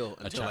did. until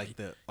A child- like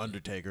the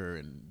Undertaker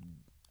and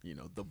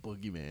the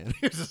Boogeyman.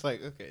 It's just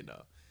like, okay,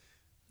 no,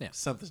 Yeah.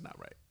 something's not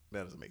right.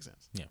 That doesn't make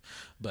sense. Yeah,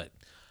 but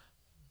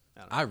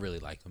I don't I really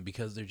like them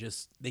because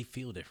they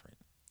feel different.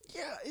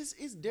 Yeah, it's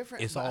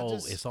different. It's but I all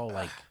just-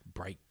 like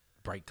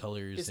bright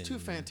colors. It's and, too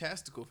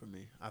fantastical for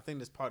me. I think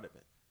that's part of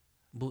it.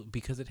 Well,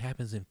 because it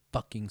happens in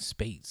fucking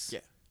space. Yeah.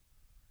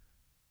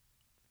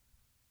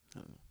 I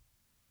don't know.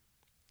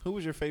 Who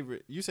was your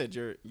favorite? You said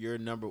your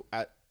number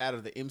out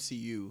of the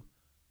MCU.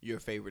 Your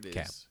favorite is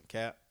Cap.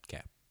 Cap.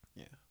 Cap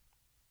Yeah,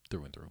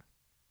 through and through.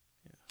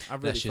 I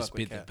really That's just fuck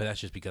with Cap. but that's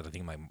just because I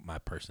think my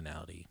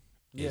personality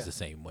Yeah, is the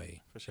same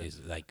way. for sure. Is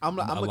like I'm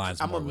aligns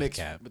a more with mix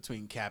Cap.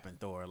 between Cap and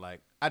Thor.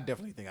 Like I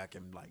definitely think I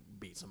can like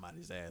beat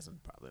somebody's ass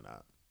and probably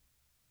not,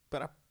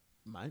 but I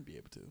might be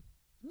able to.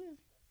 Yeah,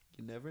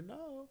 you never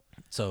know.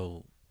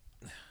 So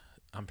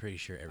I'm pretty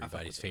sure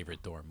everybody's with that. favorite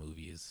Thor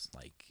movie is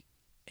like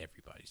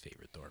everybody's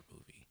favorite Thor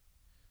movie.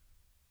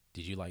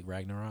 Did you like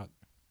Ragnarok?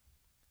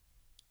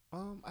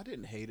 I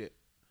didn't hate it.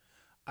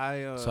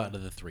 I So out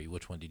of the three,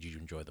 which one did you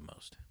enjoy the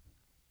most?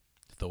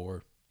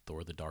 Thor,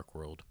 Thor: The Dark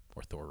World,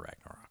 or Thor: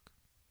 Ragnarok?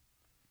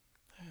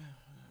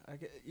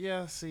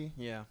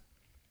 yeah.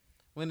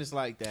 When it's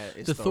like that,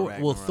 it's The Thor.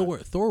 Thor, well,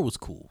 Ragnarok. Thor was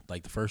cool.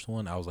 Like the first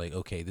one, I was like,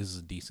 okay, this is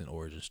a decent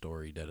origin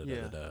story. Da da da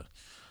Yeah. da. Da.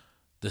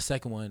 The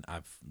second one,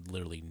 I've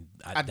literally,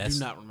 I do that's,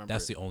 not remember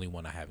That's it. the only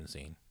one I haven't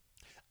seen.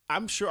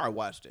 I'm sure I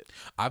watched it.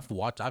 I've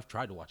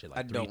tried to watch it like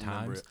I 3 don't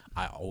remember times. it.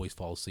 I always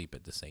fall asleep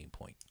at the same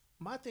point.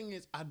 My thing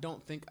is, I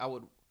don't think I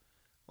would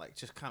like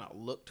just kind of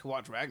look to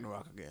watch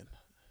Ragnarok again.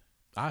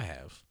 I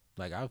have.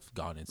 Like I've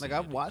gone and Like seen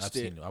I've watched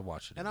it, I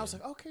watched it, and I was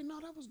again. like, okay, no,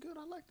 that was good.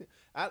 I liked it.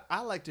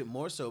 I liked it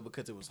more so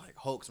because it was like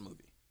Hulk's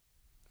movie.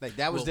 Like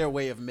that was Well, their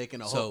way of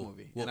making a Hulk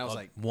movie, and I was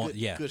like, good,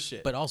 yeah, good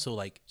shit. But also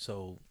like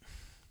so,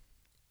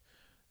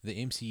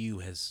 the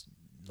MCU has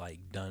like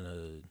done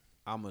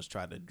a. I almost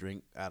tried to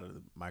drink out of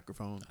the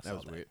microphone. That saw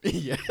was that. weird.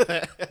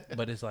 Yeah.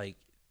 But it's like,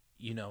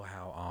 you know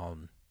how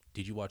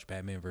did you watch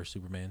Batman vs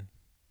Superman?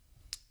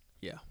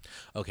 Yeah.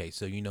 Okay,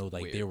 so you know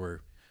like Weird.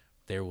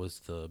 there was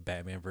the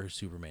Batman vs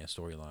Superman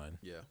storyline.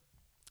 Yeah.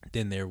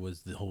 Then there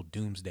was the whole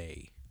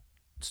Doomsday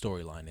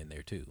storyline in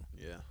there too,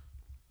 Yeah.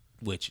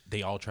 which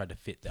they all tried to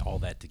fit all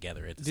that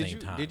together at the same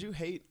time. Did you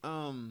hate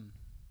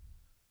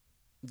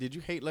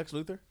Lex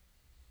Luthor?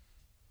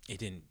 It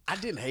didn't. I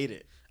didn't hate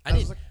it. I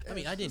didn't. was like, I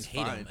mean, I didn't it's hate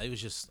him. fine. It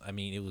was just. I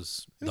mean, it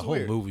was It the was whole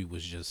weird. movie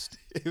was just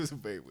It was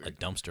very a weird.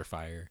 dumpster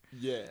fire,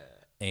 Yeah.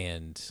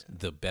 and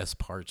the best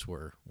parts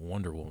were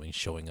Wonder Woman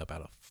showing up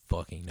out of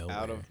fucking nowhere.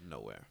 Out of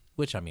nowhere.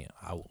 Which I mean,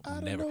 I will Out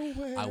of never.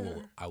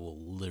 nowhere. I will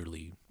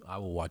literally. I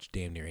will watch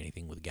damn near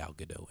anything with Gal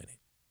Gadot in it.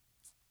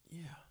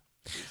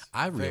 Yeah.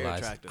 I very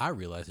realized. attractive. I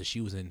realized that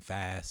she was in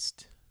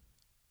Fast.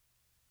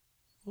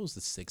 What was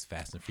the sixth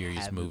Fast and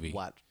Furious Haven't movie?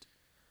 watched,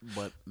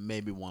 but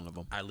maybe one of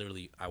them. I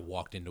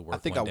walked into work. I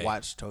think one I day.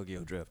 watched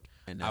Tokyo Drift,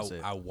 and that's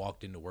it. I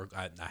walked into work.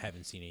 I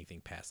haven't seen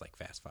anything past like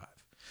Fast 5.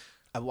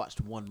 I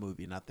watched one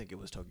movie, and I think it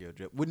was Tokyo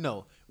Drift. Well,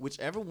 no,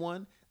 whichever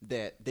one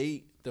that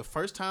the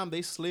first time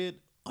they slid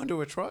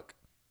under a truck,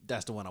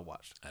 that's the one I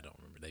watched. I don't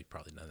remember. They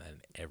probably done that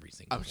in every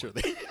single. I'm one. sure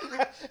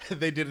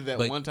they did it that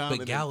But, one time. but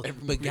and Gal, then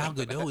every but movie Gal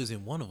after that. Gadot is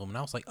in one of them, and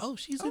I was like, "Oh,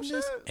 she's Oh, in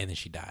this," shit. and then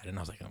she died, and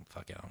I was like, "Oh,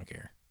 fuck it, I don't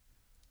care.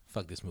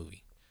 Fuck this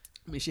movie."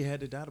 I mean, she had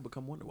to die to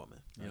become Wonder Woman.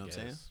 You know I what I'm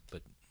saying? guess,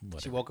 But She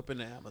whatever. woke up in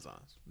the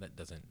Amazons. That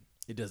doesn't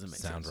It doesn't make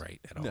sound sense. right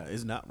at all. No,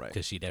 it's not right.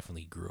 Because she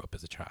definitely grew up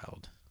as a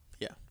child.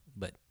 Yeah,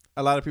 But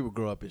a lot of people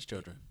grow up as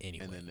children.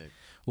 Anyway. and then they,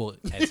 well,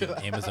 as an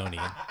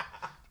Amazonian.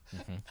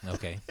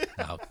 Okay,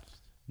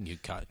 you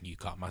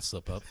caught my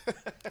slip up.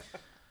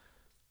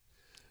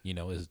 You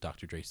know, as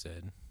Dr. Dre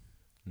said,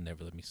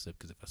 "Never let me slip,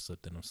 because if I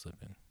slip, then I'm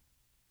slipping."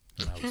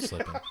 And I was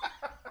slipping.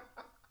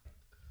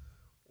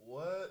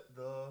 what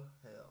the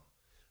hell?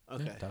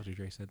 Okay, Yeah, Dr.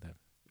 Dre said that.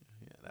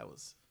 yeah, that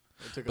was.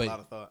 It took But, a lot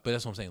of thought. but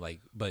that's what I'm saying.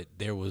 Like, but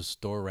there was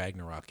Thor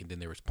Ragnarok, and then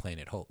there was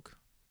Planet Hulk,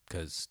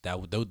 because that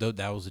was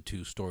the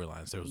two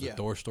storylines. There was Yeah. the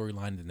Thor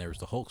storyline, and then there was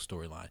the Hulk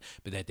storyline.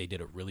 But that they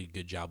did a really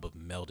good job of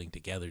melding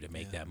together to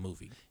make that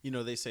movie. You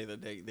know, they say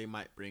that they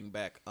might bring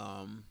back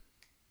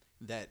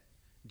that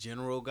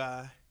general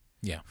guy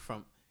Yeah,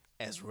 from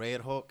as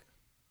Red Hulk.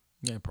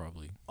 yeah,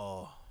 probably.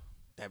 Oh,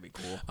 that'd be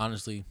cool.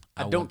 Honestly,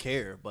 I don't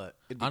care, but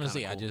it'd be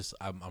Honestly, kinda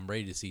cool. I'm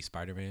ready to see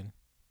Spider-Man,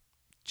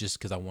 just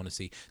because I want to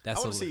see. I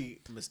That's want to a-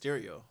 see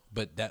Mysterio.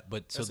 But so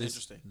That's this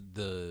interesting.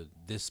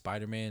 this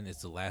Spider-Man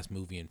is the last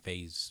movie in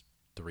Phase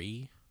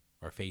 3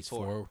 or Phase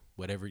 4. 4,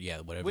 whatever.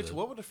 Yeah, whatever.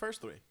 What were the first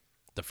three?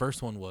 The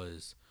first one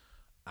was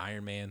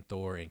Iron Man,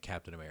 Thor, and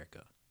Captain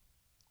America.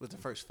 Was the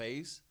first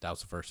phase? That was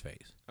the first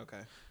phase.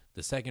 Okay.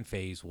 The second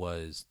phase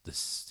was the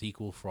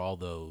sequel for all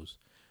those.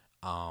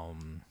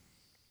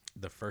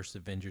 The first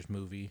Avengers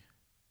movie.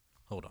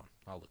 Hold on,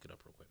 I'll look it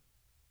up real quick,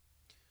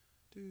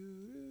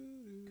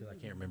 because I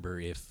can't remember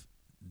if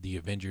the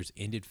Avengers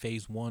ended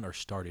Phase 1 or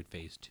started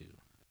Phase 2.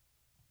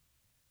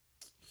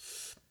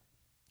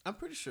 I'm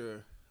pretty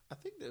sure. I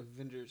think the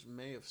Avengers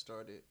may have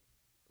started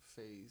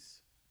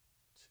phase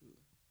 2.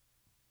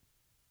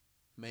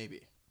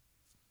 Maybe.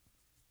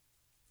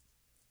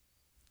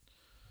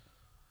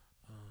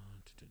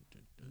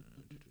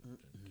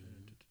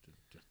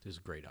 This is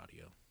great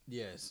audio.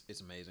 Yes,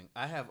 it's amazing.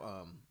 I have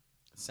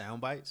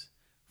sound bites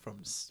from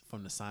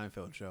the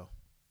Seinfeld show.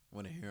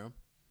 Want to hear them?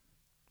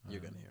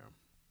 You're gonna hear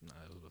them.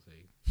 I was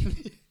gonna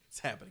say, It's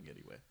happening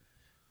anyway.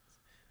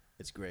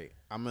 It's great.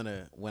 I'm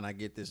gonna when I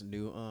get this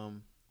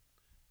new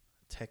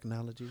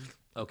technology.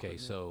 okay,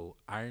 so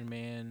Iron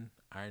Man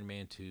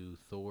 2,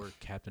 Thor,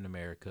 Captain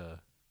America,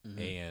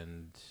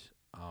 and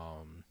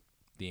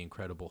the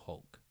Incredible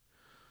Hulk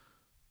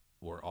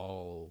were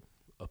all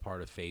a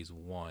part of Phase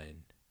 1,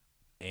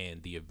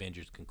 and the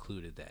Avengers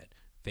concluded that.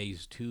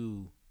 Phase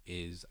 2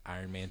 is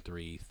Iron Man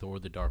 3, Thor: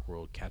 The Dark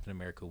World, Captain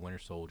America: Winter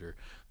Soldier,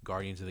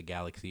 Guardians of the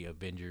Galaxy,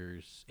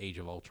 Avengers: Age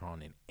of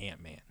Ultron, and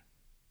Ant-Man.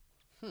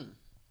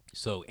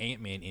 So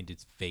Ant-Man ended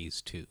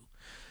Phase 2.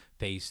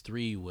 Phase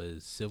 3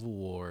 was Civil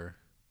War.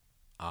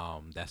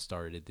 That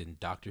started. Then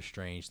Doctor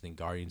Strange. Then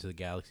Guardians of the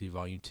Galaxy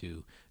Volume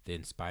 2.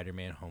 Then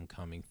Spider-Man: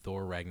 Homecoming.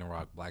 Thor: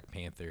 Ragnarok. Black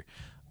Panther.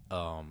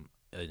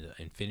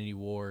 Infinity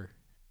War.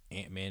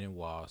 Ant-Man and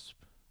Wasp.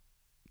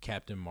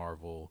 Captain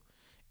Marvel.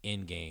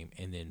 Endgame.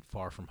 And then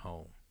Far From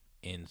Home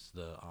ends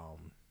the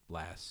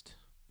last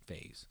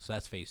phase. So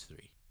that's Phase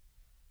 3.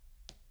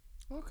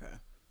 Okay.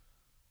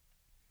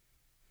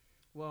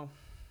 Well,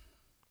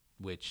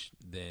 Which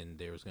then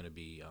there was going to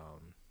be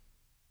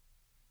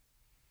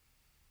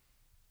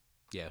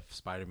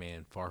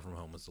Spider-Man Far From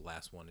Home was the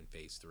last one in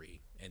Phase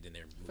 3, and then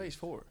phase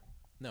 4.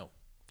 no,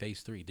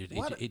 Phase 3.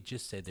 What? It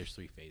just said there's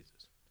 3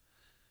 phases.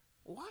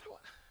 Why do I?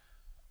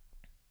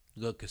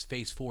 Look, because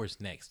Phase 4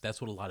 is next.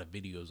 That's what a lot of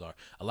videos are.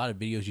 A lot of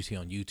videos you see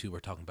on YouTube are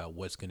talking about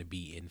what's going to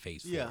be in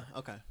Phase 4. Yeah.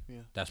 Okay.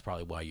 Yeah. That's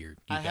probably why you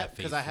I got Phase 4.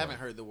 because I haven't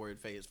heard the word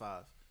phase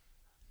 5.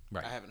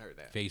 Right. I haven't heard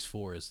that. Phase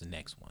 4 is the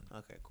next one.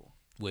 Okay. Cool.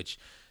 Which,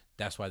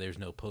 that's why there's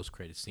no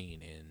post-credit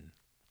scene in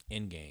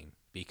Endgame,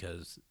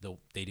 because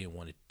they didn't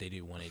want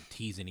to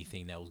tease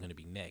anything that was going to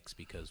be next,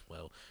 because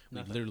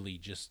we literally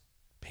just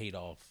paid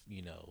off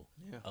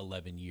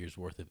 11 years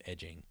worth of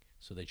edging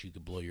so that you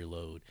could blow your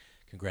load.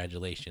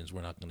 Congratulations,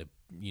 we're not going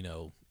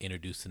to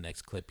introduce the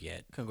next clip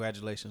yet.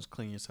 Congratulations,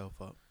 clean yourself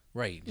up.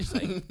 Right, just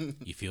like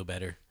you feel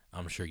better.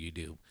 I'm sure you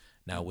do.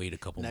 Now wait a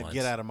couple months. Now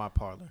get out of my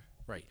parlor.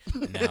 Right,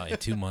 and now in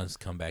 2 months,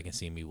 come back and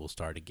see me. We'll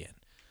start again.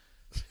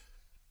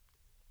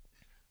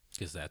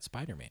 Because that's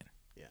Spider-Man.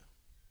 Yeah,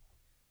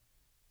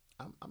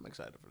 I'm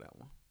excited for that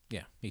one.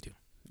 Yeah, me too.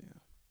 Yeah,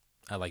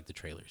 I like the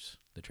trailers.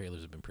 The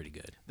trailers have been pretty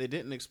good. they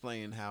didn't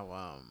explain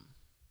how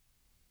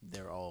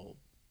they're all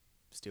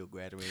still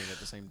graduating at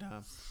the same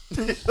time.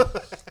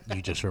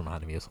 You just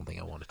reminded me of something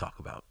I want to talk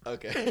about.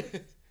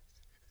 Okay.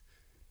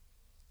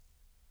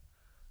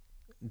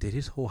 Did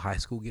his whole high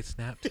school get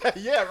snapped?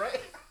 Yeah, right.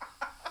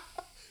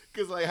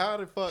 Cause like, how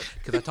the fuck?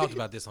 Because I talked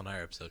about this on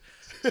our episode.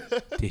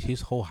 Did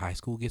his whole high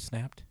school get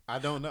snapped? I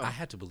don't know. I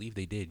had to believe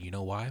they did. You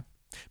know why?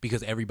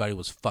 Because everybody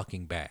was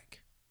fucking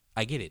back.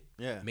 I get it.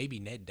 Yeah. Maybe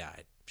Ned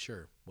died.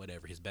 Sure,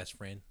 whatever. His best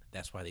friend.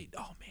 That's why they.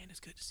 Oh man, it's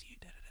good to see you.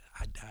 Da, da,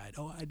 da. I died.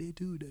 Oh, I did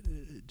too. Da, da,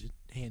 da. Just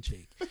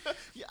handshake.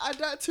 Yeah, I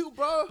died too,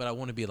 bro. But I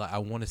want to be like. I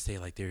want to say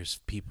like,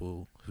 there's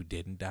people who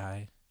didn't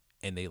die,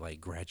 and they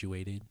like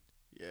graduated.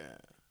 Yeah.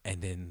 And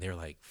then they're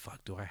like,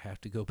 fuck, do I have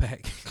to go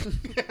back?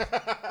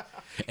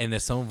 And then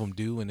some of them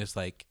do, and it's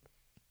like,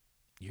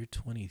 you're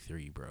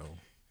 23, bro.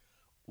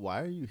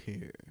 Why are you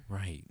here?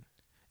 Right.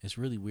 It's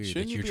really weird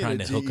Shouldn't that you you're be trying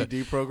in to a hook up.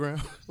 GED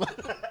program?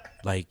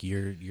 Like,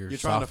 you're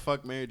trying to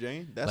fuck Mary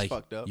Jane? That's like,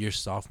 fucked up. Your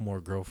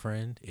sophomore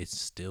girlfriend is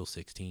still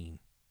 16.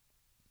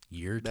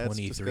 You're That's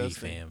 23,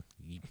 disgusting. fam.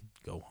 You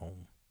go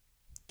home.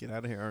 Get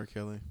out of here, R.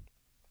 Kelly.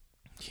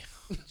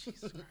 Yeah,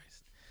 Jesus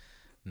Christ.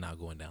 Not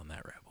going down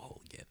that rabbit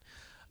hole again.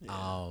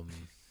 Yeah.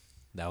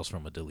 That was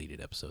from a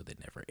deleted episode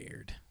that never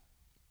aired.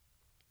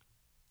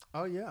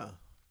 Oh yeah,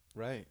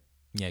 right.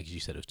 Yeah, because you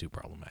said it was too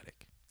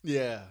problematic.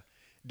 Yeah,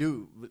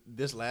 dude.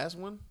 This last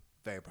one,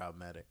 very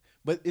problematic.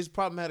 But it's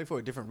problematic for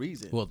a different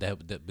reason. Well,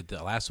 but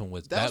the last one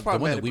was that was the one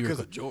problematic that we because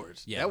of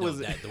George. Yeah, that no, was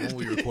the one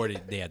we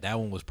recorded. Yeah, that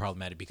one was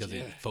problematic because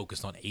it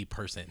focused on a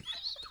person.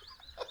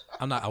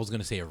 I was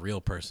gonna say a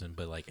real person,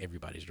 but like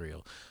everybody's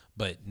real.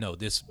 But no,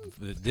 this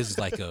is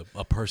like a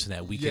person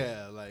that we could,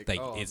 like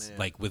oh, it's man.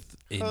 like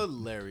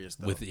hilarious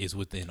though. is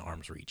within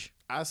arm's reach.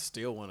 I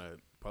still want to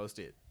post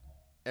it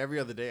every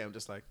other day. I'm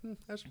just like,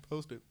 I should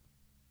post it.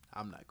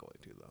 I'm not going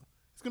to though.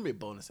 It's gonna be a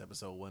bonus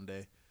episode one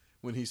day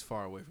when he's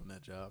far away from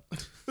that job.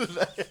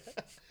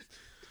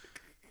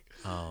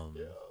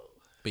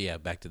 But yeah,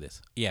 back to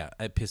this. Yeah,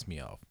 it pissed me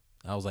off.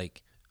 I was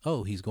like,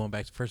 oh, he's going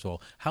back to, first of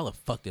all, how the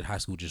fuck did high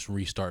school just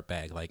restart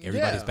back? Like,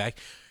 everybody's back.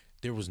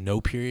 There was no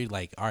period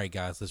like, all right,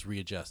 guys, let's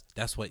readjust.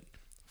 That's what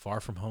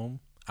Far From Home.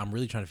 I'm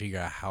really trying to figure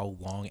out how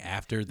long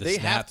after the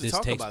snap this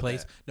takes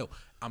place. No,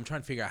 I'm trying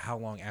to figure out how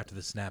long after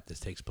the snap this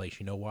takes place.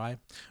 You know why?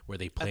 Were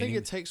they I planning? think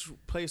it takes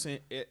place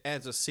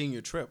as a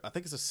senior trip. I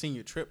think it's a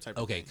senior trip type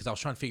of Okay, thing. because I was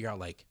trying to figure out,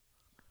 like,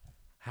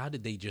 how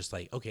did they just,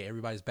 like, okay,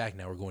 everybody's back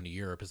now, we're going to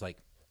Europe. It's like,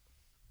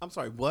 I'm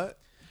sorry, what?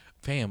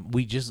 fam,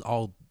 we just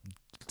all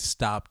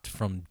stopped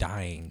from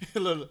dying.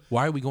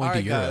 Why are we going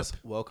to Europe? Guys,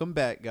 welcome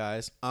back,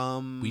 guys.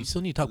 We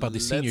still need to talk about the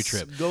senior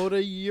trip. Go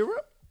to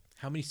Europe.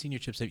 How many senior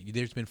trips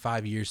there's been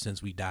 5 years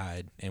since we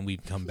died and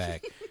we've come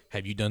back.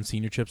 Have you done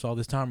senior trips all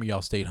this time, or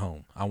y'all stayed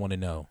home? I want to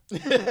know.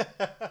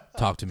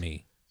 Talk to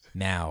me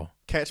now.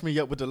 Catch me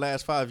up with the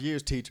last 5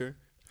 years, teacher.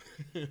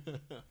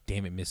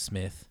 Damn it, Miss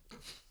Smith.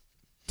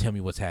 Tell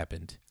me what's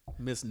happened.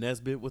 Miss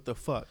Nesbitt, what the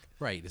fuck?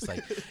 Right. It's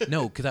like,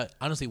 no, because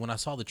honestly, when I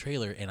saw the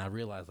trailer and I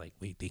realized, like,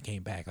 wait, they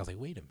came back, I was like,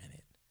 wait a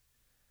minute.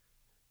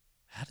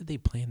 How did they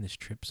plan this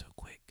trip so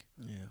quick?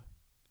 Yeah.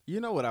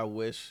 You know what I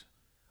wish,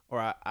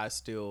 or I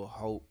still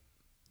hope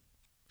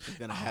is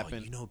going to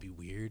happen? You know, it'd be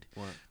weird.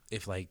 What?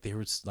 If, like, there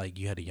was, like,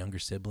 you had a younger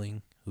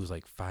sibling who was,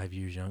 like, 5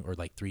 years young or,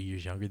 like, 3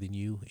 years younger than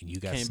you, and you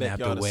got Came snapped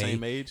back, y'all away. the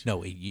same age?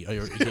 No,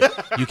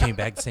 you came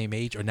back the same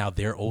age, or now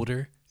they're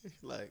older.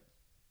 Like,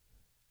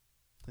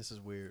 this is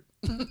weird.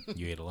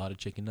 You ate a lot of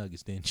chicken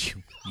nuggets, didn't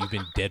you? You've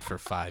been dead for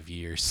 5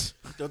 years.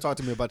 Don't talk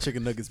to me about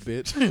chicken nuggets,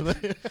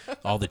 bitch.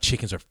 All the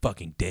chickens are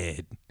fucking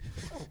dead.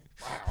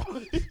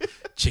 Wow.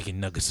 Chicken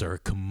nuggets are a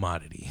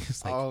commodity.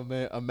 It's like, Oh,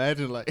 man.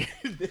 Imagine, like.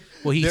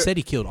 well, he there- said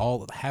he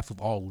killed half of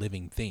all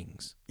living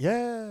things.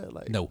 Yeah.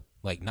 Like. No,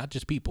 like, not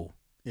just people.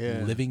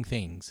 Yeah. Living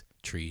things.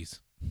 Trees,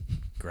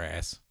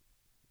 grass,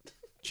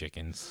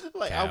 chickens,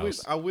 Like,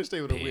 cows. I wish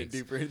they would have went pigs.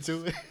 deeper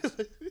into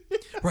it.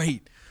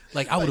 Right.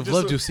 Like, I Like, would have just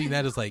loved so- to have seen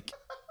that as, like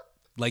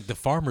the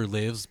farmer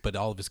lives, but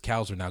all of his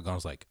cows are now gone.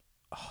 It's like,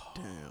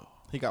 Damn.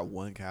 He got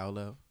one cow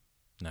left.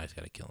 now he's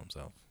got to kill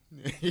himself.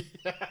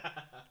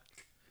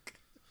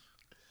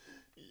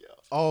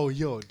 Oh,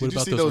 yo, did What you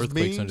about see those those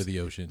earthquakes memes? under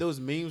the ocean? Those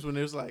memes when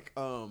there's like,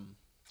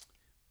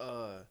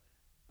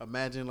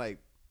 imagine like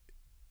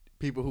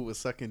people who was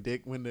sucking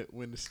dick when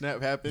the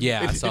snap happened.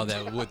 Yeah, I saw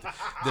that with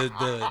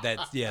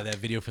that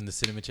video from the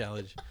Cinnamon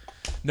Challenge.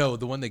 No,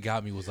 the one that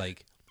got me was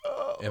like,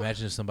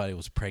 imagine if somebody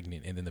was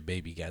pregnant and then the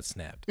baby got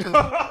snapped,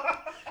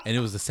 and it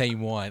was the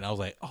same one. I was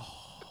like, oh.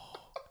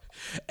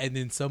 And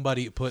then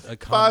somebody put a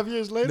 5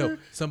 years later. No,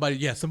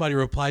 somebody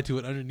replied to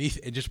it underneath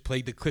and just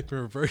played the clip in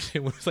reverse.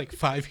 It was like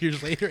 5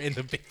 years later, and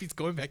the baby's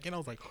going back in. I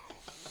was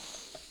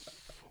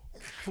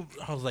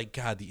like,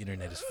 God, the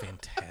internet is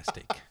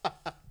fantastic.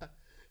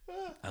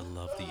 I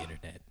love the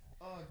internet.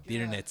 The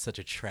internet's such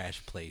a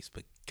trash place,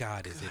 but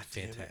God, is it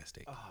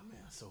fantastic. Oh man,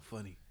 so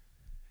funny.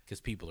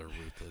 Because people are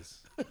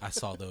ruthless. I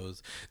saw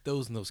those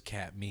and those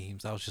cat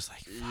memes. I was just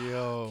like,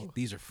 Yo.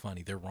 these are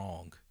funny. They're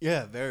wrong,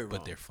 Yeah, very wrong.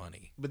 but they're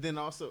funny. But then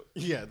also,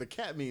 yeah, the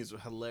cat memes were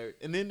hilarious.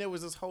 And then there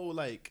was this whole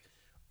like,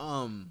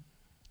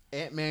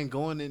 Ant-Man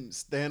going in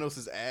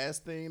Thanos' ass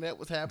thing that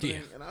was happening,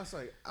 Yeah. and I was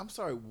like, I'm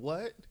sorry,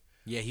 what?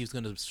 Yeah, he was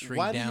going to shrink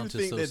Why do down you to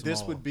think so that small.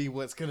 this would be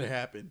what's gonna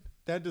happen?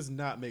 That does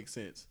not make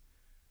sense.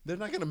 They're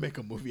not gonna make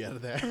a movie out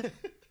of that. I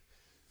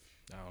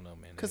don't know,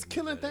 man. Because They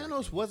killing moved out Thanos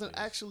everything wasn't these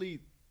days. actually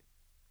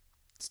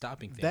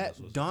Stopping Thanos was that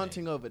the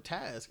daunting thing. of a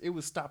task. It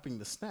was stopping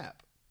the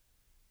snap.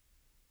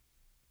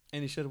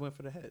 And he should have went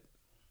for the head.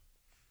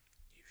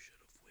 You should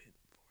have went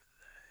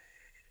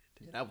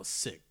for Yeah, that was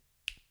sick.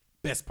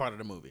 Best part of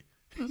the movie.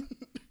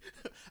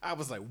 I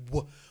was like,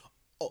 what?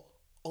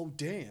 Oh,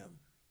 damn.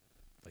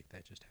 like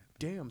that just happened.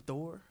 Damn,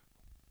 Thor.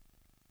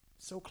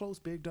 So close,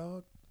 big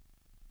dog.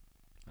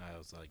 I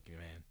was like,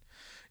 man,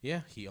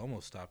 yeah, he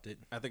almost stopped it.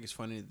 I think it's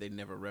funny that they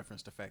never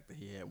referenced the fact that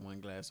he had one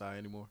glass eye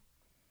anymore.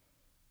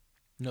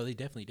 No, they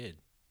definitely did.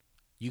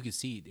 You could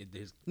see it.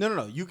 There's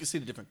No. You can see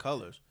the different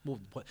colors.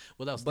 well, that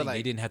was the But, thing. They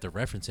like- didn't have to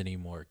reference it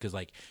anymore because,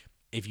 like,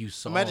 if you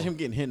saw, Imagine him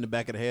getting hit in the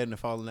back of the head and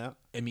falling out.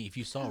 I mean, if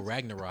you saw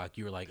Ragnarok,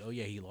 you were like, oh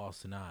yeah, he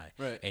lost an eye.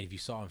 Right. And if you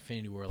saw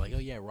Infinity War, like, oh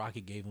yeah,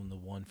 Rocket gave him the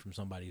one from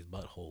somebody's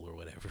butthole or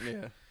whatever.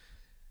 Yeah.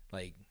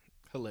 Like,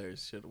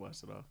 Hilarious. Should have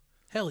watched it all.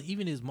 hell,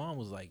 even his mom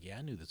was like, yeah,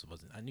 I knew this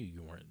wasn't. I knew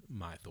you weren't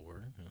my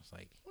Thor. And it's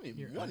like,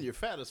 You're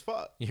fat as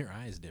fuck. your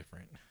eye is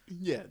different.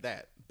 Yeah,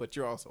 that. But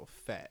you're also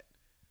fat.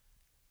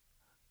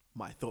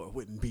 My Thor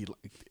wouldn't be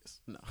like this.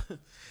 No.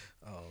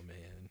 Oh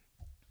man,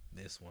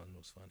 this one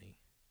was funny.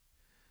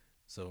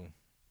 So,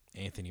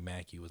 Anthony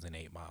Mackie was in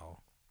 8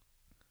 Mile.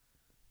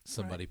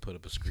 Somebody put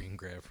up a screen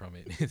grab from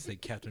it and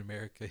said, Captain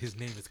America, his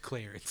name is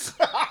Clarence.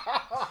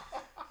 That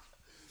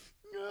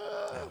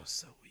was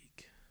so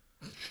weak.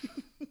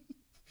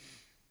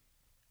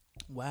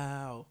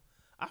 Wow.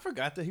 I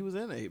forgot that he was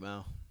in 8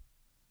 Mile.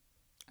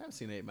 I haven't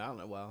seen 8 Mile in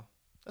a while.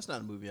 That's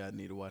not a movie I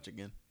need to watch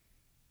again.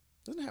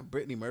 Doesn't it have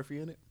Brittany Murphy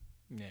in it?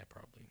 Yeah,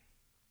 probably.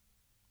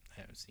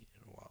 I haven't seen it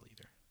in a while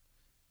either.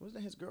 Wasn't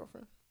that his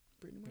girlfriend?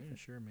 Brittany Murphy? Yeah,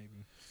 sure,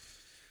 maybe.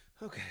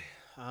 Okay.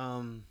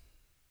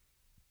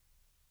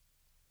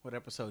 What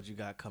episodes you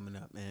got coming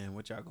up, man?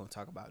 What y'all gonna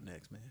talk about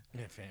next, man?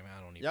 Yeah, fam, I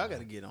don't even Y'all know. got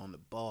to get on the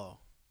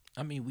ball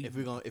I mean, if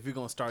we're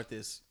gonna start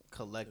this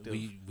collective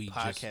we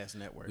podcast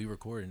network. We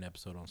recorded an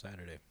episode on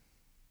Saturday.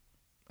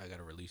 I got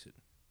to release it.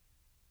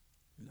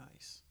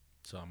 Nice,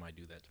 So I might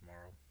do that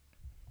tomorrow.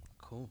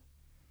 cool.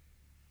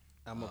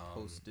 I'm gonna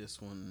post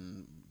this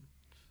one.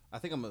 I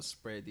think I'm gonna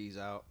spread these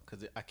out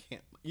because I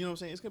can't. You know what I'm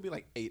saying? It's gonna be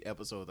like 8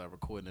 episodes I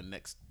record in the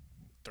next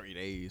 3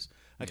 days.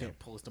 I can't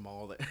post them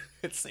all at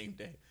the same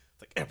day.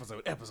 It's like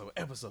episode.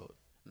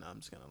 No, I'm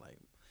just gonna like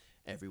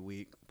every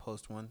week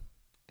post one,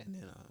 and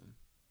then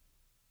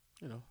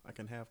I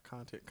can have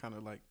content kind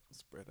of like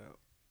spread out.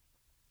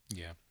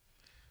 Yeah.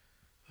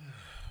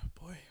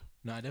 Boy,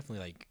 No, I definitely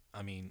like.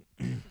 I mean,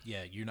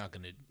 yeah, you're not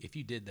gonna. If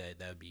you did that,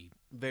 that'd be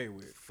very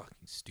weird.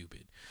 fucking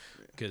stupid.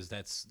 Because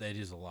that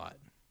is a lot.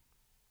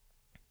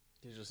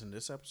 You're just in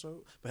this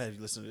episode, but have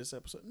you listened to this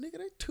episode? Nigga,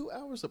 they 2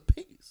 hours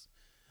apiece.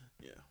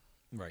 Yeah.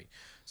 Right.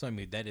 So I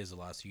mean, that is a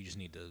lot. So you just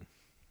need to,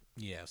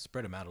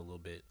 spread them out a little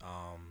bit.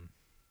 Trying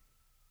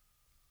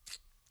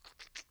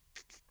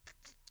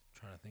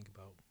to think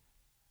about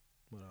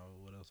what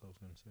else I was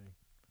gonna say.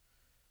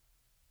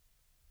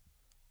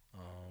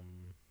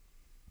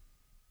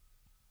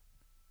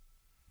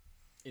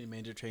 Any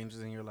major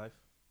changes in your life?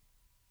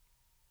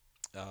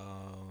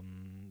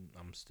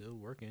 I'm still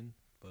working,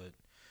 but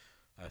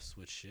I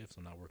switched shifts.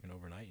 I'm not working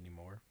overnight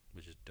anymore,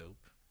 which is dope.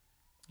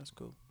 That's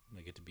cool.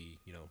 I get to be,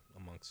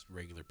 amongst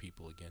regular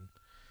people again.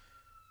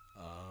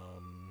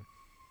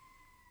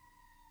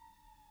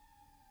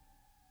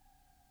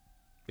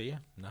 But yeah,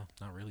 no,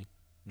 not really.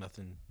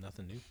 Nothing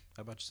new.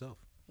 How about yourself?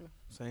 Yeah,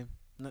 same.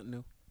 Nothing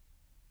new.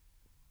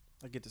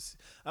 I get to see.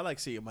 I like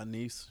seeing my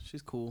niece.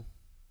 She's cool.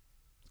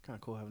 It's kind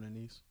of cool having a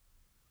niece.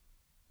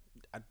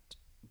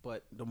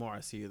 But the more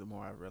I see her, the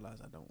more I realize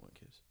I don't want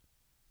kids.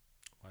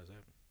 Why is that?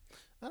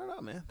 I don't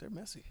know, man. They're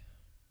messy.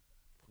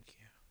 Fuck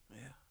yeah.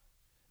 Yeah.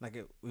 Like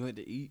we went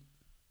to eat.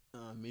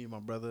 Me and my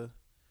brother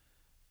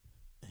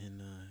and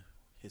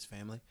his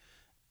family.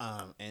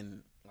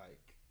 And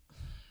like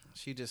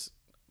she just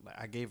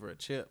like I gave her a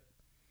chip.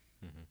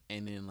 Mm-hmm.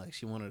 And then like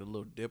she wanted a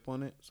little dip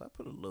on it, so I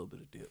put a little bit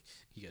of dip.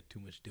 You got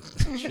too much dip on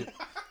that shit.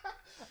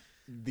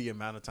 the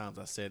amount of times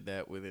I said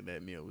that within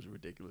that meal was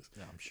ridiculous.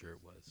 Yeah, I'm sure it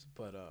was.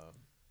 But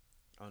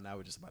now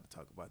we're just about to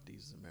talk about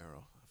Deezus and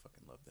Mero. I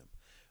fucking love them.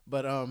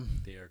 But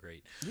They are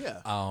great.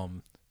 yeah,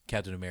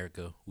 Captain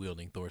America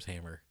wielding Thor's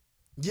hammer.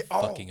 yeah,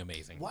 Fucking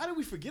amazing. Why did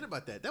we forget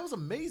about that? That was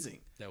amazing.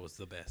 That was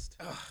the best.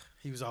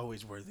 He was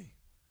always worthy.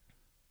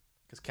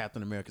 Because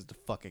Captain America's the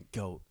fucking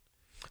GOAT.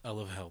 I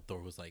love how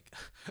Thor was like,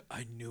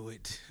 I knew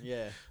it.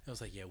 Yeah. I was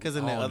like, yeah, Because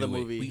in that other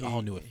movie, we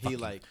all knew it. He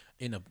like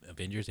In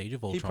Avengers: Age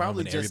of Ultron,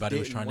 probably when just everybody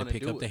was didn't trying to wanna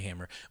pick do up the it.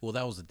 hammer. Well,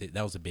 that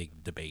was a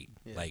big debate.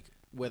 Yeah. Like,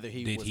 whether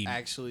he did was he-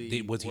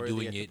 actually was he worthy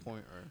doing at the it-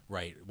 point or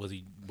right? Was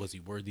he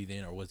worthy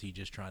then, or was he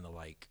just trying to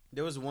like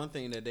there was one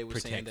thing that they were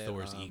saying protect that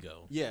Thor's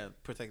ego? Yeah,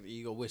 protect the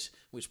ego, which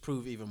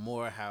proved even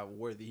more how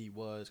worthy he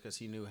was because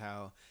he knew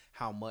how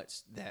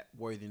much that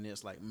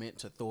worthiness like meant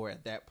to Thor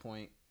at that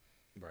point.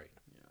 Right.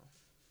 You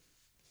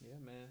know. Yeah,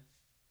 man.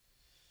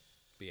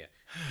 But yeah,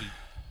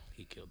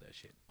 he killed that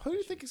shit. Who do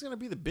you think is gonna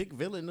be the big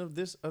villain of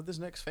this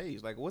next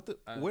phase? Like, where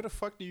the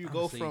fuck do you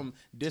honestly- go from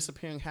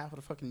disappearing half of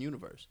the fucking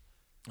universe?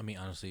 I mean,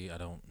 honestly, I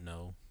don't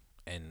know,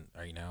 and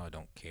right now I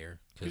don't care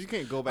Because you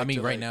can't go back. I mean,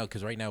 to, right like, now,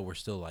 because right now we're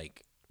still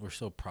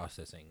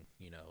processing,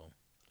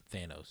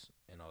 Thanos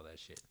and all that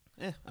shit.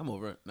 I'm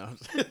over it. No,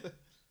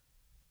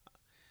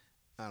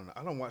 I don't know.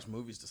 I don't watch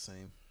movies the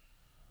same.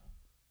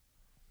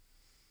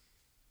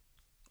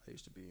 I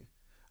used to be.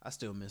 I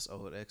still miss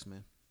old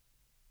X-Men.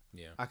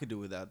 Yeah. I could do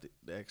without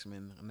the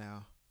X-Men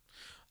now.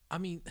 I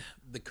mean,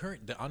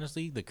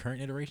 honestly, the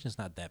current iteration is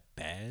not that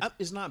bad.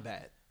 It's not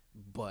bad,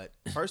 but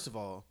first of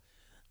all,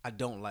 I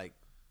don't like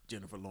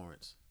Jennifer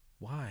Lawrence.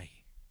 Why?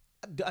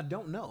 I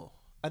don't know.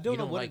 I don't You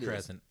know don't what like it her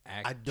is. as an I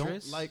actress?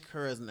 don't like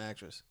her as an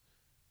actress.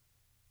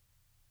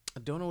 I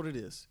don't know what it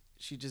is.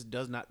 She just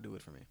does not do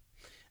it for me.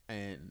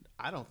 And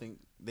I don't think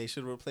they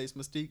should replace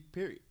Mystique,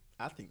 period.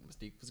 I think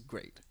Mystique was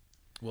great.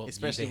 Well,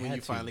 Especially they when had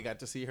you to. finally got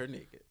to see her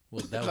naked.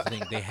 Well, that was the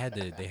thing. They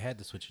had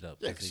to switch it up.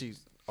 Yeah, 'cause 'cause they-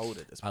 she's old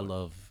at this I point.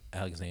 love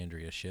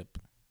Alexandria Ship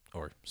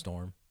or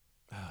Storm.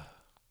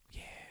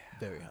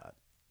 Very hot.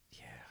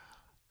 Yeah.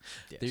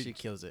 Yeah, Dude, she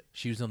kills it.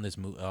 She was on this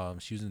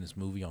she was in this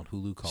movie on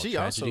Hulu called She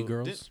Tragedy also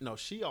Girls.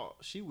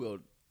 she will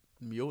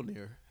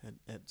Mjolnir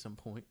at some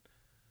point.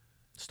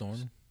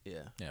 Storm.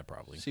 Yeah. Yeah,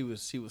 probably. She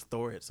was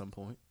Thor at some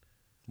point.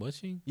 Was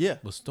she? Yeah.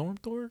 Was Storm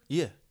Thor?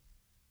 Yeah.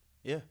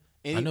 Yeah.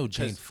 I know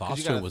Jane 'cause you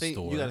Foster gotta was think,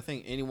 Thor. You got to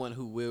think anyone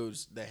who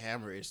wields the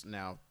hammer is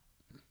now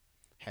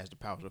has the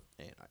power of,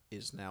 and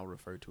is now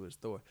referred to as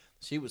Thor.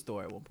 She was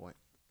Thor at one point.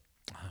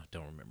 I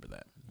don't remember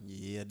that.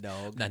 Yeah,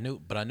 dog. I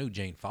knew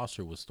Jane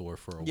Foster was Thor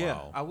for a Yeah,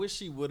 while. I wish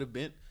she would have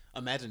been.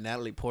 Imagine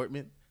Natalie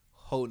Portman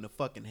holding a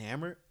fucking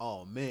hammer.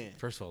 Oh man.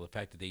 First of all, the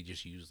fact that they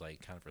just used like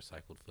kind of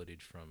recycled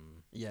footage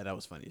from Yeah, that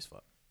was funny as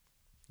fuck.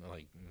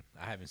 like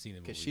I haven't seen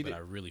the 'Cause movie, she but did- I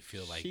really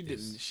feel like she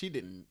this. didn't. She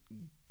didn't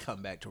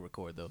come back to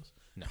record those.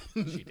 No,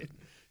 she didn't.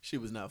 She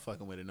was not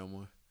fucking with it no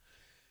more.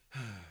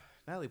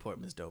 Natalie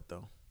Portman's dope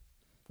though.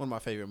 One of my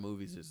favorite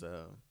movies is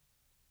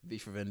V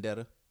for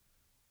Vendetta.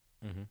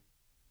 Mm-hmm.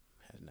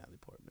 Has Natalie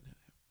Portman in it.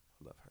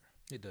 I love her.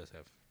 It does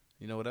have.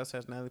 You know what else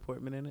has Natalie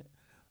Portman in it?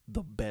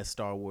 The best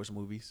Star Wars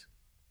movies,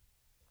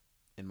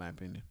 in my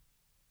opinion.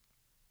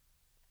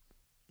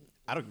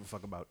 I don't give a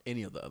fuck about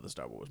any of the other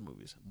Star Wars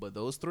movies, but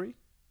those three,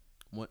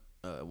 1,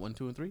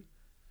 2, and 3,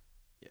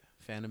 yeah,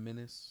 Phantom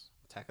Menace,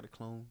 Attack of the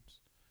Clones,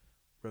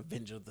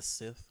 Revenge of the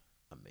Sith,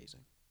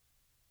 amazing.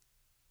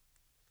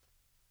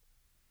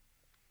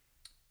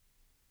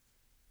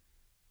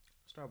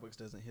 Starbucks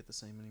doesn't hit the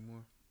same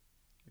anymore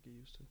like it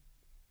used to.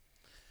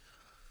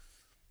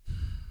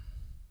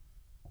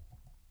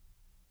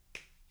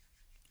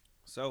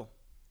 So,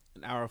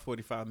 an hour and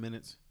 45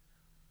 minutes.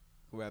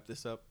 We'll wrap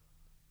this up.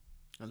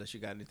 Unless you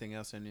got anything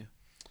else in you.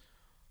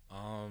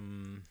 I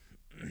don't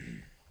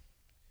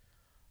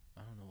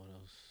know what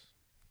else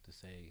to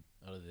say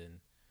other than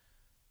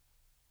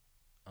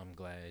I'm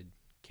glad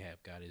Cap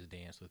got his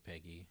dance with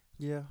Peggy.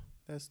 Yeah,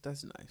 that's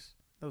nice.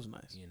 That was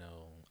nice. You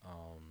know,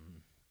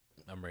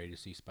 I'm ready to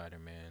see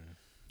Spider-Man.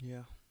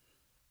 Yeah.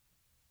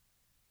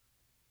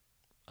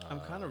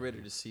 I'm kind of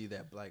ready to see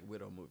that Black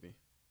Widow movie.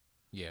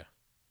 Yeah.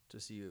 To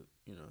see, you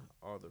know,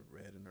 all the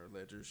red in her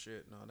ledger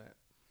shit and all that.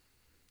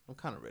 I'm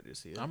kind of ready to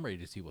see it. I'm ready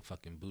to see what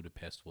fucking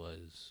Budapest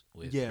was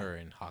with Yeah. her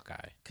and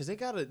Hawkeye. Because they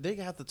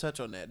have to touch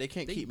on that. They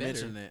can't They keep better.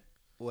 mentioning it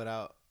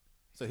without.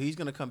 So he's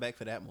going to come back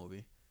for that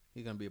movie.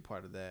 He's going to be a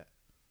part of that.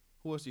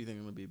 Who else do you think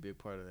is going to be a big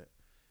part of that?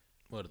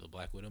 What, the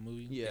Black Widow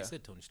movie? Yeah. They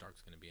said Tony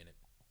Stark's going to be in it.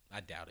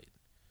 I doubt it.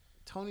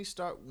 Tony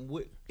Stark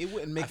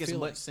wouldn't make I as feel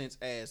much like- sense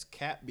as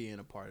Cap being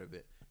a part of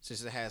it,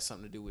 since it has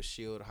something to do with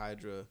Shield,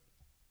 Hydra.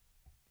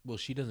 Well,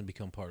 she doesn't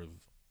become part of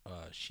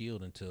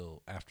S.H.I.E.L.D.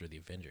 until after the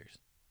Avengers.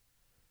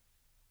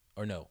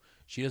 Or no,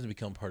 she doesn't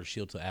become part of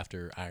S.H.I.E.L.D. till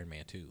after Iron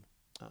Man 2.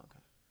 Oh, okay.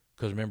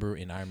 Because remember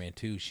in Iron Man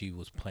 2, she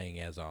was playing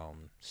as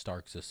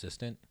Stark's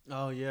assistant.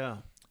 Oh yeah.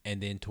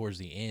 And then towards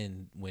the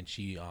end, when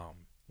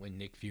when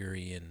Nick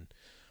Fury and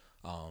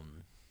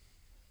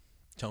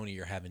Tony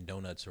are having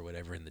donuts or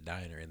whatever in the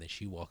diner, and then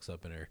she walks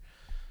up in her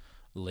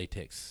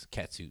latex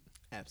catsuit.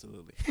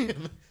 Absolutely.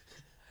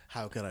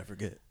 How could I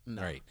forget?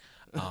 No. Right.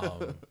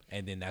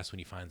 And then that's when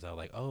he finds out,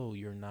 like, oh,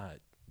 you're not,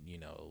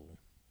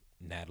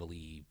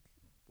 Natalie,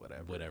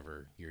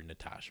 whatever. You're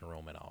Natasha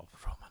Romanoff.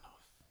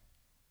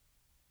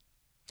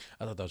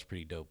 I thought that was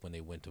pretty dope when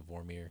they went to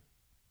Vormir,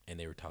 and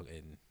they were talking.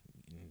 And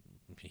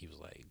he was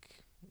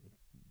like,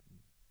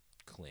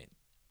 Clint,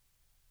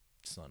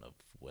 son of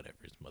whatever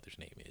his mother's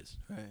name is.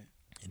 Right.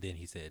 And then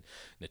he said,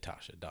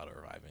 Natasha, daughter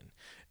of Ivan.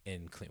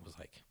 And Clint was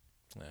like,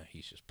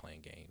 he's just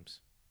playing games.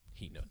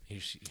 She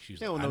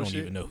was like, I don't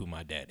even know who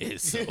my dad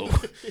is. So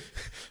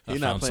I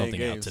found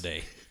something out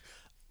today.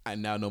 I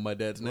now know my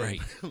dad's name.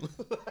 Right.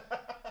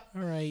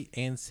 All right,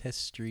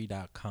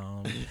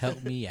 Ancestry.com.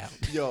 Help me out.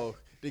 Yo,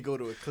 they go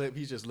to a clip.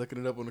 He's just looking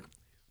it up on the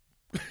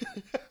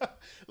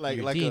like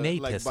Your like DNA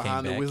a, like test behind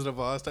came the back. Wizard of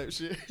Oz type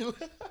shit.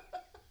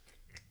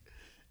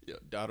 Yo,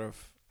 daughter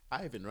of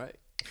Ivan, right?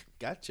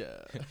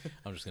 Gotcha.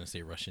 I'm just gonna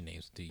say Russian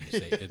names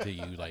until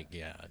you like,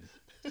 yeah.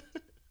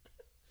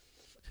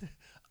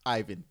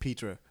 Ivan,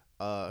 Petra,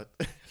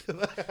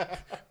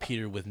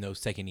 Peter with no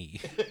second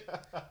E.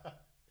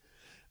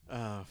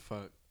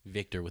 fuck.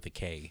 Victor with a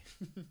K.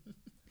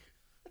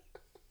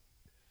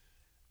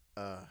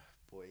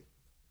 Boy.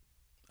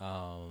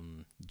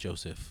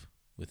 Joseph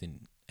with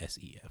an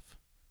SEF.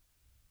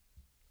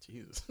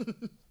 Jesus.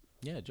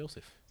 Yeah,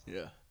 Joseph.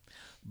 Yeah.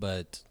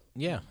 But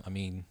yeah, I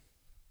mean,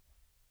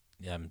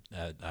 yeah,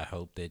 I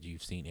hope that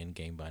you've seen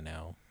Endgame by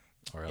now,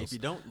 or else, If you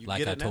don't, you like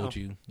get I it told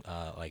now. you,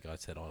 like I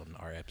said on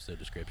our episode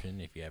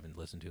description, if you haven't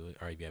listened to it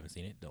or if you haven't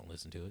seen it, don't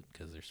listen to it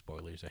because there's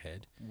spoilers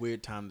ahead.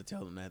 Weird time to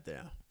tell them that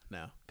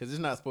now, because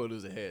it's not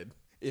spoilers ahead.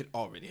 It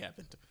already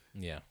happened.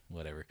 Yeah,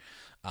 whatever.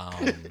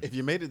 If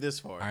you made it this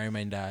far, Iron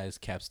Man dies.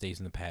 Cap stays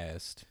in the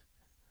past.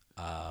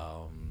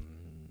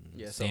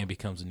 Sam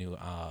becomes a new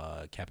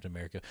Captain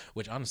America.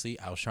 Which honestly,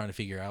 I was trying to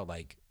figure out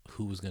like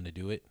who was gonna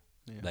do it.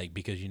 Yeah. Like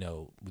because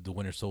the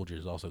Winter Soldier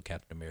is also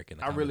Captain America. In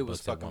the I comic really was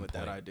books at fucking one with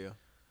that point. idea,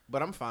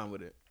 but I'm fine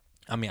with it.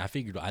 I mean, I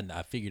figured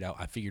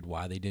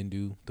why they didn't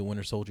do the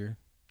Winter Soldier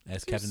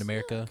as Captain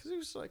America. Because it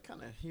was like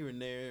kind of here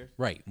and there.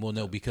 Right. Well,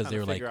 no, because they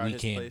kinda were like, figure out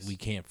his place. we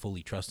can't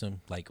fully trust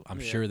him. Like, I'm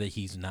Yeah. sure that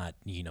he's not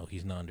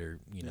under,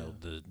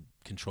 the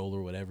control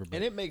or whatever. But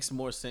And it makes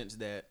more sense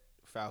that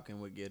Falcon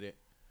would get it.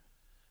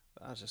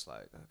 But I was just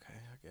like, okay,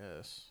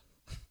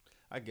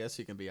 I guess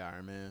he can be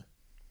Iron Man.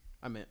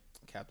 I meant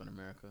Captain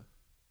America.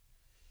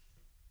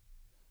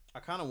 I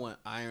kind of want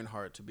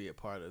Ironheart to be a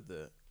part of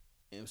the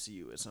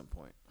MCU at some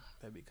point.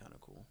 That'd be kind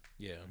of cool.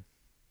 yeah.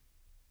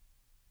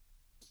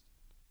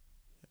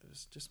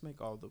 Just bring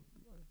all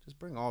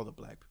the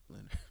black people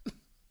in.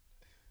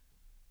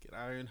 Get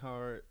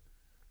Ironheart.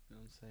 You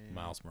know what I'm saying?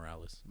 Miles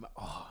Morales.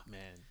 Oh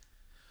man.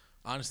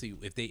 Honestly,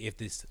 because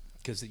this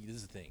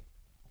is the thing,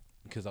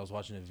 because I was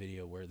watching a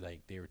video where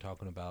like they were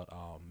talking about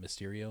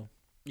Mysterio.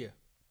 Yeah.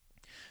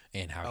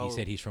 And how he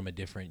said he's from a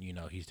different,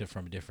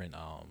 from a different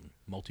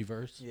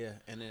multiverse. Yeah,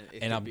 and then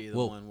it And could be the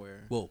one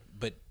where. Well,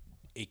 but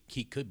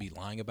he could be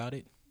lying about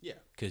it. Yeah.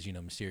 Because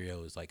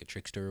Mysterio is like a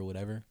trickster or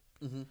whatever.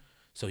 Mm-hmm.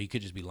 So he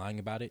could just be lying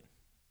about it,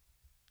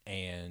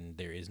 and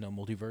there is no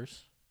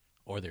multiverse,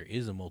 or there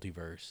is a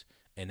multiverse,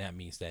 and that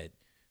means that,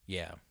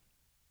 yeah,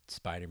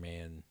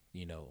 Spider-Man,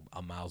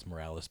 a Miles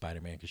Morales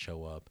Spider-Man could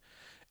show up,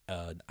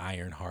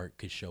 Ironheart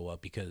could show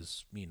up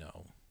because,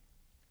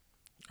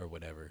 or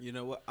whatever. You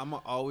know what? I'm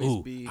gonna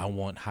always be. I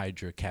want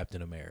Hydra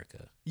Captain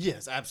America.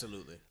 Yes,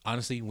 absolutely.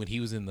 Honestly, when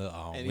he was in the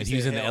And when he he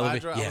was said in the Hail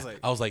elevator, Hydra,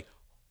 I was like,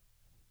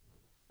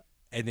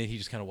 and then he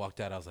just kind of walked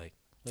out. I was like,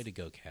 way to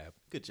go, Cap.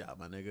 Good job,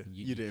 my nigga.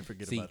 You didn't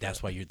forget See, about that.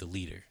 that's why you're the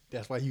leader.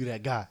 That's why you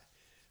that guy.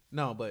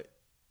 No, but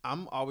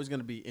I'm always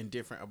gonna be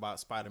indifferent about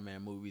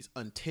Spider-Man movies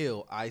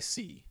until I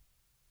see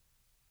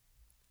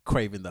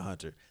Kraven the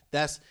Hunter.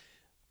 That's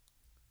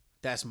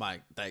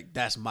my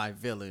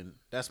villain.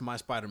 That's my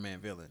Spider-Man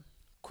villain.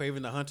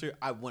 Kraven the Hunter.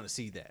 I want to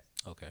see that.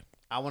 Okay.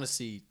 I want to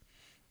see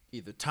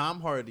either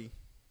Tom Hardy,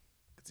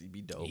 because he'd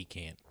be dope. He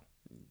can't.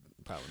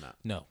 Probably not.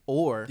 No.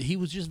 Or He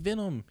was just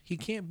Venom. He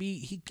can't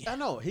be. I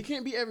know he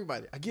can't be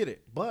everybody. I get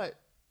it, but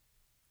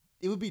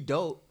it would be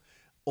dope.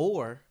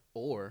 Or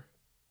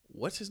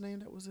what's his name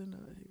that was in?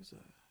 He was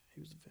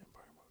a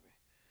vampire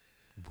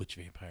movie. Which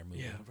vampire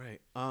movie? Yeah, right.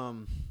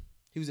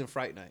 He was in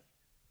Fright Night.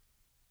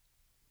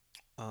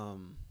 God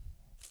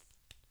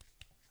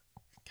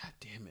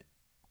damn it!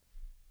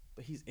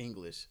 But he's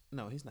English.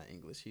 No, he's not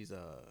English. He's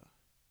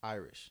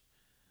Irish.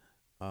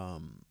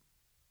 What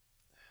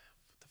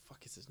the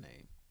fuck is his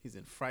name? He's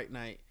in Fright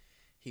Night.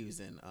 He was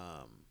in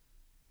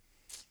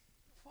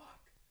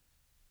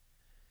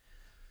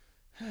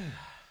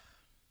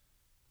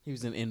he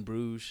was in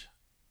Bruges.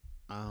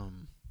 I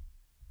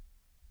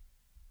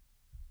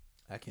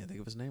can't think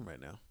of his name right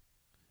now,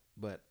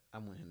 but I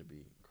want him to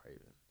be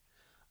Kraven.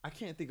 I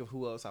can't think of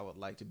who else I would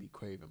like to be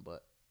Kraven,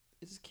 but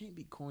it just can't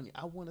be corny.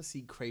 I want to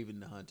see Kraven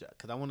the Hunter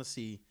because I want to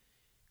see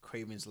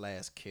Kraven's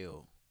last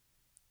kill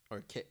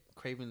or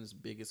Kraven's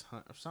biggest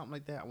hunt or something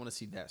like that. I want to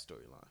see that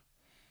storyline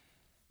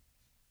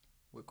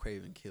where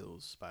Kraven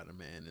kills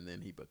Spider-Man and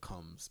then he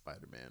becomes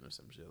Spider-Man or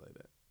some shit like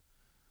that.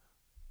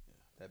 Yeah,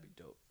 that'd be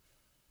dope.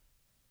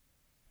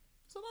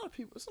 There's a lot of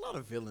people. There's a lot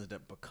of villains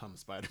that become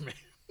Spider-Man.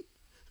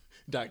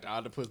 Dr.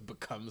 Octopus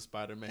becomes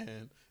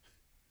Spider-Man.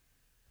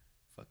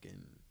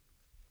 Fucking.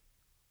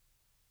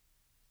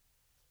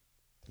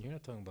 You're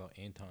not talking about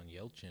Anton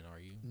Yelchin, are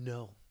you?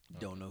 No.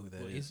 Don't know who that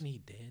is. Well, isn't he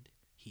dead?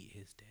 He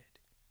is dead.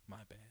 My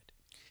bad.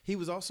 He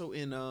was also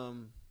in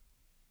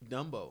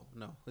Dumbo.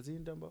 No, was he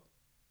in Dumbo?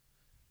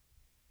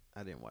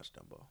 I didn't watch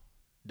Dumbo.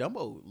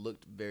 Dumbo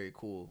looked very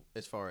cool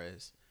as far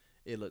as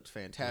it looked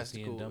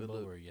fantastic. Was he in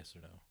Dumbo or yes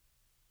or no?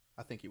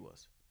 I think he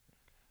was.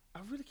 I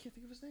really can't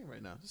think of his name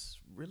right now. This is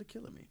really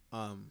killing me.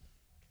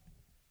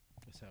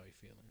 That's how he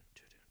feeling.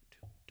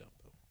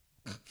 Dumbo.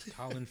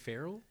 Colin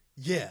Farrell?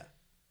 Yeah.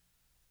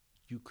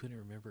 You couldn't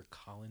remember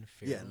Colin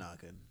Farrell? Yeah, no, I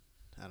couldn't.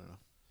 I don't know.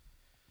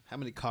 How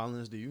many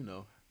Collins do you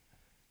know?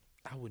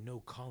 I would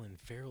know Colin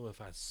Farrell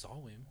if I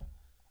saw him.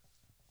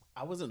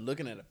 I wasn't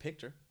looking at a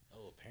picture.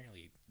 Oh,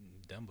 apparently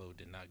Dumbo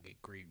did not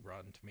get great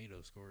Rotten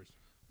Tomato scores.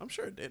 I'm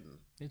sure it didn't.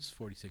 It's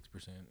 46%.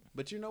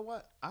 But you know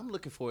what? I'm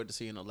looking forward to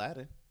seeing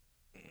Aladdin.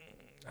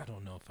 I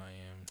don't know if I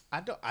am.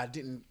 I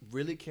didn't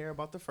really care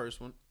about the first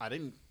one.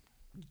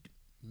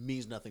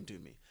 Means nothing to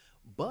me.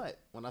 But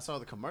when I saw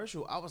the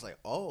commercial, I was like,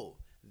 oh,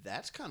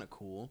 that's kind of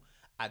cool.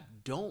 I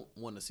don't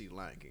want to see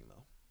Lion King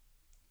though.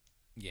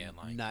 Yeah,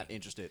 Lion Not King.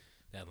 interested.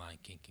 That Lion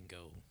King can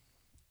Go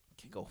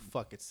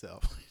fuck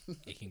itself.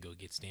 it can go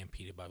get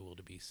stampeded by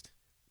wildebeest.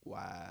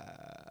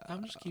 Wow.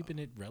 I'm just keeping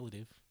it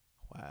relative.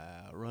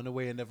 Wow. Run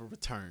away and never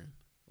return.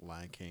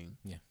 Lion King.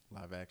 Yeah.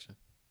 Live action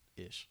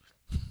ish.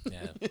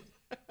 Yeah.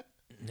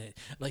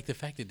 Like the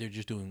fact that they're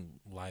just doing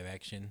live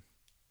action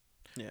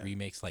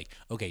remakes. Like,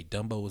 okay,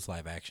 Dumbo was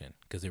live action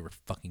because there were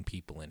fucking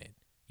people in it.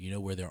 You know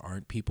where there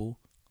aren't people?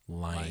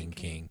 Lion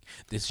King.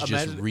 This is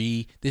just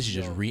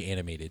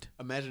reanimated.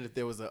 Imagine if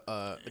there was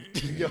a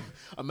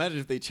imagine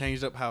if they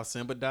changed up how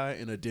Simba died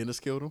and a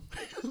dentist killed him.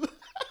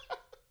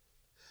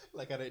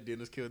 Like how that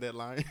dentist killed that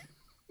lion.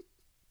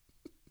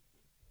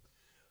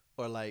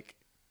 Or like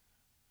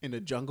in the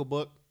Jungle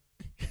Book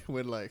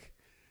when like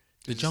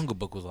The Jungle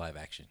Book was live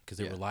action because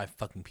there were live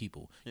fucking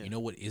people. Yeah. You know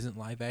what isn't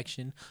live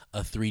action? A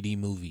 3D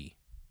movie.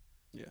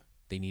 Yeah.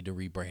 They need to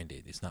rebrand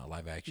it. It's not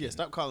live action. Yeah,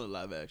 stop calling it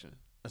live action.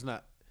 That's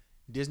not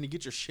Disney.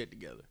 Get your shit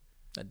together.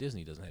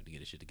 Disney doesn't have to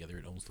get its shit together.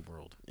 It owns the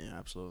world. Yeah,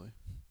 absolutely.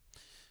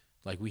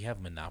 Like we have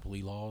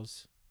monopoly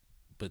laws,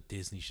 but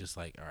Disney's just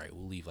like, all right,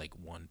 we'll leave like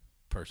one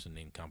person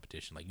in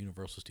competition. Like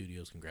Universal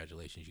Studios,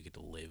 congratulations, you get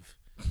to live.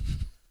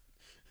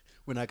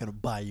 We're not gonna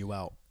buy you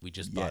out. We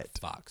just bought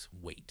Fox.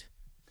 Wait.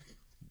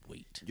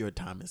 Your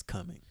time is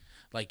coming.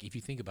 Like if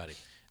you think about it,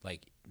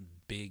 like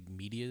big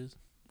medias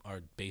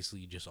are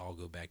basically just all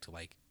go back to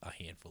like a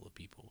handful of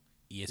people.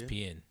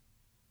 ESPN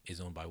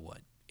is owned by what?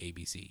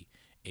 ABC.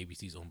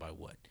 ABC's owned by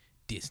what?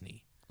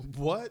 Disney.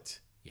 What?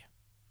 Yeah.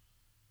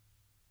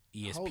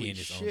 ESPN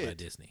is owned by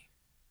Disney.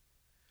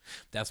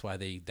 That's why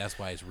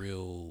it's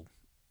real,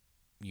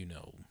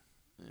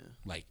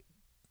 like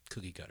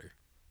cookie cutter.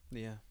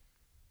 Yeah.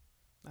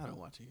 I don't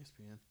watch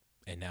ESPN.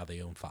 And now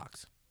they own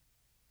Fox.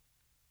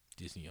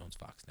 Disney owns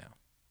Fox now.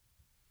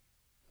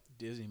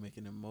 Disney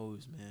making them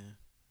moves, man.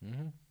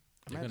 Mm-hmm.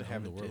 I'm going to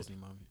have the Disney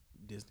money.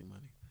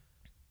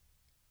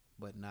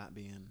 But not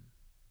being...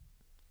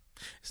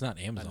 It's not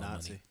Amazon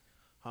money.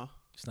 Huh?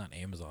 It's not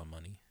Amazon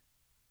money.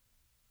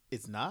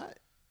 It's not?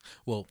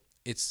 Well,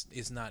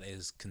 it's not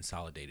as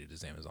consolidated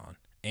as Amazon.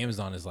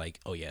 Amazon is like,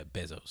 oh yeah,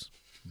 Bezos.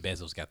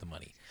 Bezos got the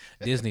money.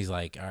 Disney's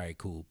like, all right,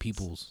 cool.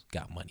 People's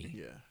got money.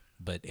 Yeah.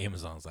 But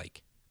Amazon's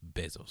like,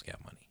 Bezos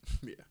got money.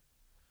 Yeah.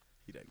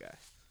 He that guy.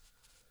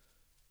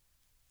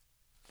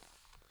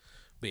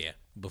 But yeah,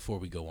 before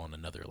we go on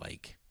another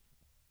like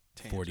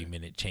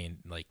 40-minute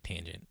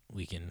tangent,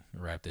 we can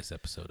wrap this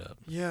episode up.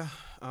 Yeah.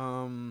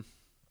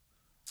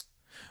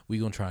 We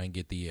gonna try and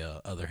get the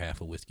other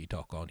half of Whiskey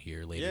Talk on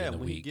here later in the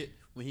week.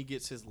 When he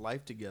gets his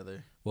life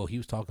together. Well, he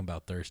was talking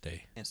about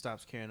Thursday. And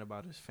stops caring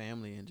about his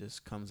family and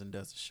just comes and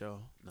does the show.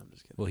 No, I'm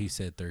just kidding. Well, he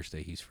said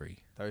Thursday he's free.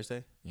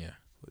 Thursday? Yeah.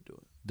 We'll do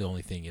it. The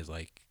only thing is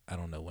like I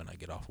don't know when I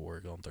get off of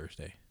work on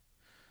Thursday.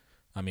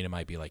 I mean, it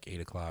might be like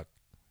 8:00,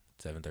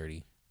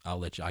 7:30.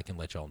 I can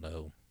let y'all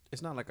know.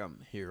 It's not like I'm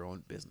here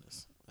on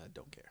business. I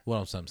don't care.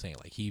 Well, I'm saying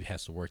like he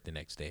has to work the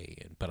next day,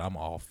 but I'm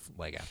off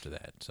like after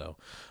that. So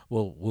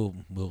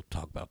we'll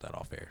talk about that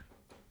off air.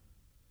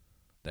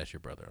 That's your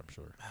brother, I'm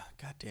sure.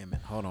 God damn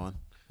it! Hold on.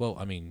 Well,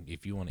 I mean,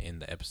 if you want to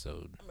end the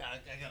episode, I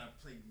gotta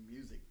play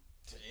music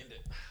to end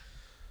it.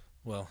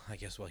 Well, I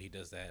guess while he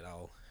does that,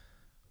 I'll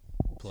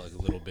plug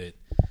a little bit.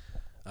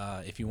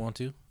 If you want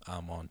to,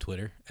 I'm on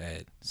Twitter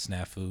at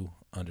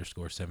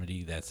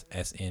snafu_70. That's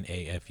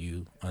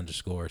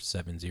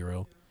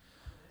SNAFU_70.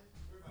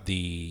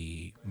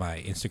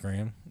 My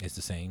Instagram is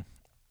the same,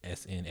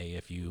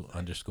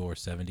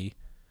 SNAFU_70.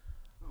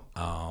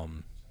 I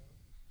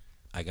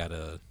got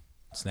a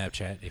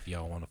Snapchat if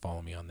y'all want to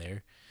follow me on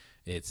there.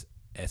 It's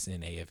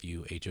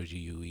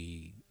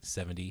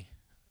SNAFUHOGUE70.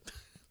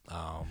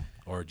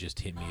 Or just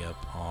hit me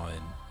up on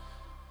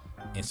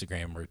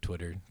Instagram or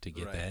Twitter to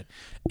get that.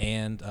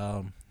 And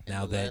now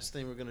that last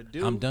thing we're gonna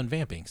do, I'm done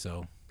vamping,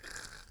 so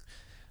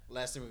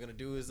last thing we're gonna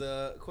do is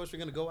of course we're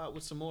gonna go out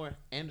with some more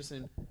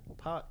Anderson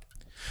Paak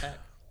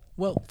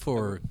Well,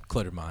 for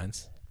Cluttered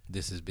Minds,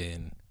 this has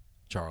been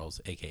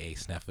Charles, aka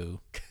Snafu.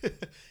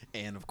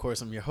 And of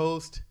course, I'm your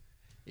host,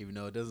 even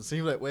though it doesn't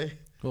seem that way.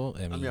 Well,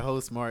 I mean, I'm your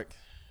host, Mark,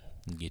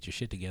 get your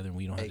shit together, and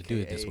we don't have to do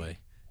it this way.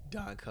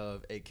 Don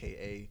Cove,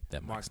 aka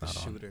That Mark mic's the not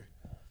on. Shooter.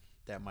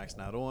 That mic's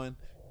not on.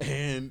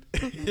 And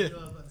yeah,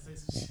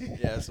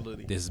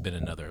 absolutely. This has been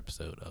another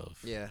episode of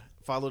Yeah,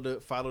 follow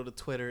the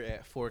Twitter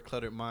at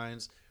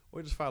 4clutteredminds,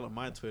 or just follow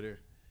my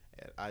Twitter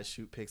at I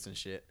shoot pics and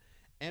shit.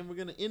 And we're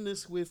gonna end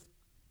this with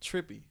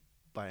Trippy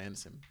by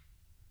Anderson,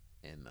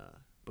 and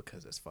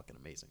because it's fucking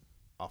amazing,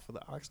 off of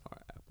the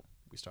Oxnard album.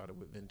 We started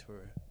with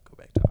Ventura, go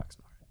back to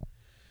Oxnard.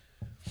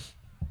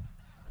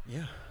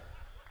 Yeah.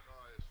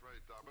 It's right,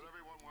 but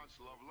everyone wants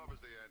love. Love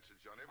is the answer,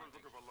 John. Everyone's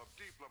looking for love,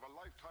 deep love, a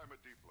lifetime of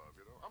deep love,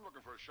 you know? I'm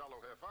looking for a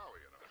shallow half hour,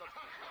 you know?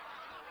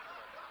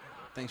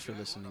 Thanks for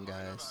listening,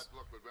 guys.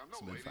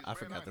 It's been fun. I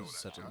forgot this was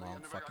such a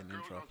long fucking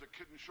intro,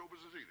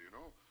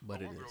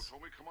 but it is.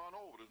 Told me, come on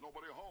over. There's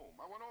nobody home.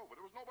 I went over.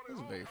 There was nobody This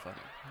is home. very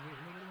funny.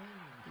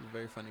 It was a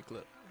very funny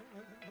clip.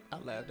 I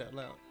laughed out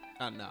loud.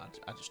 Nah,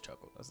 I just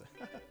chuckled. I was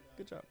like,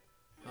 good job.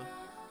 Huh?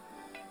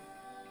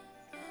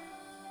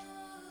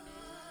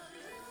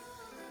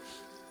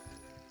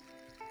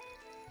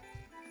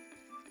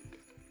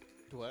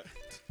 What?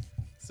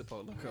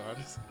 Support local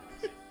artists.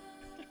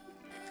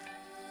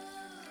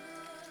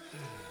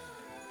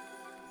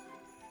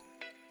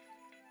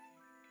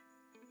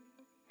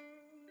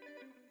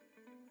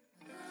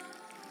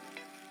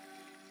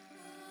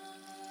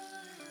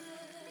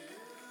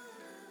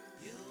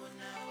 You and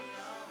I will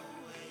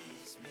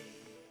always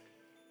meet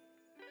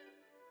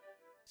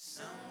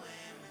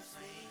somewhere in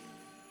between.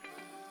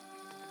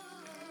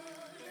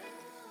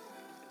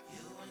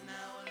 You and I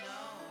will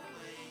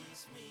always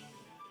meet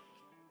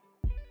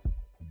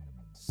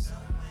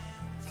somewhere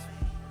in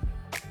between.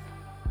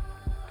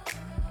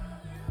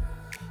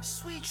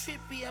 Sweet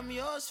Trippy, I'm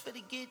yours for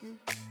the getting.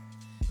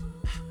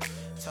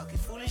 Talking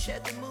foolish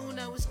at the moon,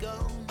 I was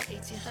gone.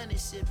 1800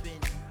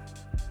 sipping.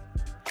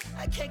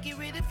 I can't get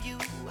rid of you.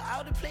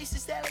 All the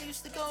places that I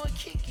used to go and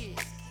kick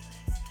it.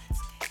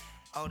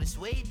 All this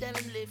weight that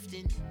I'm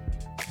lifting.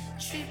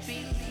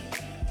 Trippy.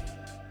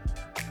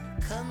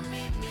 Come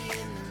meet me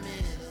in the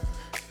middle.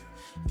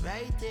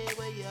 Right there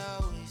where you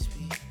always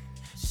be.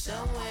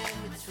 Somewhere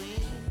in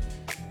between.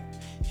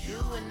 You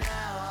and I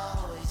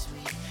always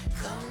meet.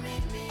 Come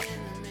meet me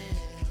in the middle.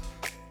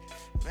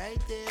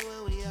 Right there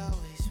where we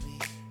always be.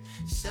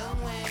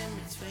 Somewhere in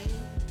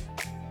between.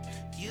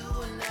 You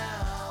and I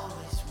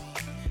always meet.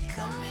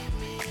 Come meet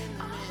me in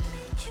the middle.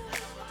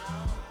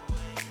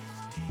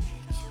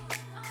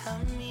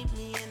 Come meet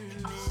me in the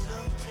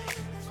middle.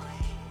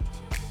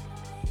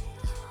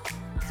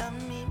 Come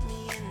meet me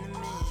in the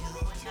middle.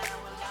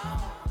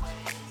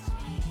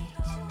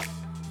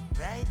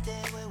 Right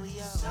there where we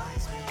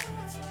always be.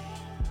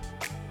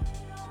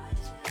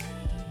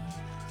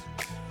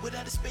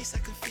 Without a space I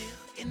can feel,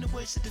 in the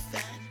words to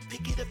define.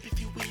 Pick it up if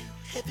you will,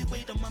 heavy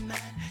weight on my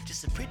mind.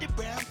 Just a pretty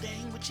brown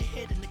thing with your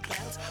head in the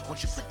clouds.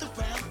 Won't you put the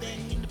round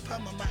thing in the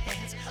palm of my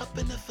hands? Up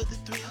and up for the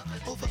thrill,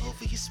 over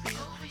your spill.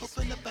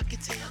 Open up, I can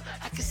tell,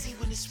 I can see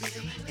when it's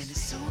real. And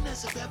as soon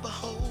as I grab a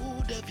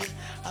hold of you,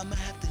 I'ma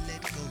have to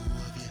let go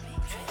of you.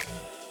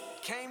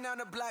 Came down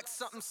the block,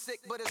 something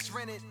sick, but it's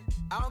rented.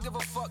 I don't give a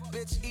fuck,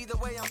 bitch, either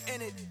way I'm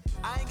in it.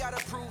 I ain't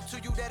gotta prove to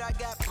you that I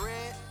got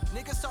bread.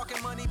 Niggas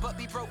talking money, but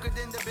be broker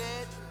than the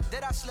bed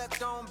that I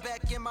slept on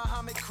back in my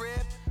Muhammad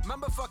crib.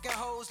 Remember fucking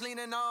hoes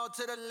leaning all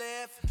to the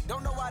left.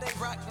 Don't know why they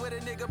rock with a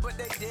nigga, but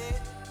they did.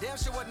 Damn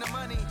sure wasn't the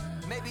money,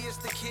 maybe it's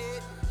the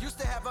kid. Used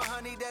to have a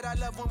honey that I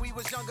loved when we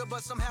was younger,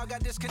 but somehow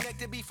got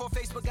disconnected before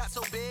Facebook got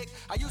so big.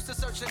 I used to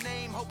search her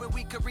name, hoping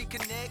we could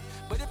reconnect.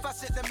 But if I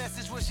sent the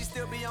message, would she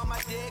still be on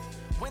my dick?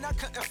 When I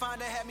couldn't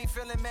find her, had me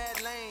feeling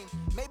mad lame.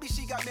 Maybe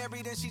she got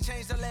married and she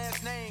changed her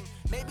last name.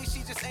 Maybe she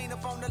just ain't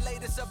up on the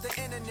latest of the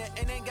internet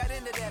and ain't got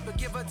into that, but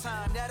give her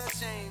time, that'll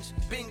change.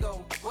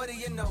 Bingo, what do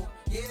you know?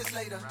 Years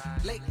later,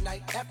 late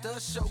night after a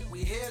show,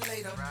 we here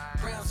later.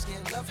 Brown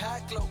skin, love how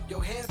it glow,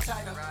 your hair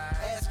tighter.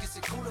 Ask, is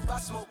it cool if I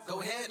smoke?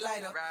 Go ahead,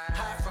 lighter.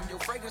 High from your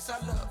fragrance, I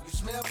love, you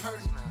smell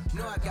pretty.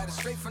 Know I got it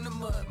straight from the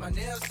mud, my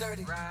nails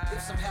dirty.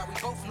 If somehow we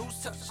both lose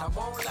touch, I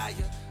won't lie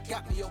ya.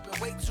 Got me open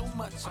way too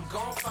much, I'm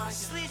gon' find you.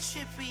 Sweet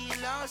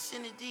Trippy, lost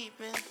in the deep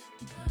end.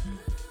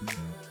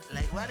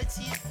 Like water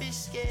to your fish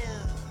scale,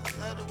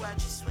 love to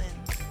watch you swim.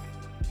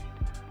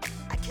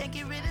 I can't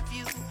get rid of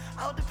you,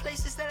 all the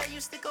places that I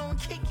used to go and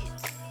kick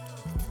it.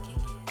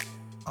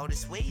 All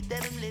this weight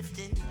that I'm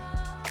lifting,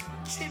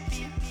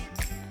 Trippy.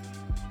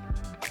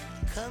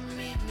 Come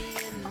meet me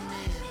in the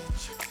middle,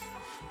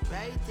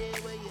 right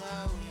there where you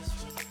always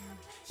be,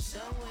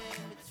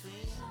 somewhere.